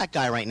 Where is that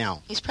guy right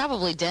now? He's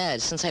probably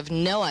dead, since I have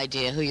no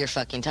idea who you're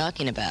fucking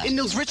talking about. In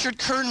those Richard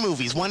Kern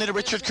movies, one of the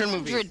Richard Kern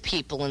movies. 100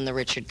 people in the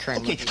Richard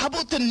Kern movies. Okay, how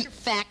about the...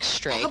 Facts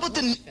straight. How about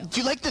do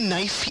you like the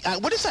knife?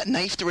 What is that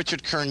knife that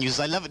Richard Kern uses?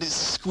 I love it.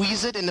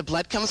 Squeeze it and the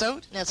blood comes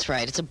out? That's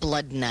right. It's a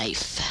blood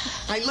knife.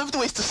 I love the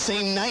way it's the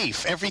same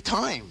knife every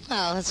time.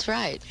 Oh, that's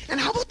right. And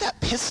how about that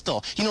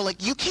pistol?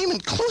 You came in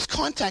close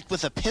contact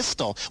with a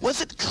pistol. Was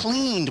it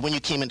cleaned when you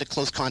came into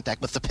close contact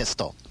with the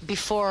pistol?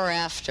 Before or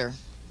after?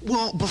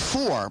 Well,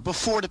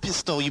 before the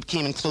pistol, you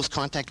came in close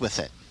contact with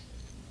it.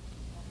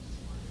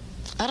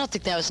 I don't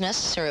think that was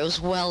necessary. It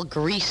was well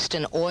greased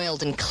and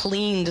oiled and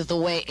cleaned the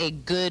way a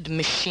good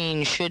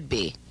machine should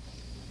be.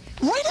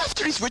 Right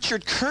after these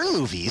Richard Kern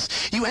movies,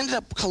 you ended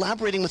up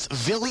collaborating with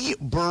Willy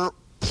Burr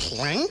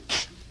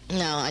Plank?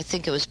 No, I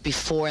think it was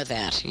before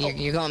that.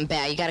 You're going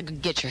back. You got to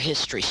get your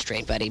history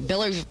straight, buddy.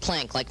 Billy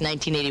Plank,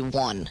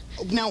 1981.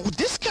 Now,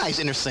 this guy's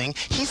interesting.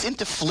 He's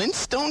into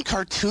Flintstone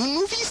cartoon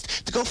movies.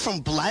 To go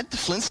from Blood to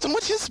Flintstone,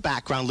 what's his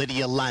background,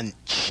 Lydia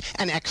Lunch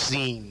and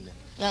Exene?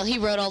 Well, he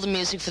wrote all the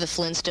music for the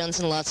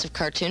Flintstones and lots of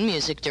cartoon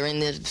music during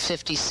the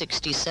 50s,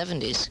 60s,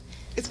 70s.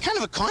 It's kind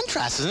of a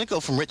contrast, isn't it? Go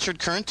from Richard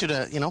Curran to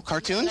the,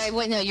 cartoons?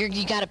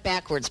 You got it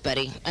backwards,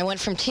 buddy. I went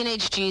from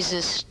Teenage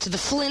Jesus to the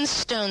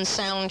Flintstone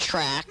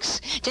soundtracks,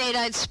 to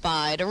Eight-Eyed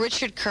Spy, to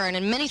Richard Curran,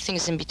 and many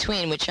things in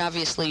between, which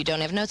obviously you don't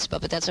have notes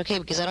about, but that's okay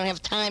because I don't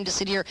have time to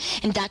sit here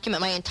and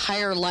document my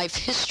entire life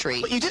history.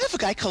 But you did have a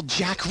guy called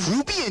Jack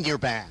Ruby in your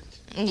band.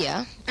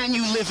 Yeah. And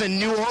you live in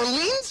New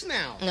Orleans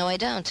now. No, I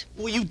don't.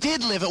 Well, you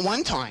did live at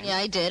one time. Yeah,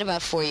 I did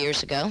about 4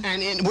 years ago.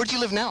 And where do you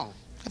live now?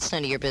 That's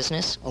none of your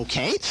business.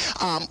 Okay.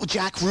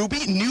 Jack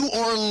Ruby, New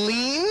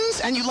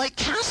Orleans, and you like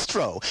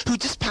Castro, who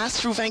just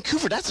passed through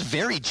Vancouver. That's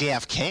very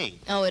JFK.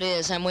 Oh, it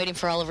is. I'm waiting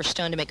for Oliver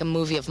Stone to make a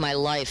movie of my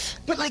life.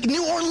 But like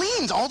New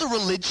Orleans, all the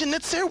religion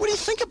that's there, what do you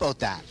think about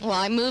that? Well,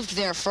 I moved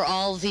there for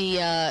all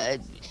the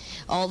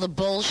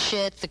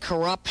bullshit, the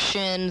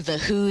corruption, the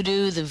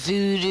hoodoo, the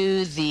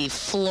voodoo, the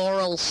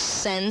floral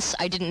sense.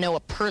 I didn't know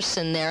a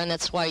person there, and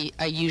that's why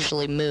I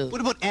usually move.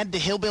 What about Ed the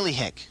Hillbilly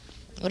Hick?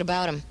 What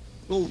about him?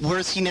 Well,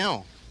 where's he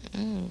now?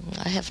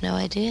 I have no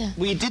idea.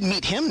 Well, you did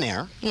meet him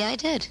there. Yeah, I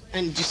did.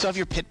 And do you still have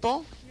your pit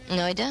bull?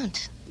 No, I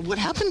don't. What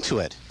happened to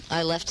it?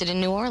 I left it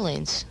in New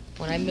Orleans.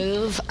 When I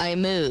move, I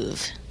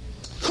move.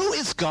 Who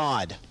is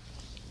God?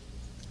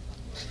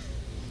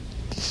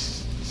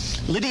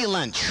 Lydia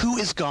Lunch, who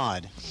is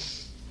God?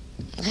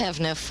 I have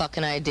no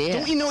fucking idea.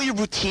 Don't you know your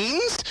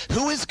routines?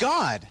 Who is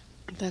God?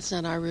 That's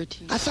not our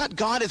routine. I thought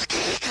God is...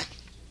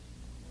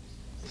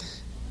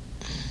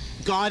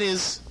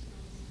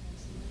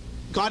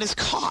 God is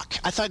cock.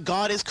 I thought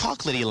God is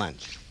cock, Lydia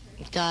Lunch.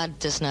 God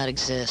does not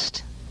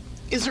exist.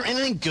 Is there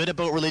anything good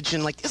about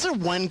religion? Like, is there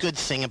one good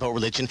thing about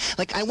religion?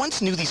 Like, I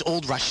once knew these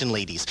old Russian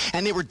ladies,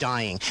 and they were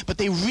dying, but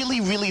they really,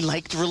 really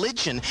liked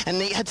religion,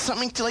 and they had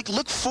something to,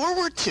 look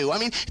forward to. I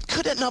mean,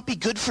 could it not be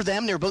good for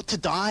them? They're about to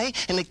die,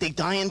 and, they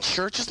die in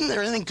church. Isn't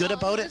there anything good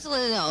about it?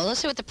 No,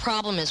 let's say what the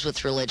problem is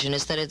with religion,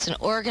 is that it's an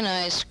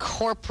organized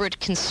corporate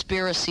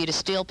conspiracy to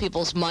steal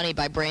people's money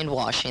by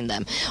brainwashing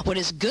them. What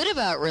is good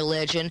about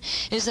religion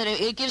is that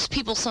it gives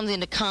people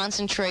something to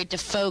concentrate, to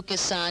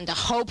focus on, to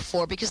hope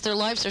for, because their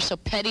lives are so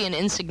petty and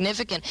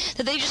insignificant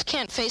that they just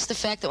can't face the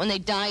fact that when they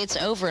die it's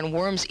over and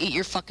worms eat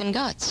your fucking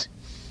guts.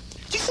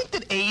 Do you think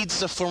that AIDS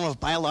is a form of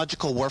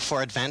biological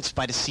warfare advanced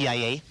by the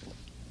CIA?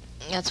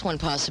 That's one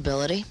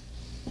possibility.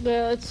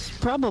 Well, it's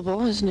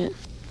probable, isn't it?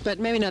 But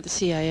maybe not the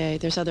CIA.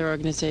 There's other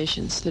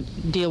organizations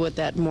that deal with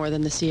that more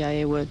than the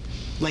CIA would.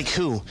 Like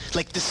who?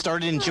 Like this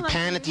started in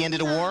Japan at the end of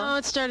the war? No,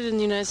 it started in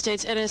the United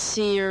States.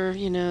 NSC,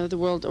 or, the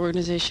World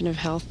Organization of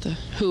Health, the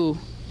WHO.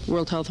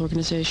 World Health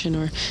Organization,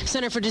 or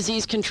Center for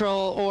Disease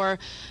Control, or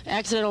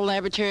accidental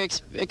laboratory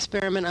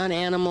experiment on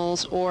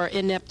animals, or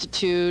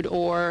ineptitude,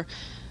 or,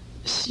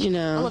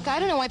 Look, I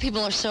don't know why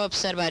people are so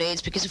upset about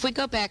AIDS, because if we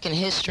go back in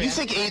history... You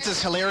think AIDS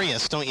is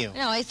hilarious, don't you?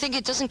 No, I think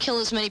it doesn't kill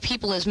as many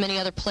people as many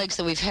other plagues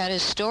that we've had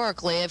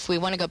historically. If we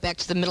want to go back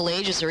to the Middle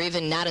Ages, or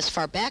even not as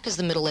far back as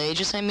the Middle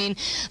Ages, I mean,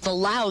 the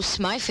louse,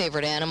 my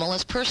favorite animal,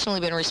 has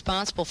personally been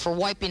responsible for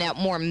wiping out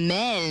more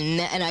men,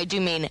 and I do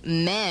mean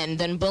men,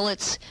 than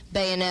bullets,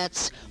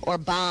 bayonets, or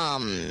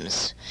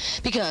bombs.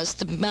 Because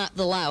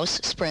the louse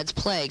spreads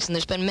plagues, and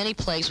there's been many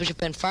plagues which have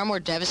been far more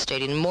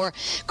devastating and more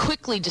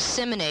quickly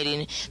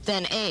disseminating than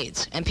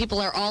AIDS. And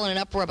people are all in an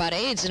uproar about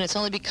AIDS, and it's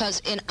only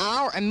because in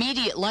our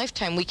immediate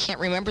lifetime we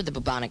can't remember the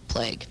bubonic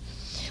plague.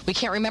 We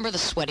can't remember the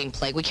sweating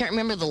plague. We can't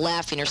remember the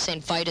laughing or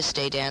St. Vitus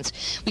Day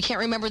dance. We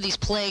can't remember these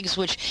plagues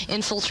which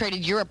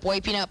infiltrated Europe,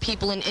 wiping out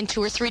people in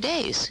 2 or 3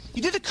 days.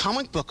 You did a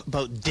comic book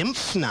about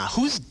Dimphna.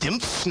 Who's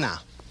Dimphna?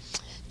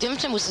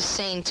 Dimphna was a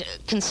saint,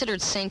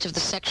 considered saint of the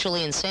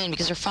sexually insane,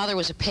 because her father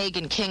was a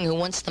pagan king who,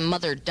 once the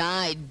mother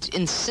died,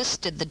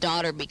 insisted the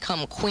daughter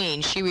become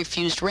queen. She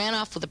refused, ran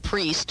off with a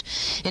priest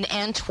in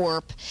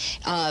Antwerp,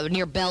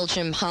 near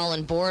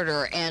Belgium-Holland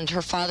border, and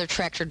her father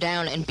tracked her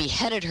down and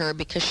beheaded her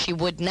because she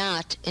would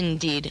not,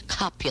 indeed,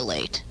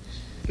 copulate.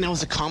 Now, it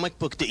was a comic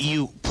book that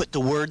you put the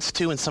words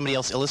to and somebody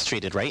else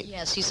illustrated, right?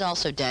 Yes, he's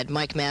also dead,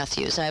 Mike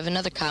Matthews. I have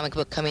another comic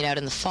book coming out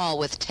in the fall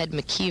with Ted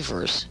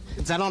McKeevers.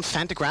 Is that on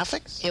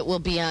Fantagraphics? It will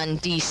be on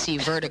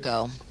DC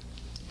Vertigo.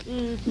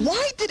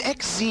 Why did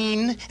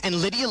Exene and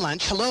Lydia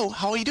Lunch, hello,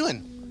 how are you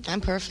doing?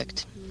 I'm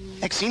perfect.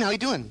 Exene, how are you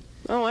doing?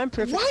 Oh, I'm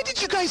perfect. Why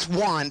did you guys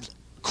want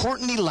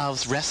Courtney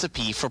Love's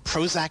recipe for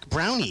Prozac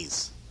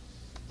brownies?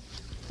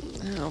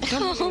 Oh,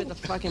 come here with the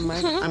fucking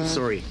microphone. I'm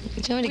sorry.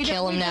 Do you want me to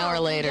kill him now or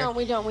later?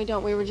 We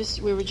don't. We were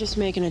just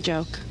making a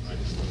joke.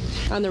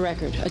 On the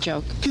record, a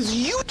joke. Because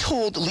you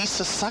told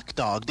Lisa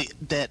Suckdog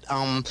that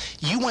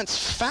you once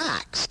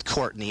faxed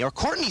Courtney, or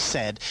Courtney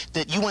said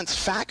that you once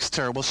faxed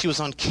her while she was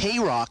on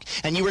K-Rock,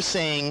 and you were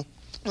saying...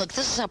 Look,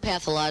 this is how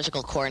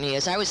pathological Courtney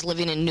is. I was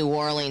living in New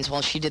Orleans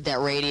while she did that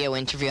radio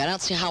interview. I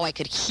don't see how I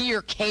could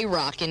hear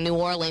K-Rock in New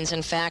Orleans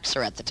and fax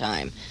her at the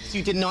time. So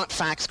you did not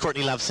fax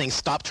Courtney Love saying,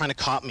 stop trying to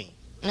cop me?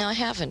 No, I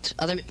haven't.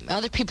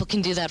 Other people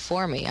can do that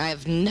for me. I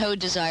have no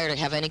desire to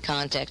have any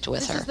contact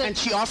with her. And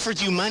she offered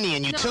you money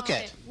and you took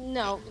it.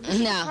 No. This is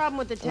the problem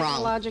with the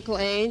technological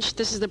age.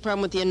 This is the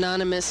problem with the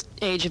anonymous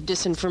age of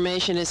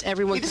disinformation. Is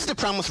everyone? Hey, this is the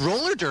problem with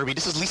roller derby.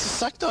 This is Lisa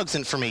Suckdog's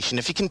information.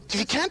 If you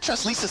can't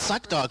trust Lisa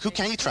Suckdog, who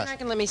can you trust? You're not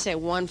gonna let me say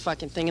one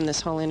fucking thing in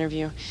this whole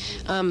interview.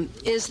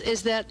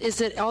 Is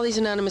that all these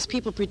anonymous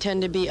people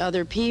pretend to be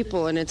other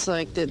people, and it's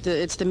like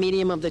it's the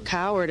medium of the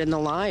coward and the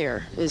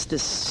liar is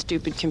this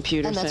stupid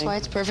computer And that's thing. why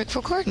it's perfect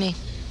for Courtney.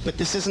 But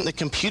this isn't the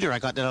computer. I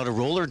got that out of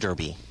roller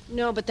derby.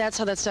 No, but that's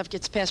how that stuff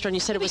gets passed around. You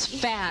said it was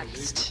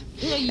faxed.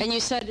 And you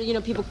said,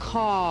 people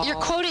call. You're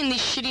quoting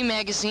these shitty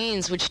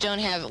magazines which don't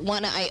have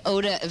one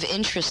iota of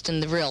interest in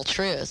the real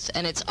truth.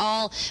 And it's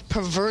all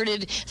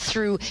perverted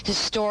through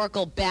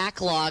historical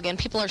backlog. And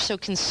people are so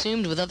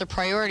consumed with other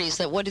priorities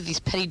that what do these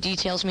petty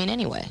details mean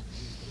anyway?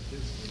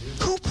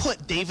 Who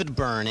put David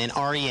Byrne and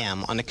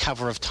R.E.M. on the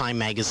cover of Time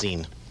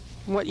magazine?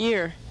 What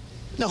year?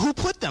 No, who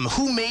put them?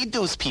 Who made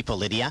those people,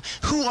 Lydia?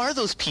 Who are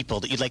those people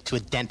that you'd like to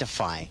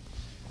identify?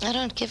 I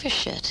don't give a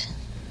shit.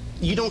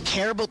 You don't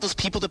care about those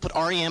people that put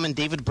R.E.M. and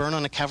David Byrne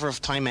on the cover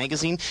of Time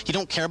magazine? You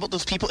don't care about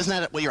those people? Isn't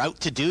that what you're out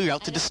to do? You're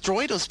out to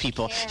destroy those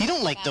people. You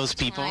don't like those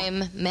people.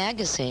 Time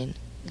magazine.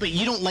 But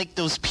you don't like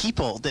those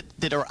people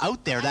that are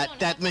out there,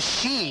 that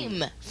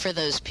machine. For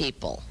those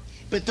people.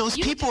 But those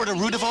people are the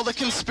root of all the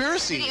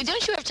conspiracy.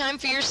 Don't you have time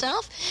for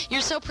yourself?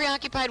 You're so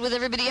preoccupied with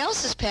everybody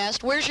else's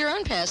past. Where's your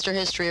own past or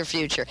history or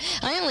future?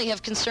 I only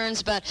have concerns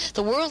about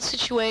the world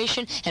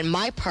situation and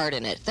my part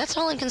in it. That's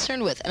all I'm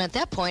concerned with. And at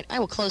that point, I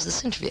will close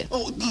this interview.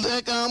 Oh,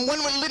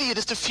 Lydia,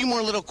 just a few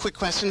more little quick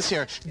questions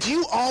here. Do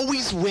you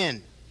always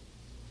win?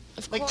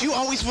 Like, do you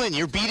always win?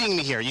 You're beating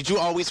me here. You do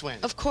always win.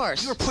 Of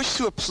course. You were pushed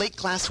through a plate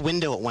glass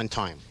window at one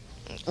time.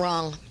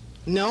 Wrong.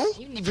 No?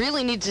 You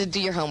really need to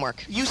do your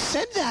homework. You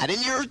said that in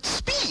your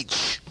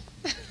speech.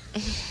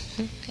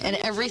 And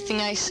everything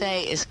I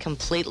say is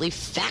completely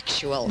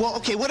factual. Well,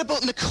 okay, what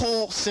about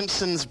Nicole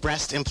Simpson's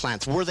breast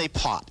implants? Were they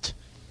popped?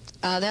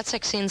 That's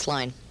Exine's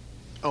line.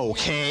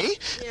 Okay.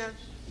 Yeah.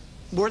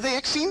 Were they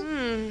Exine?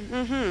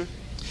 Mm-hmm.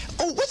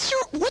 Oh,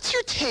 what's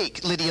your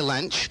take, Lydia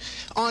Lunch,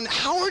 on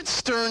Howard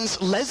Stern's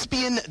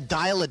lesbian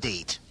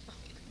dial-a-date?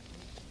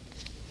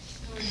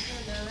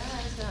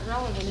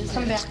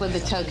 Come back with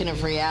a token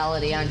of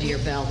reality under your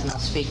belt, and I'll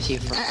speak to you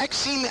first.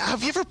 Exine,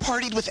 have you ever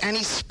partied with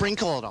any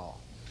sprinkle at all?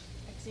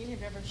 Exine, have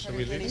you ever partied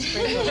with any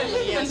sprinkle?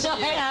 Yes, No, I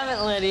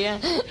haven't, Lydia.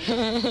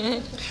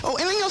 Oh,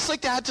 anything else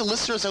like that to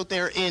listeners out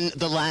there in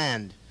the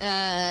land?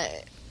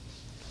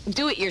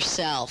 Do it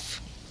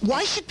yourself.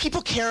 Why should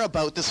people care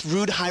about this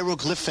rude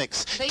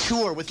hieroglyphics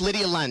tour with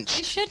Lydia Lunch?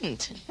 They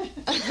shouldn't.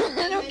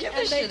 I don't give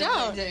a shit. They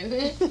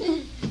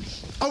don't.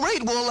 All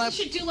right, well, You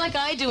should do like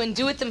I do and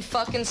do it them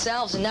fucking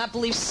selves and not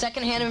believe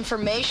secondhand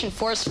information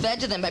force-fed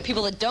to them by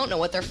people that don't know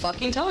what they're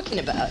fucking talking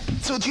about.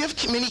 So do you have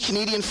many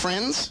Canadian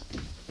friends?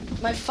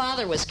 My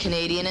father was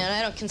Canadian, and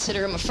I don't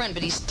consider him a friend,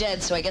 but he's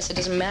dead, so I guess it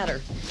doesn't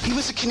matter. He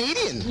was a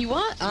Canadian? You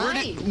what?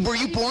 Were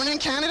you born in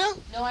Canada?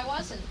 No, I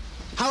wasn't.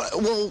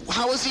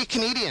 How was he a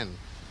Canadian?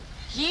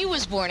 He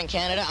was born in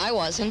Canada. I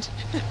wasn't.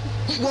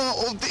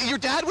 Well, your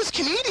dad was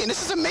Canadian.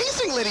 This is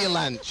amazing, Lydia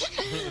Lunch.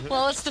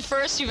 Well, it's the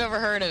first you've ever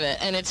heard of it,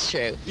 and it's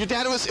true. Your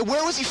dad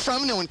where was he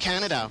from now in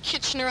Canada?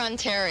 Kitchener,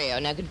 Ontario.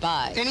 Now,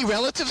 goodbye. Any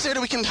relatives there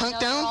that we can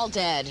hunt down? They're all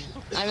dead.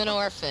 I'm an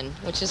orphan,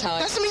 which is how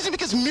That's amazing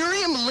because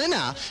Miriam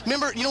Linna,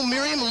 remember,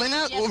 Miriam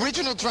Linna,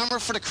 original drummer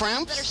for the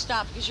Cramps? Better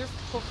stop, because you're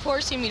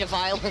forcing me to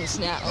violence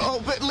now.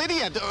 Oh, but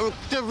Lydia,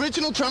 the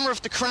original drummer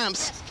of the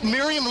Cramps,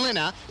 Miriam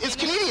Linna, is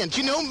Canadian.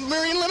 Do you know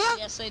Miriam Linna?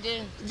 Yes, I do.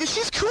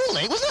 She's cool,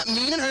 eh? Wasn't that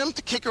mean of him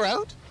to kick her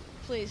out?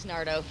 Please,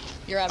 Nardo.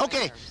 You're out of my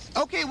nerves.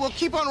 Okay, we'll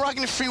keep on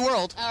rocking the free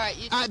world. All right.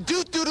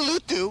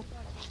 Doot-doodaloo-doo.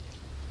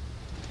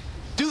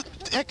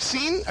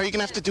 Exine, are you going to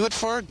have to do it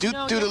for her?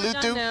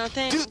 Doot-doodaloo-doo. No,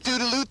 thanks.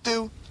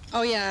 Doot-doodaloo-doo.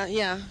 Oh,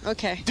 yeah,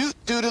 okay.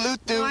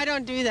 Doot-doodaloo-doo. No, I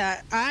don't do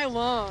that. I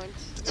won't.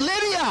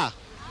 Lydia,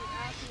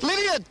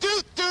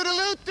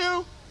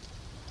 doot-doodaloo-doo.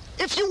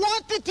 If you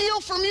want the deal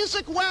for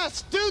Music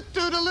West,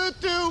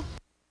 doot-doodaloo-doo.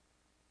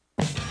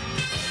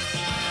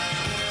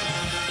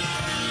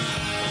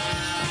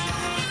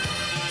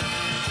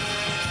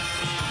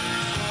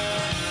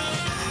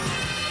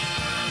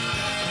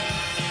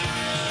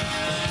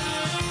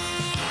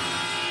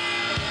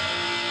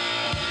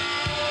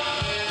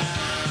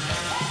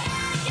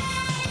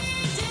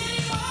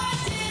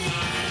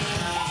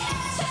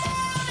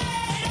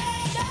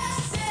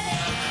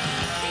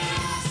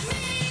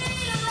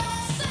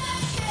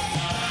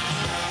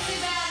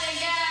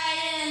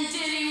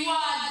 Diddy,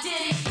 what did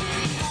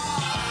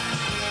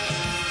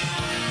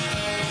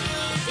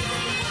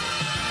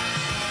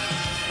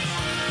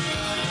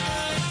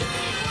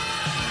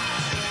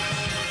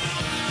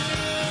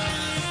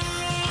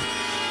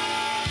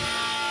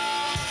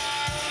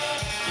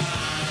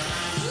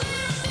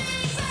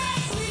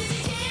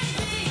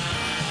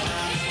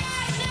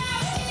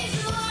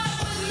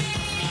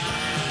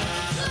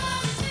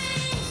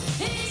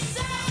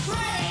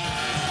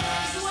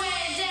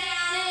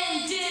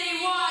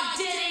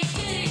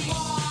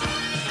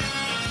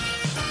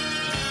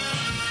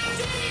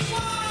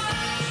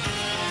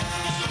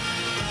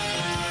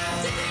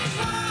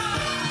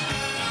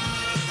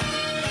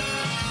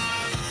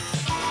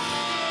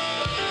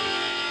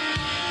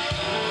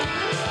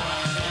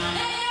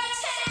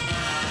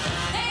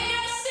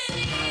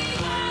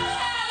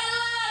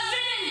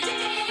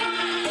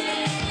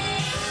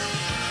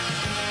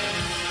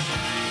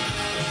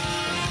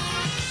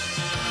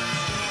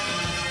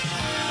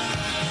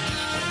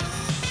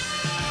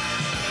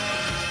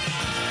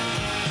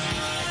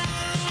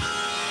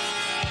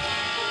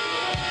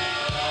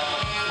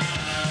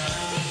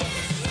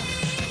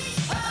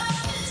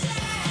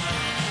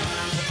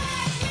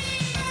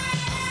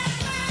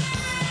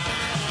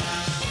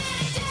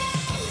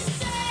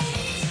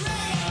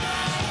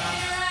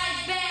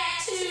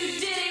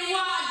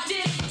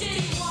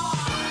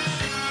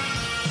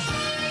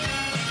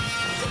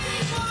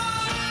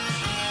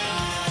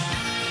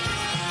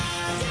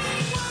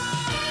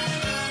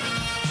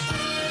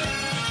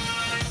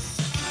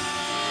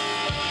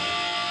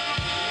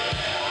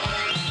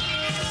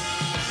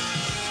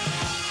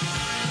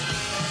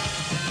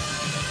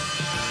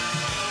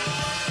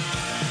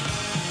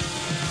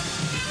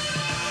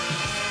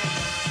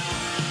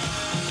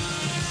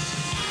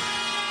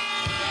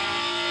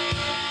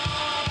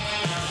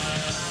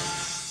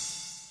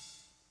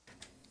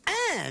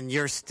And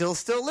you're still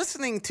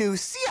listening to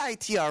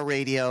CITR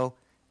Radio,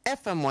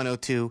 FM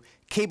 102,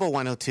 Cable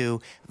 102,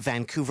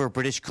 Vancouver,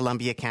 British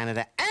Columbia,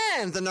 Canada,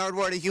 and the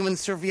Nardwuar to Human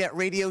Serviette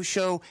Radio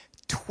Show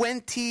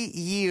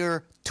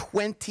 20-year,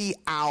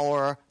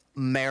 20-hour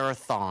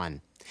marathon.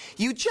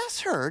 You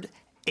just heard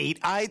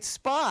Eight-Eyed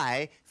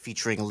Spy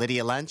featuring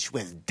Lydia Lunch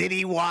with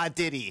Diddy Wah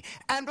Diddy.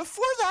 And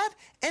before that,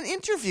 an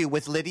interview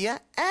with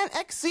Lydia and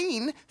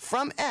Exene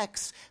from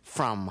X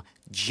from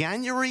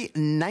January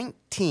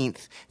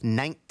 19th,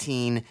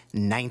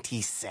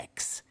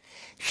 1996.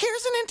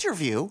 Here's an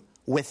interview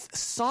with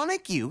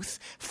Sonic Youth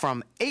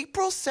from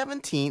April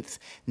 17th,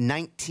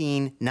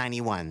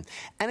 1991.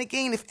 And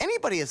again, if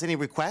anybody has any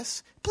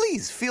requests,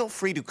 please feel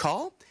free to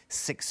call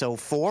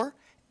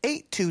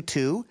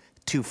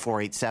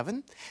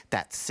 604-822-2487.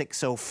 That's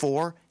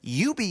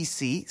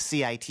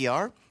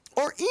 604-UBC-CITR.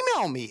 Or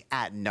email me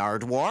at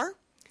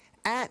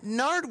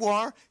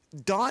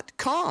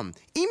nardwuar@nardwuar.com.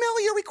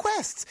 Email your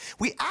requests.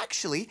 We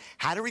actually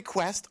had a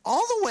request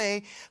all the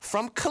way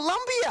from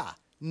Colombia.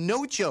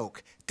 No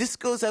joke. This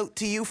goes out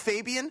to you,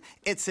 Fabian.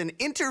 It's an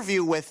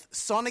interview with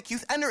Sonic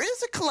Youth, and there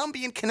is a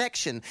Colombian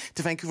connection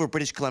to Vancouver,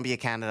 British Columbia,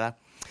 Canada,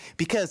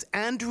 because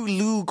Andrew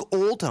Loog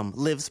Oldham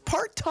lives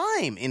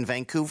part-time in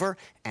Vancouver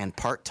and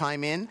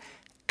part-time in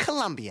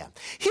Colombia.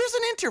 Here's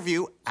an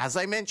interview, as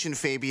I mentioned,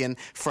 Fabian,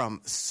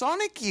 from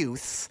Sonic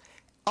Youth,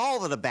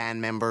 all of the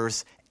band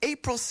members,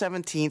 April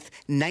 17th,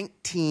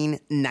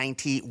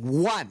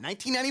 1991.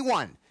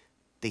 1991.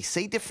 They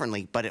say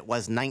differently, but it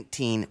was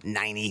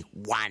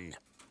 1991.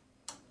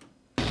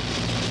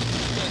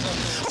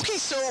 Okay,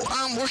 so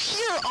we're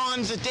here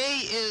on the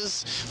day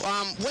is,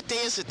 what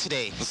day is it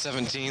today? The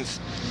 17th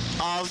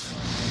of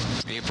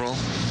April.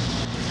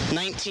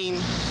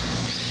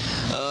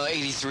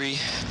 1983.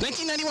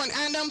 1991.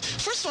 And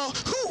first of all,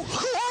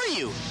 who are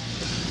you?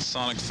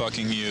 Sonic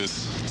fucking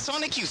Youth.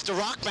 Sonic Youth, the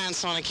rock band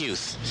Sonic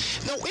Youth.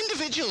 No,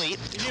 individually,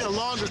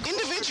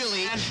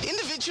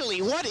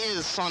 individually, what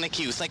is Sonic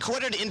Youth? Like,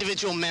 what are the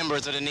individual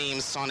members of the name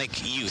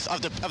Sonic Youth?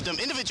 Of the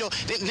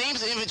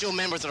names of individual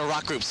members of the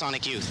rock group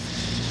Sonic Youth?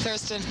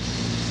 Thurston.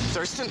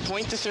 Thurston?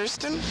 Point to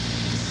Thurston.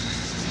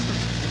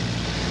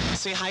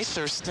 Say hi,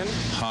 Thurston.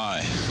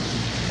 Hi.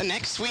 And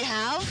next we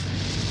have...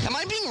 Am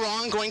I being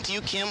wrong going to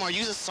you, Kim? Are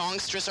you the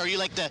songstress? Are you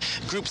like the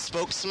group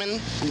spokeswoman?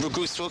 So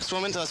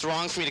that's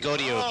wrong for me to go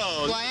to you.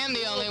 Oh, well, I am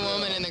the only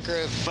woman in the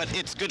group. But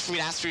it's good for me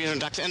to ask for your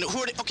introduction. And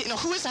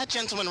who is that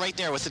gentleman right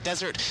there with the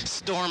Desert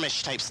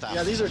Stormish type stuff?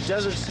 Yeah, these are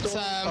Desert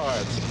Storm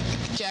cards.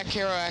 Jack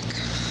Kerouac.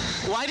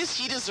 Why does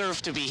he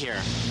deserve to be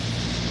here?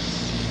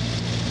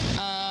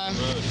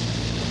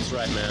 That's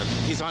right, man.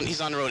 He's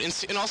on the road.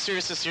 In all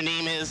seriousness, your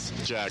name is?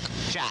 Jack.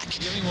 Jack.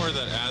 Do you have any more of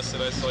that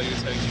acid I saw you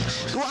taking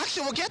earlier? Well,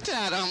 actually, we'll get to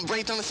that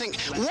right on the thing.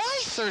 Why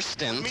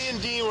Thurston? Me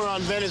and Dean were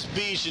on Venice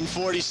Beach in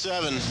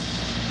 47.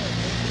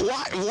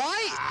 Why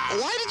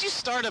did you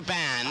start a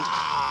band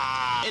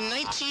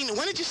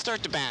when did you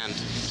start the band?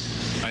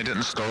 I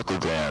didn't start the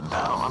band.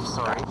 Oh, I'm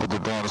sorry. But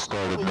the band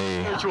started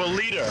me. Spiritual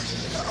leader.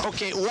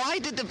 Okay, why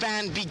did the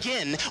band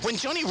begin when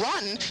Johnny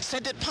Rotten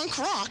said that punk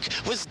rock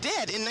was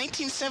dead in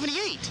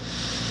 1978?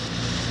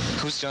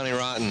 Who's Johnny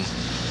Rotten?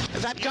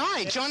 That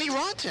guy, Johnny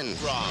Rotten.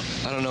 Wrong.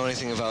 I don't know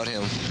anything about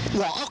him.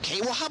 Well, okay.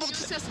 Well, how about... He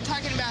was just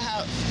talking about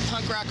how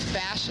punk rock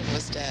fashion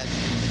was dead.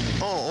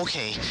 Oh,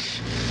 okay.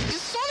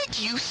 Is Sonic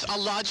Youth a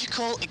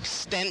logical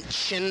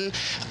extension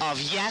of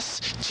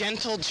Yes,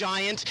 Gentle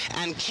Giant,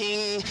 and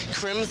King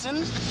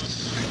Crimson?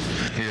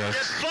 Yes.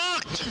 Get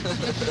fucked!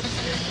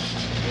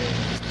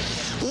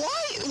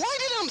 Why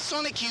did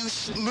Sonic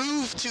Youth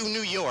move to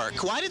New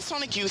York? Why did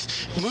Sonic Youth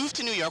move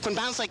to New York when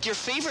bands like your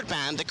favorite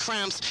band, the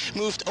Cramps,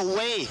 moved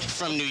away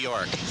from New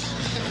York?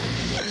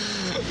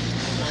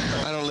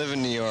 I don't live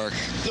in New York.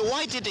 No,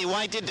 why did they?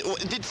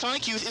 Did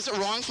Sonic Youth, is it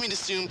wrong for me to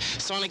assume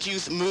Sonic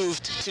Youth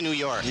moved to New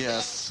York?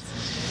 Yes.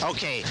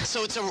 Okay,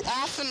 so it's an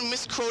often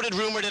misquoted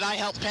rumor that I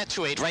help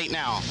perpetuate right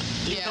now.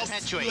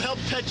 Yes. You help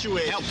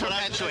perpetuate. Help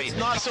perpetuate.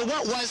 So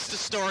what was the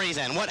story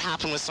then? What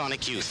happened with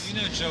Sonic Youth?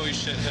 You know Joey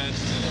Shithead?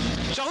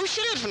 Joey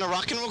Shithead from the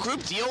rock and roll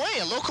group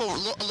DOA, a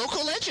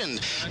local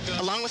legend,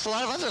 along with a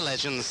lot of other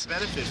legends.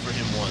 Benefit for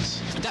him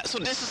once. So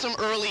this is some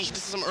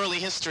early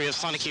history of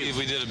Sonic Youth.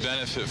 We did a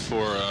benefit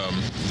for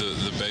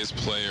the bass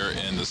player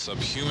in the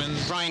Subhuman.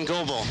 Brian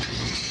Goebel.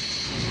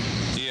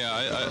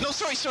 Yeah, No,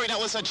 sorry, that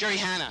was Jerry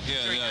Hanna.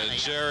 Yeah,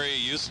 Jerry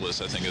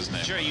Useless, I think his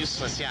name. Jerry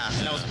Useless, yeah.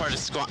 That was part of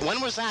Squad.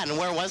 When was that, and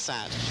where was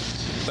that?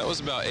 That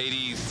was about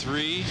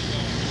 82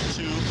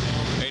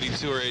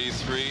 or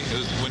 83. It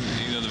was when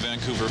the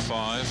Vancouver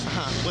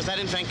 5. Was that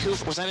in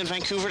Vancouver? Was that in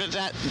Vancouver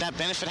that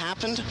benefit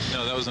happened?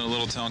 No, that was in a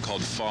little town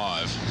called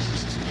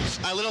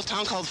 5. A little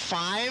town called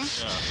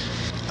 5?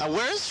 Yeah.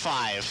 Where's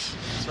 5?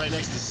 It's right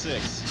next to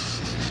 6.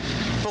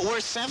 But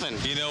where's 7?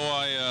 You know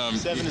why...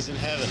 7 is in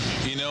heaven.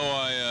 You know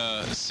why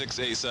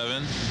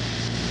 687?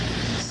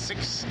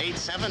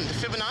 687? The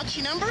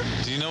Fibonacci number?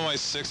 Do you know why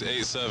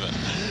 687?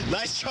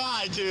 Nice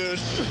try, dude.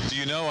 Do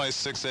you know why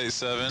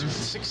 687?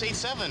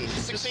 687.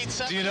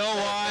 687. Do you know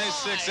why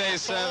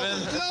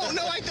 687?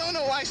 No, I don't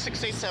know why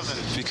 687.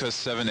 Because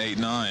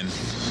 789.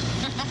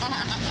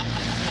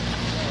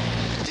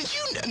 Did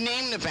you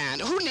name the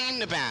band? Who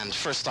named the band,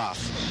 first off?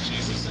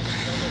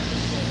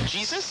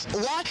 Jesus?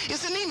 Why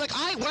is the name like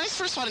when I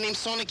first saw the name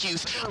Sonic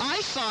Youth,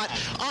 I thought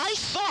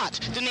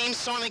the name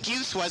Sonic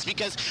Youth was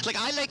because like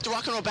I liked the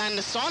rock and roll band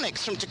the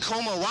Sonics from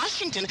Tacoma,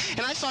 Washington,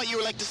 and I thought you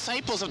were like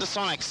disciples of the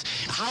Sonics.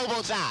 How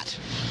about that?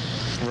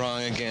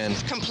 Wrong again.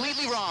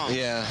 Completely wrong.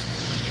 Yeah.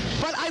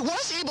 But I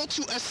was able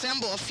to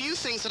assemble a few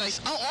things that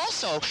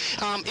also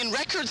in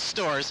record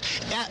stores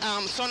at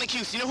Sonic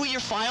Youth. You know who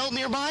your file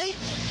nearby?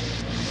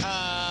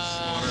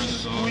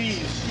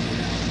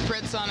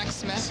 Fred Sonic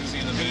Smith. Susie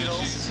and the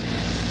Beatles.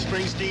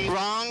 Springsteen.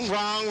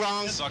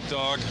 Wrong. Suck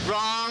Dog.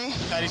 Wrong.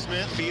 Patti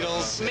Smith.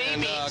 Beatles.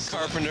 Maybe. And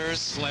Carpenters.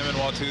 Slamming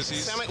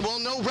Watusis. Well,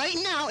 no, right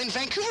now in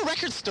Vancouver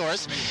record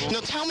stores, now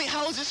tell me,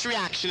 how is this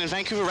reaction in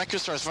Vancouver record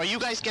stores? Are you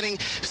guys getting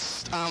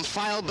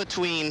filed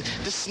between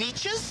the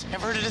Sneetches?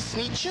 Ever heard of the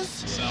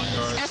Sneetches?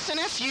 Soundgarden.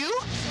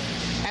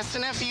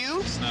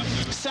 SNFU?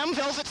 Some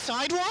Velvet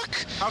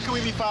Sidewalk? How can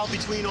we be filed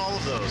between all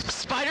of those?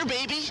 Spider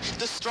Baby,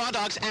 the Straw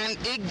Dogs, and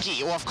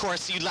Iggy. Well, of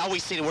course, you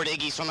always say the word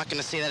Iggy, so I'm not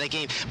going to say that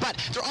again. But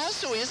there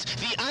also is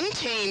the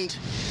Untamed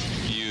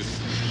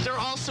Youth. There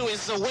also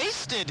is the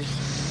Wasted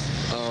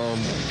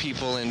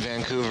People in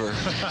Vancouver.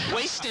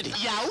 Wasted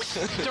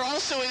Youth. There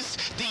also is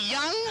the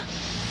Young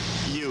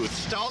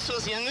Youth. There also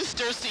is youngest.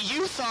 There's the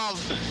Youth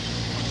of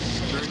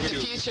the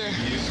Future.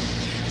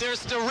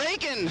 There's the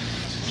Reagan.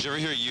 Did you ever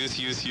hear Youth?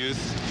 Youth.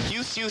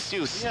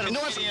 Yeah,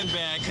 Canadian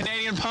band,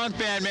 Canadian punk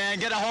band, man.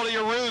 Get a hold of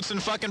your roots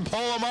and fucking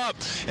pull them up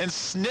and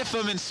sniff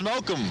them and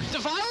smoke them. The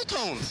Vile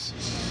Tones.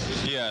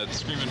 Yeah,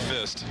 Screaming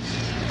Fist.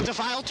 The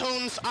Vile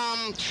Tones,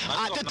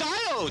 the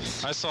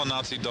Diodes. I saw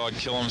Nazi Dog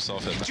kill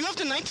himself at that. Do you have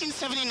the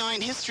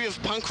 1979 History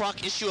of Punk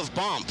Rock issue of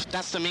Bomp?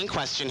 That's the main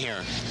question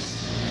here.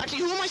 Actually,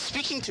 who am I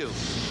speaking to?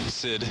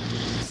 Sid.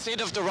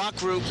 Sid of the rock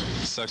group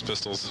Sex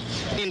Pistols.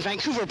 In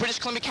Vancouver, British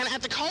Columbia, Canada,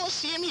 at the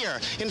Coliseum here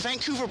in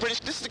Vancouver, British.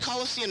 This is the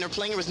Coliseum. They're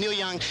playing with Neil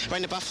Young right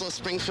in the Buffalo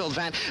Springfield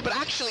van. But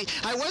actually,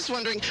 I was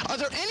wondering, are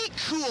there any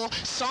cool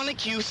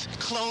Sonic Youth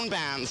clone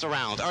bands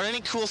around? Are there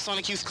any cool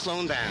Sonic Youth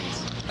clone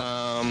bands?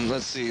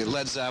 Let's see.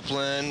 Led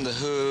Zeppelin, The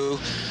Who,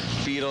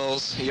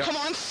 Beatles. Come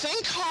on,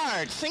 think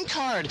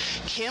hard.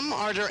 Kim,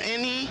 are there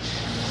any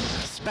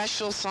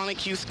special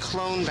Sonic Youth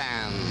clone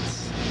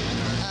bands?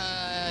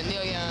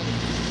 Neil Young.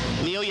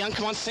 Neil Young,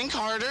 come on, think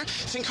harder.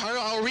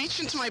 I'll reach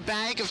into my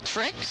bag of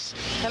tricks,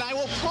 and I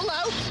will pull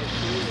out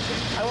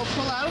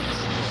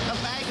a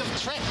bag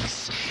of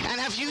tricks. And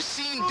have you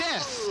seen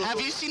this? Have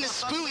you seen the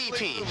Spoo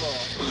EP?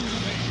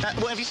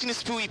 Have you seen the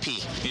Spoo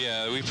EP?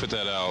 Yeah, we put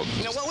that out.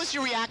 Now, what was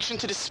your reaction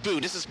to the Spoo?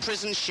 This is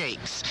Prison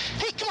Shakes.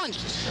 Hey, come on,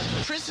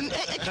 Prison.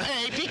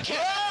 Hey, be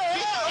careful.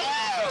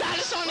 That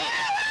is on it.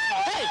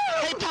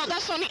 Hey, pal,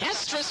 that's on the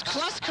Estrus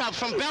Plus Club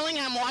from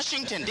Bellingham,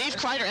 Washington. Dave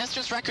Kreider,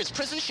 Estrus Records,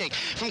 Prison Shake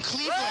from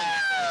Cleveland.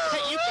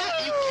 Hey, you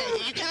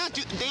cannot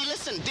do.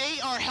 They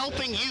are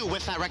helping you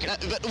with that record.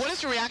 But what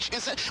is your reaction?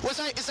 Is that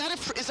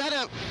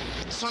a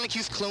Sonic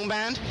Youth clone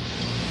band?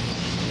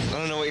 I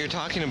don't know what you're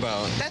talking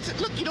about. That's it.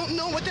 Look, you don't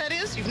know what that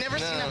is? You've never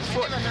seen that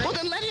before. Well,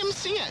 then let him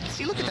see it.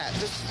 See, look at that.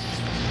 The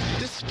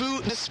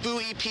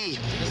Spoo EP.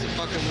 That's a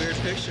fucking weird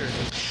picture.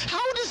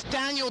 How does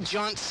Daniel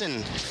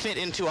Johnson fit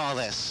into all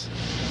this?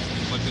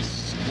 Like a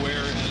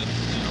square head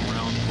and a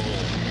round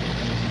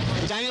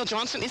bowl. Daniel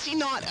Johnson, is he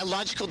not a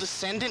logical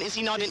descendant? Is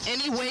he not in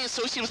any way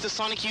associated with the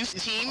Sonic Youth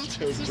team?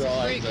 That's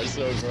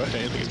so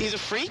great. He's a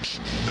freak?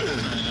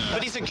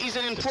 But he's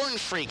an important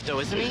freak, though,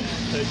 isn't he?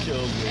 That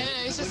kills me. I don't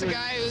know, he's just a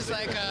guy who's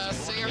like a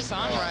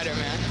singer-songwriter,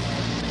 man.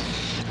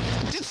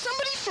 Did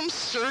somebody from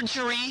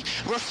Surgery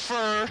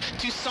refer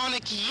to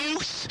Sonic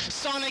Youth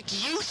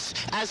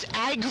as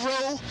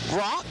aggro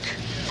rock?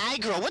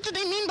 Aggro, what did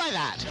they mean by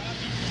that?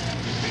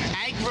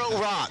 Aggro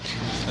rock.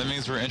 That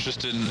means we're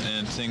interested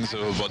in things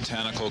of a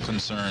botanical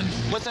concern.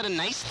 Was that a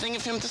nice thing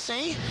of him to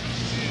say?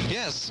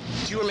 Yes.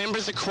 Do you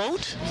remember the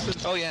quote?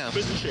 Oh, yeah.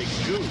 Prison Shake,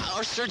 good.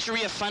 Or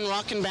Surgery, a fun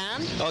rockin'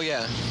 band? Oh,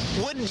 yeah.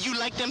 Would you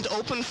like them to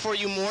open for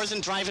you more than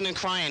Driving and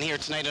Crying here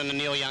tonight on the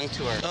Neil Young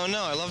tour? Oh,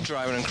 no, I love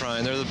Driving and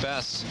Crying. They're the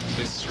best.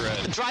 They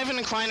shred. Driving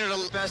and Crying are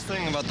the best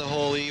thing about the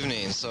whole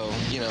evening, so,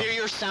 you know. They're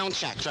your sound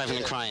check, Driving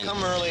and Crying.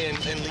 Come early and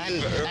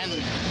leave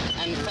early.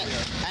 And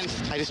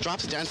I just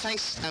dropped it there. And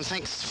thanks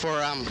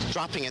for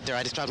dropping it there.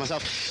 I just dropped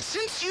myself.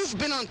 Since you've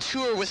been on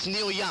tour with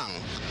Neil Young,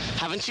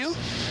 haven't you?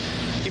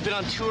 You've been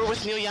on tour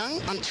with Neil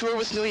Young? On tour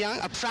with Neil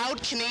Young? A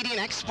proud Canadian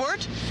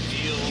export?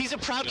 He's a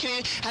proud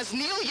Canadian. Has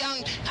Neil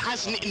Young...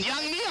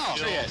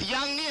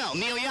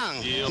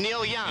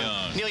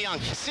 Neil Young.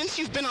 Since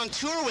you've been on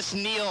tour with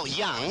Neil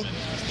Young,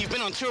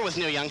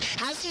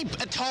 has he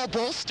at all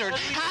bolstered...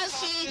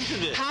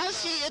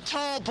 Has he at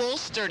all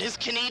bolstered his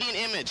Canadian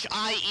image?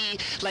 I.e.,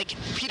 like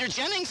Peter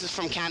Jennings is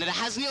from Canada.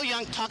 Has Neil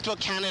Young talked about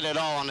Canada at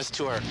all on his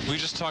tour? We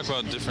just talk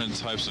about different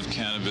types of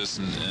cannabis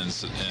and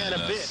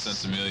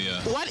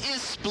Sensimilia. What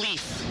is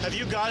spleef? Have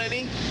you got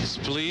any?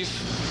 Spleef?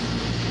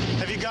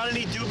 Have you got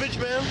any dubage,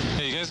 man?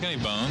 Hey, you guys got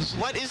any bones?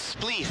 What is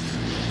spleef?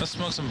 Let's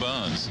smoke some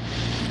bones.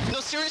 No,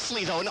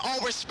 seriously though, in all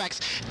respects,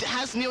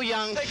 has Neil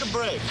Young Take a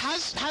break.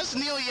 Has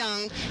Neil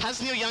Young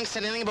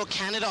said anything about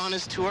Canada on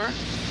his tour?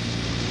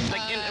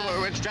 Like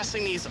we're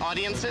addressing these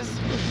audiences?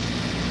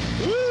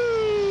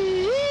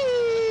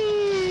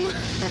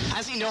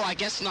 Has he? No, I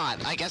guess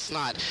not. I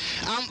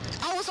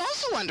was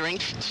also wondering,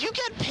 do you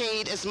get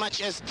paid as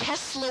much as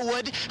Tesla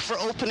would for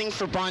opening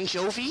for Bon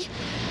Jovi?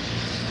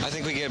 I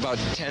think we get about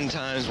 10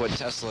 times what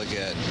Tesla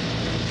get.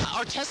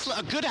 Are Tesla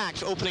a good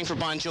act opening for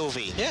Bon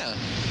Jovi? Yeah.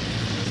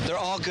 They're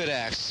all good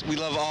acts. We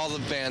love all the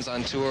bands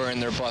on tour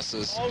and their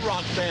buses. All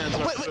rock bands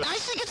are But good. I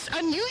think it's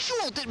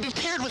unusual to be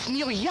paired with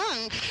Neil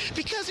Young,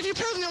 because if you're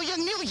paired with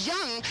Neil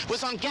Young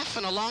was on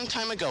Geffen a long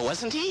time ago,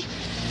 wasn't he?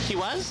 He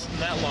was?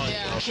 That long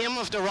ago. Him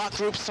of the rock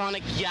group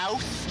Sonic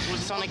Youth.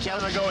 Sonic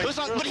Youth. It was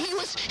on, but he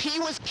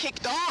was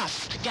kicked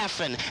off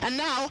Geffen, and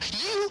now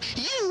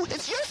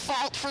it's your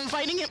fault for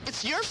inviting him.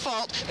 It's your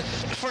fault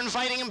for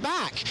inviting him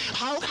back.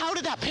 How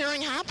did that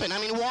pairing happen? I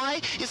mean,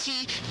 why is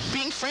he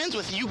being friends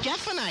with you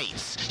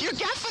Geffenites? You're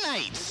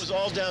Geffenites. It was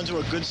all down to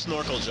a good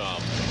snorkel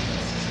job.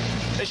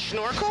 A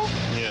snorkel?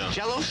 Yeah.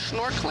 Jello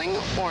snorkeling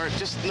or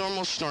just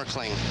normal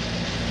snorkeling?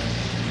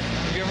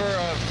 Have you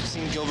ever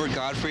seen Gilbert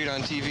Gottfried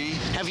on TV?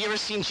 Have you ever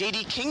seen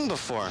J.D. King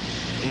before?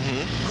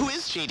 Mm-hmm. Who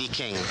is J.D.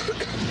 King?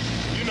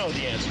 You know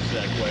the answer to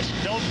that question.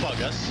 Don't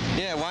bug us.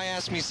 Yeah, why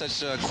ask me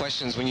such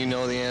questions when you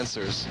know the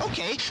answers?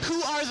 Okay,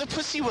 who are the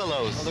Pussy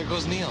Willows? Oh, there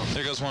goes Neil.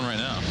 There goes one right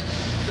now.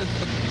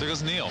 There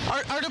goes Neil.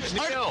 Are the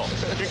Neil.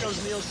 Here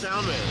comes Neil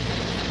Soundman.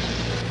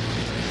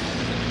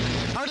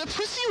 Are the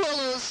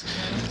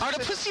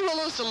Pussy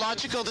Willows the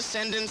logical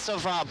descendants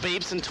of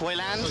Babes in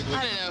Toyland?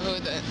 I don't know who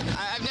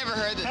I've never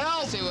heard the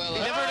Pussy Willows.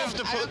 You never heard of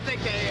the I don't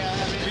think they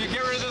have. Will you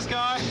get rid of this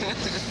guy?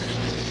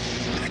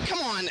 Come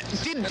on,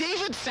 did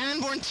David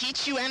Sanborn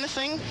teach you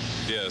anything?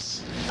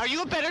 Yes. Are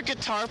you a better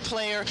guitar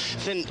player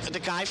than the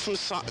guy from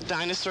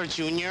Dinosaur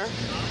Jr.?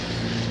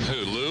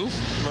 Who, Lou?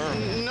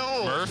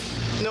 No.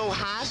 Murph? No,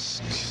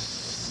 Hask.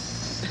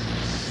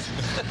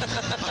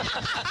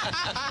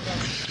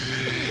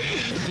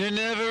 There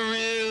never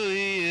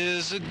really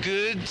is a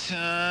good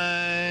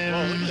time.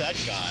 Oh, look at that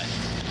guy.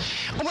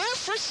 When I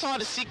first saw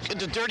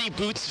the Dirty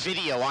Boots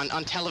video on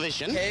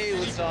television. Hey,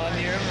 what's on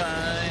your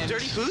mind?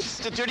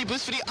 The Dirty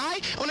Boots video.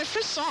 When I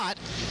first saw it,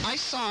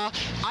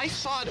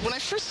 when I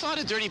first saw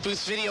the Dirty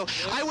Boots video,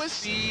 I was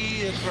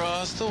see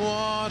across the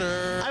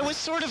water. I was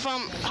sort of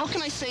how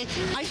can I say?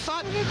 I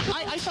thought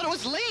it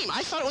was lame.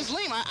 I thought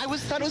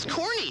it was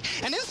corny.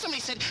 And then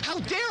somebody said, "How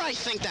dare I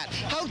think that?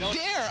 How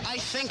dare I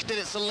think that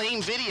it's a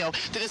lame video?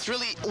 That it's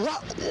really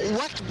what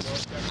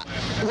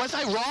was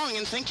I wrong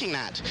in thinking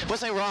that?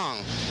 Was I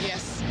wrong?"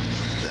 Yes.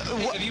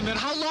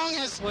 How long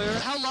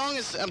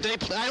is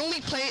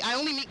I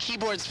only meet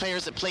keyboards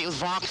players that play with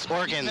Vox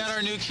organs. Isn't that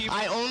our new keyboard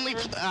I only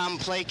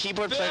play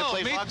keyboard players that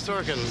play Vox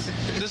organs.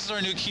 This is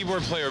our new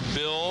keyboard player,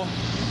 Bill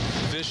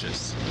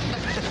Vicious.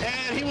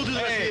 And he will do the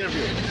rest of the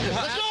interview.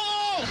 Let's go!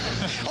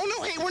 Oh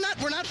no, hey,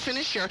 we're not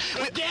finished here.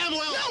 Damn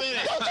well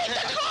finished. Don't take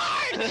the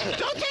card!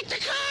 Don't take the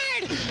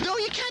card! No,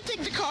 you can't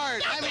take the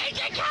card. Don't take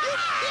the card!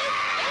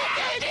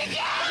 Don't take the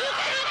card!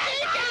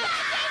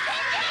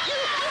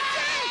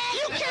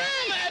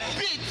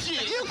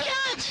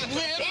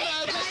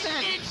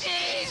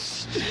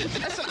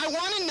 Listen, I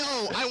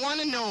want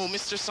to know,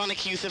 Mr.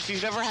 Sonic Youth, if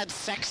you've ever had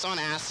sex on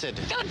acid.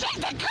 Don't take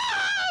the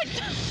card!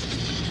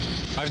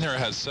 I've never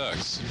had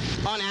sex.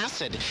 On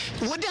acid.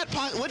 Would that...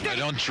 I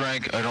don't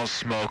drink, I don't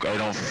smoke, I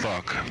don't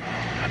fuck.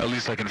 At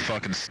least I can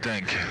fucking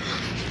stink.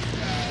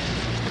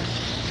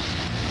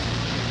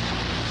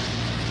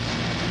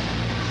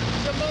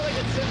 Somebody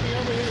can send me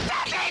over here.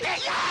 Don't take the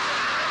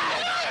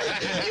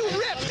card! You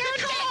ripped the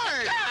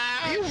card!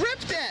 You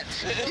ripped it!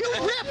 You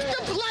ripped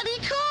the bloody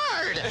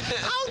card!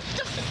 Out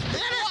the...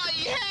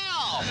 Bloody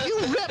hell! You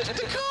ripped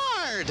the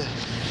card!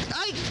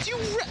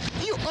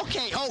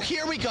 Okay,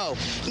 here we go.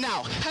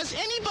 Now, has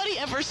anybody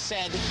ever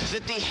said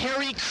that the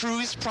Harry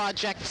Cruz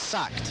project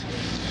sucked?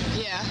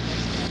 Yeah.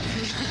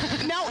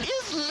 Now,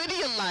 is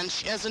Lydia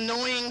Lunch as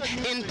annoying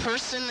in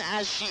person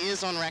as she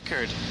is on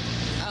record?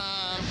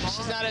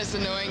 She's not as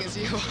annoying as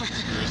you are.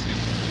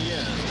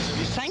 Yeah.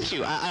 Thank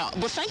you.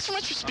 Well, thanks so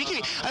much for speaking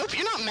to me. I hope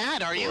you're not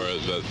mad, are you?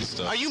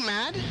 Are you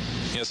mad?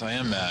 Yes, I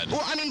am mad.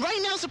 Well, I mean,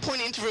 right now is the point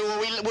of the interview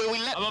where we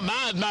let... I'm a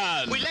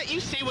madman. We let you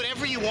say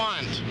whatever you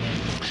want.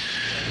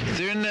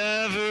 There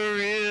never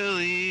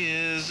really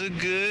is a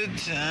good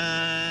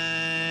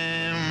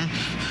time.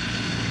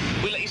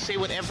 We let you say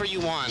whatever you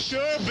want.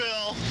 Sure,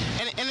 Bill.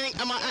 And then,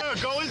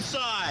 go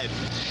inside.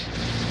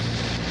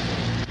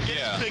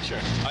 Yeah.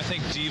 Picture. I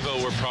think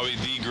Devo were probably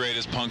the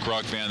greatest punk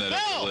rock band that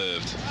ever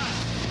lived.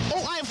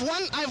 Oh, I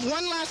have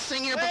one last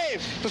thing here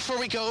before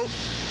we go.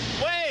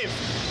 Wave.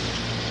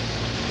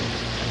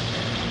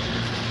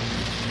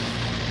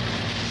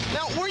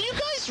 Now, were you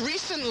guys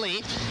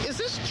recently, is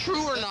this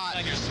true or not?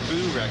 Like your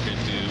Spoo record,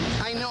 dude.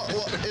 I know.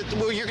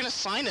 Well, you're going to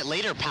sign it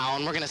later, pal,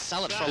 and we're going to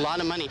sell it for a lot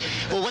of money.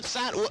 Well, what's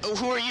that?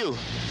 Who are you?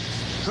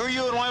 Who are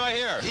you and why am I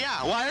here?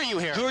 Yeah, why are you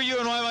here? Who are you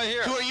and why am I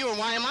here? Who are you and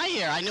why am I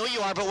here? I know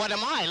you are, but what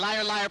am I?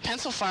 Liar, liar,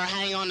 pencil fire,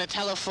 hanging on the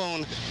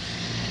telephone.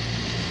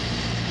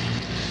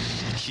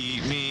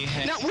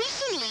 Now,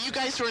 recently, you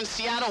guys were in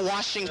Seattle,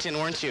 Washington,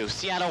 weren't you?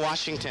 Seattle,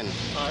 Washington.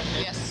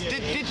 Yes.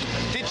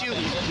 Did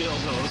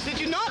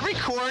you not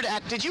record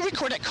at? Did you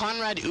record at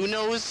Conrad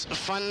Uno's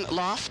Fun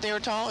Loft there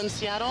at all in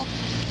Seattle?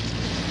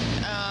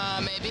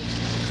 Maybe.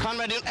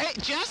 Conrad Uno. Hey,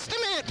 just a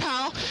minute,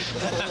 pal.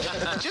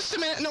 Just a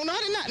minute. No,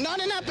 not in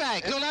that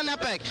bag. No, not in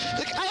that bag.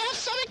 Look, I have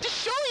something to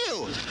show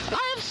you.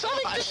 I have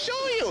something to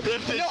show you.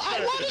 No, I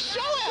want to show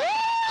him.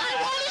 I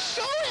want to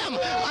show him.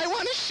 I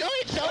want to show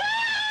you. No.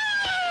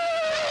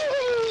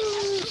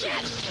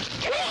 Shit.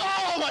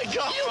 Oh my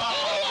God. You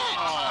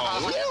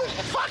idiot. You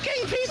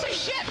fucking piece of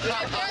shit.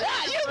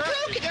 You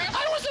broke it.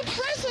 I was a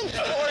present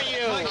for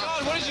you. Oh my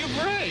God, what did you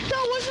break?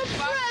 That was a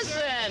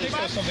present. I think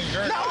that's something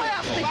very Now I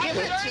have to give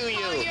it to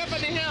Oh, you. up on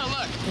the hill,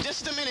 look.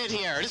 Just a minute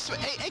here.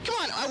 Hey, come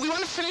on. We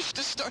want to finish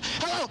the story.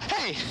 Hello.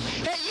 Hey,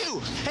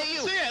 you.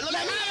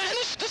 Let me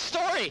finish the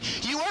story.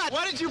 You were at...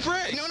 What did you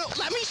break? No.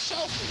 Let me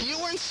show... You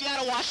were in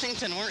Seattle,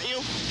 Washington, weren't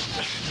you?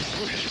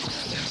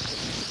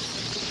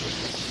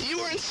 You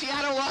were in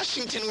Seattle,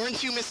 Washington,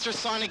 weren't you, Mr.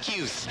 Sonic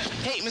Youth?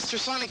 Hey, Mr.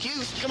 Sonic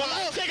Youth. Come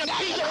on, take a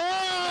peek.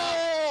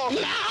 Oh!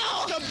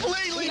 No!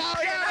 Completely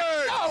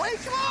shattered! No, hey,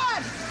 come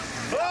on!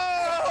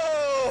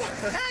 Oh!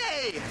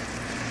 Hey,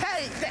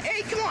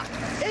 come on!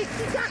 Hey,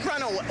 you can't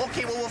run away.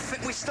 Okay, well,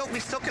 we still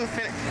can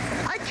finish.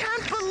 I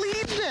can't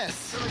believe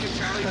this.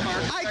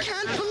 I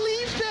can't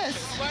believe this.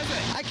 What was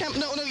it? I can't.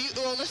 No.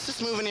 Well, let's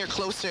just move in here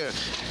closer.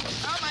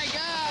 Oh my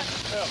God.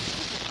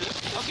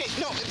 Okay,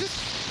 no, this.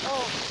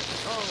 Oh.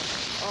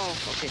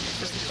 Okay.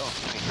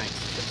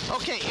 Thanks.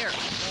 Okay, here.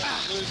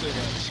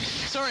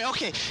 Sorry.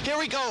 Okay, here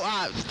we go.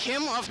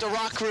 Kim of the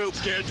rock group.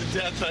 Scared to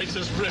death. I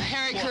just ripped.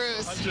 Harry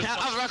Cruz. Of the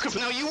rock group.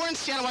 Now you were in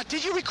Seattle. What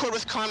did you record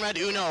with Conrad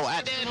Uno?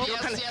 I did.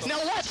 Yes. Now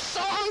what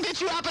song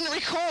did you happen to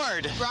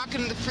record?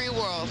 Rockin' the Free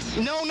World.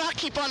 No, not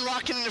Keep on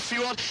Rockin' in the Free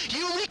World.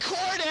 You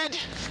recorded.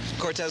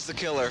 Cortez the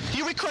Killer.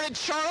 You recorded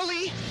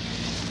Charlie.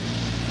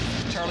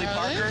 Charlie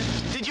Parker.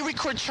 Did you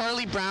record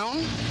Charlie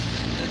Brown?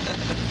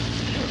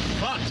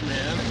 Fucked,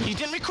 man. You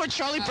didn't record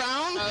Charlie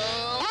Brown?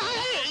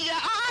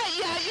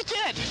 Yeah, you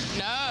did.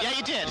 No. Yeah,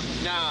 you did.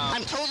 No.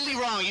 I'm totally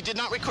wrong. You did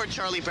not record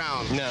Charlie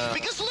Brown. No.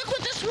 Because look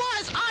what this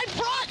was. I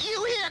brought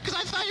you here because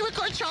I thought you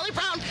recorded Charlie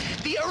Brown.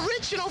 The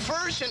original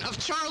version of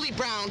Charlie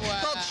Brown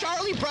called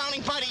Charlie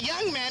Browning by a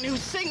young man who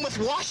sing with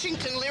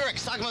Washington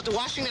lyrics, talking about the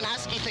Washington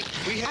ASCII thing.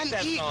 We had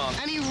that song.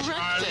 And he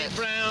wrecked it.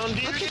 Brown,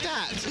 dear. Look at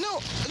that.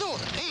 No.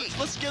 Hey,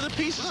 Let's get the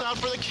pieces out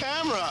for the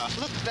camera.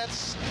 look,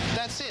 that's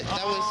it.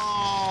 That was...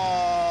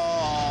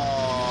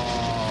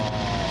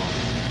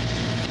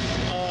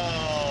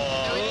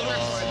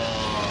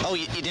 Oh,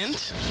 you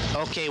didn't?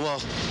 Okay,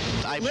 well,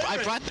 I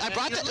brought that.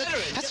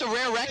 That's a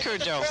rare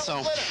record, though.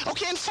 So,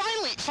 okay, and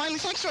finally,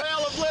 thanks for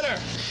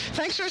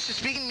thanks for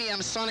speaking to me.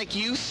 I'm Sonic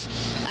Youth,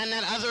 and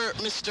that other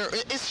Mr.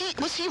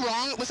 Was he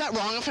wrong? Was that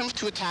wrong of him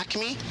to attack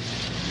me?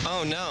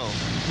 Oh no.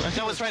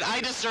 That was right. I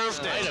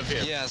deserved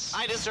it. Yes.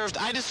 I deserved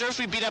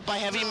to be beat up by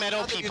heavy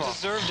metal people. You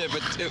deserved it,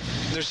 but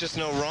there's just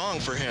no wrong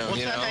for him.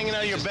 What's that hanging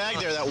out of your bag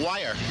there? That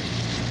wire.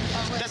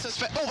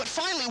 But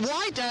finally,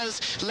 why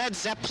does Led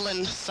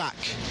Zeppelin suck?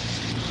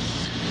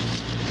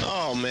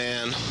 Oh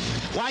man.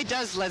 Why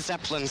does Led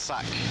Zeppelin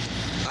suck?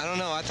 I don't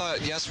know. I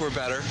thought Yes were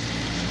better.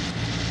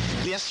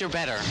 Yes, you're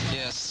better.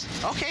 Yes.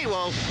 Okay,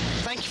 well,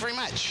 thank you very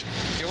much.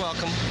 You're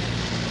welcome.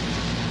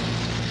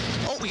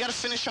 Oh, we got to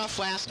finish off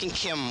by asking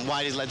Kim,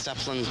 why did Led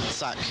Zeppelin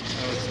suck?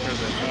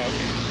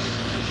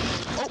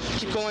 Oh,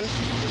 keep going.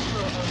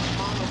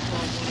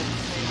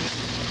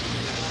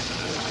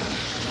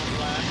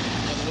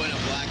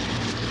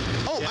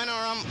 Oh, and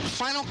our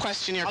final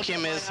question here,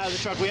 Kim, is... Out of the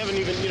truck. We haven't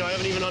even, I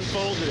haven't even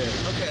unfolded it.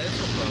 Okay, that's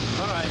no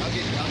problem. All right. I'll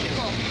get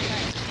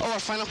Oh, our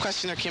final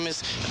question there, Kim,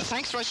 is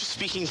thanks so much for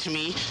speaking to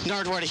me,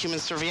 Nardwuar, the Human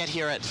Serviette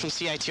here from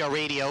CITR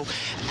Radio.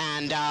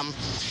 And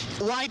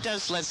why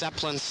does Led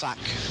Zeppelin suck?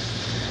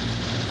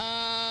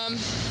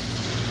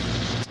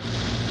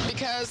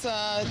 Because,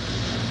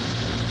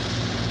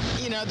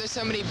 there's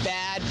so many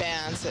bad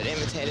bands that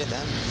imitated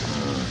them.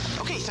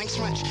 Okay, thanks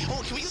so much.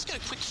 Oh, can we just get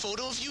a quick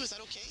photo of you? Is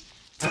that okay?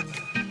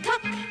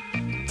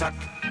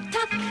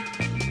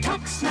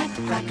 Tuck, snack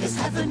crackers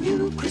have a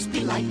new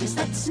crispy lightness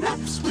that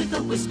snaps with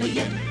a whisper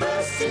yet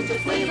bursts into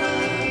flavor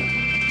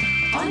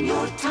on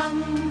your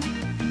tongue.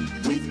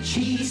 With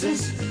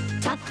cheeses,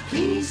 Tuck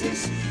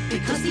pleases,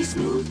 because these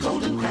smooth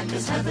golden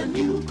crackers have a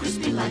new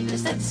crispy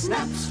lightness that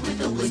snaps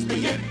with a whisper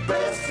yet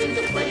bursts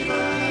into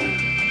flavor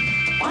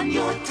on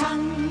your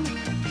tongue.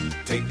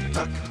 Tick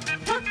tock,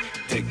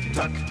 tick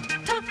tock,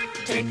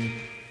 Tick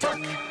tock.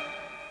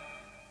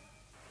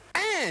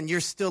 And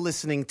you're still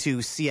listening to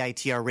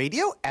CITR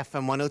Radio,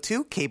 FM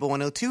 102, Cable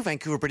 102,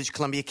 Vancouver, British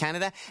Columbia,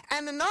 Canada,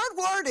 and the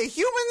Nardwuar, the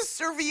Human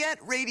Serviette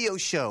Radio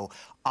Show,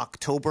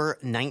 October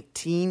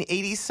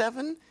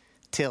 1987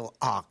 till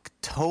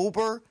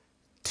October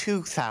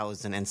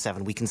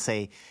 2007. We can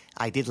say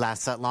I did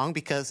last that long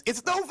because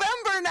it's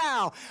November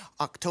now.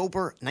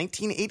 October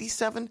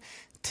 1987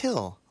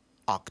 till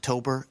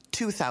October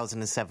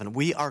 2007.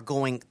 We are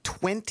going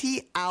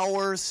 20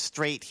 hours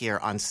straight here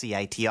on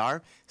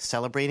CITR,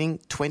 celebrating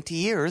 20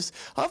 years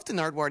of the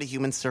Nardwuar to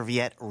Human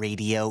Serviette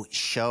radio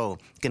show.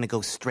 Going to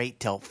go straight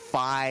till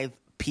 5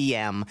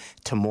 p.m.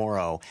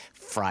 tomorrow,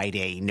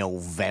 Friday,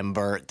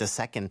 November the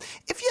 2nd.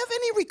 If you have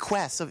any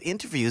requests of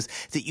interviews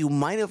that you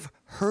might have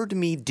heard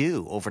me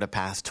do over the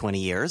past 20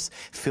 years,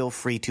 feel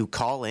free to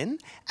call in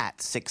at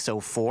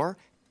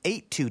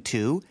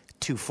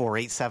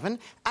 604-822-2487.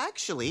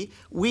 Actually,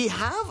 we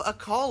have a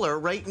caller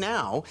right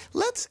now.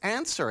 Let's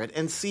answer it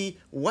and see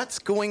what's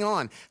going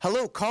on.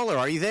 Hello, caller,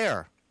 are you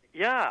there?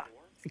 Yeah.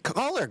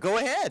 Caller, go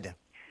ahead.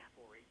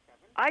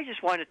 I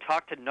just want to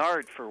talk to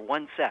Nard for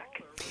 1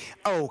 sec.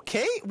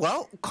 Okay,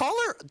 well,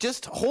 caller,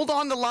 just hold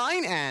on the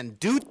line and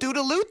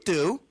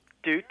doot-doot-a-loot-doo.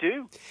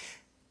 Do.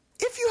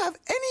 If you have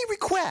any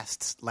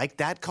requests like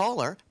that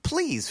caller,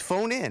 please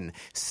phone in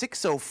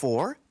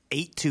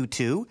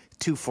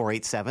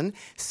 604-822-2487,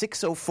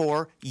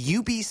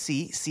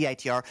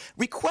 604-UBC-CITR.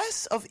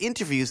 Requests of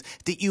interviews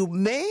that you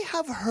may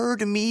have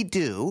heard me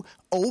do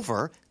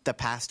over the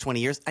past 20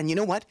 years. And you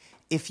know what?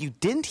 If you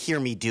didn't hear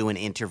me do an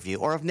interview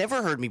or have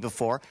never heard me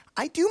before,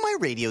 I do my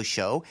radio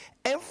show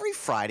every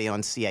Friday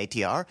on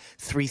CITR,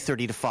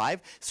 3:30 to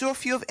 5. So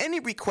if you have any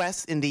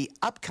requests in the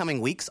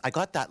upcoming weeks, I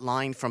got that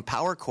line from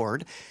Power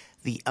Chord,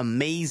 the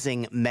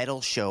amazing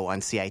metal show on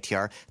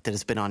CITR that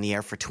has been on the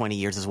air for 20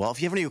 years as well. If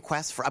you have any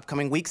requests for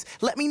upcoming weeks,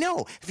 let me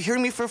know. If you're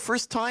hearing me for the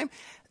first time,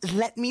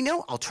 let me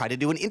know. I'll try to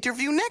do an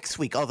interview next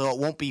week, although it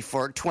won't be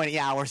for 20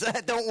 hours.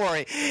 Don't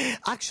worry.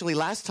 Actually,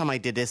 last time I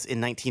did this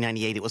in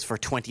 1998, it was for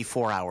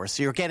 24 hours.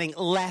 So you're getting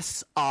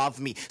less of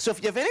me. So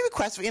if you have any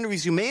requests for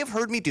interviews you may have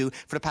heard me do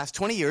for the past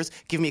 20 years,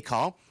 give me a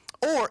call.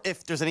 Or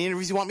if there's any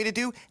interviews you want me to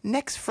do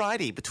next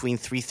Friday between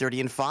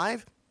 3:30 and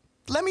 5,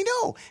 let me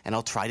know, and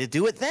I'll try to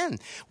do it then.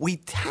 We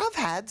have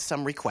had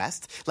some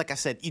requests. Like I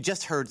said, you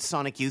just heard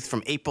Sonic Youth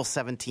from April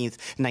 17th,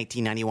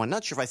 1991.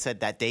 Not sure if I said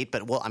that date,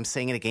 but, well, I'm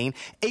saying it again.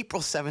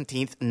 April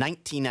 17th,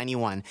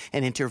 1991,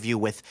 an interview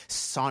with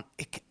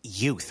Sonic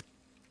Youth.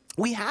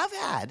 We have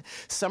had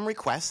some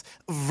requests.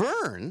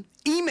 Vern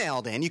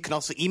emailed in. You can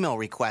also email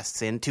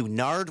requests in to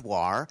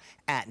Nardwuar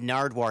at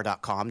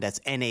nardwuar.com.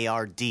 That's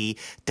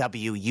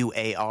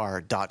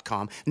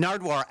NARDWUAR.com.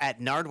 Nardwuar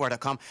at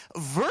nardwuar.com.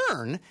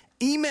 Vern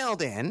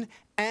emailed in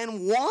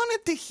and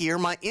wanted to hear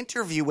my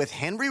interview with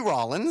Henry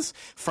Rollins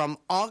from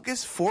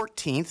August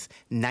 14th,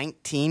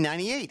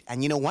 1998.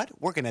 And you know what?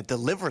 We're going to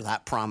deliver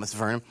that promise,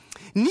 Vern.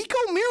 Nico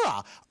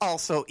Mira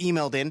also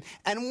emailed in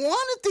and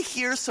wanted to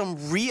hear some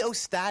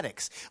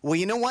Rheostatics. Well,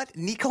 you know what,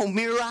 Nico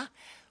Mira?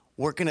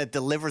 We're going to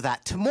deliver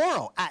that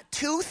tomorrow at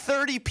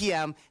 2:30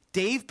 p.m.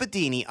 Dave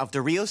Bedini of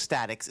the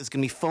Rheostatics is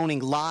going to be phoning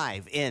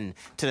live in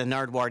to the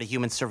Nardwuar to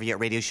Human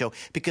Serviette radio show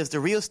because the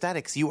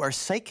Rheostatics, you are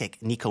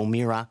psychic, Nico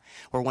Mira,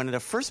 were one of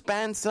the first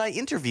bands that I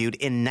interviewed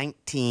in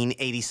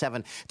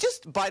 1987.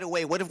 Just by the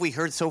way, what have we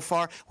heard so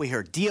far? We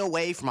heard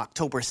DOA from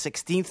October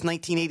 16th,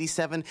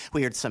 1987.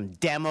 We heard some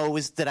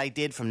demos that I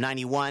did from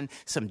 91,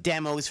 some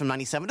demos from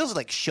 97. Those are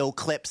like show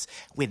clips.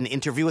 We had an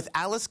interview with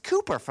Alice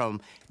Cooper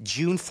from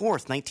June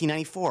 4th,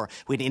 1994.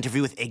 We had an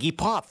interview with Iggy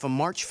Pop from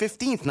March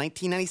 15th,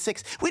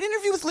 1996. We had an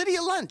interview with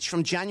Lydia Lunch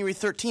from January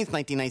 13th,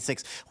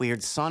 1996. We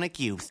heard Sonic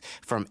Youth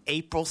from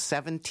April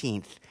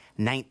 17th,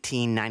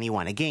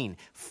 1991. Again,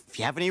 if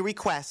you have any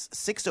requests,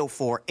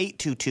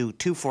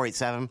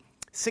 604-822-2487,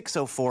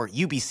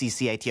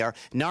 604-UBC-CITR,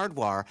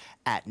 Nardwuar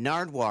at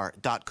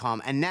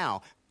nardwuar.com. And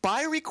now,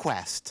 by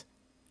request,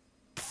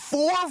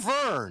 for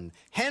Vern,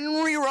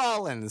 Henry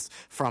Rollins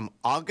from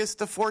August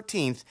the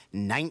 14th,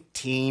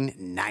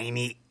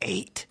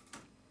 1998.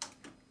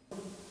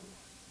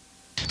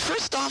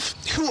 First off,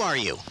 who are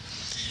you?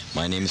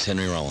 My name is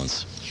Henry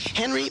Rollins.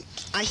 Henry,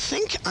 I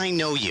think I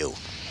know you.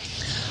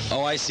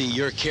 Oh, I see.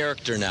 You're a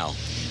character now.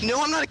 No,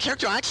 I'm not a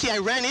character. Actually, I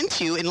ran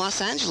into you in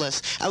Los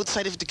Angeles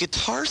outside of the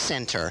Guitar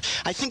Center.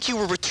 I think you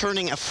were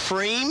returning a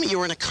frame. You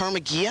were in a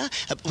Carmagia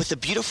with a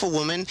beautiful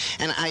woman,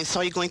 and I saw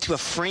you going to a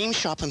frame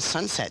shop on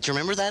Sunset. Do you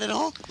remember that at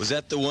all? Was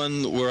that the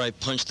one where I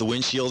punched the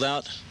windshield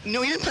out?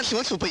 No, you didn't punch the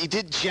windshield, but you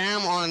did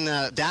jam on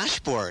the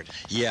dashboard.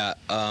 Yeah.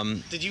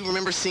 Did you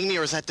remember seeing me,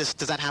 or does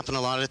that happen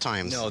a lot of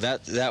times? No,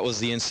 that was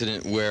the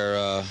incident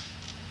where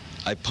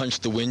I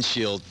punched the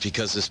windshield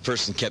because this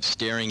person kept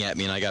staring at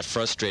me, and I got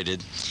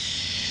frustrated.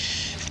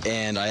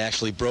 And I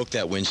actually broke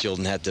that windshield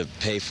and had to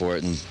pay for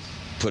it and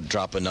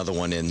drop another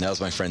one in. That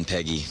was my friend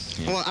Peggy.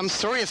 Yeah. Well, I'm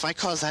sorry if I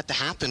caused that to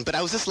happen, but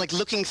I was just like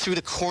looking through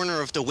the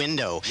corner of the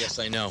window. Yes,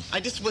 I know.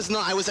 I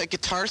was at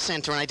Guitar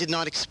Center and I did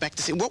not expect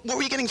to see. What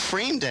were you getting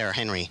framed there,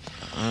 Henry?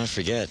 I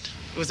forget.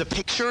 It was a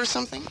picture or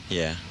something?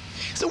 Yeah.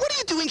 So what are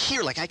you doing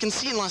here? Like, I can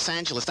see in Los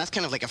Angeles, that's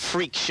kind of like a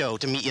freak show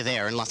to meet you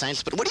there in Los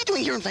Angeles, but what are you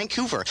doing here in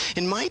Vancouver,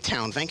 in my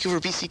town, Vancouver,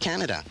 BC,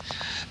 Canada?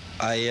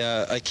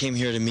 I came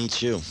here to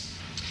meet you.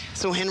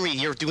 So, Henry,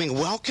 you're doing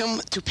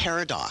Welcome to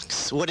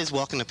Paradox. What is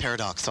Welcome to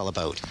Paradox all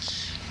about?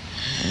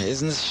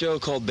 Isn't this show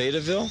called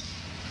Betaville?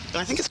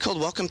 I think it's called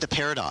Welcome to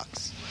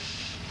Paradox.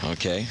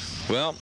 Okay. Well,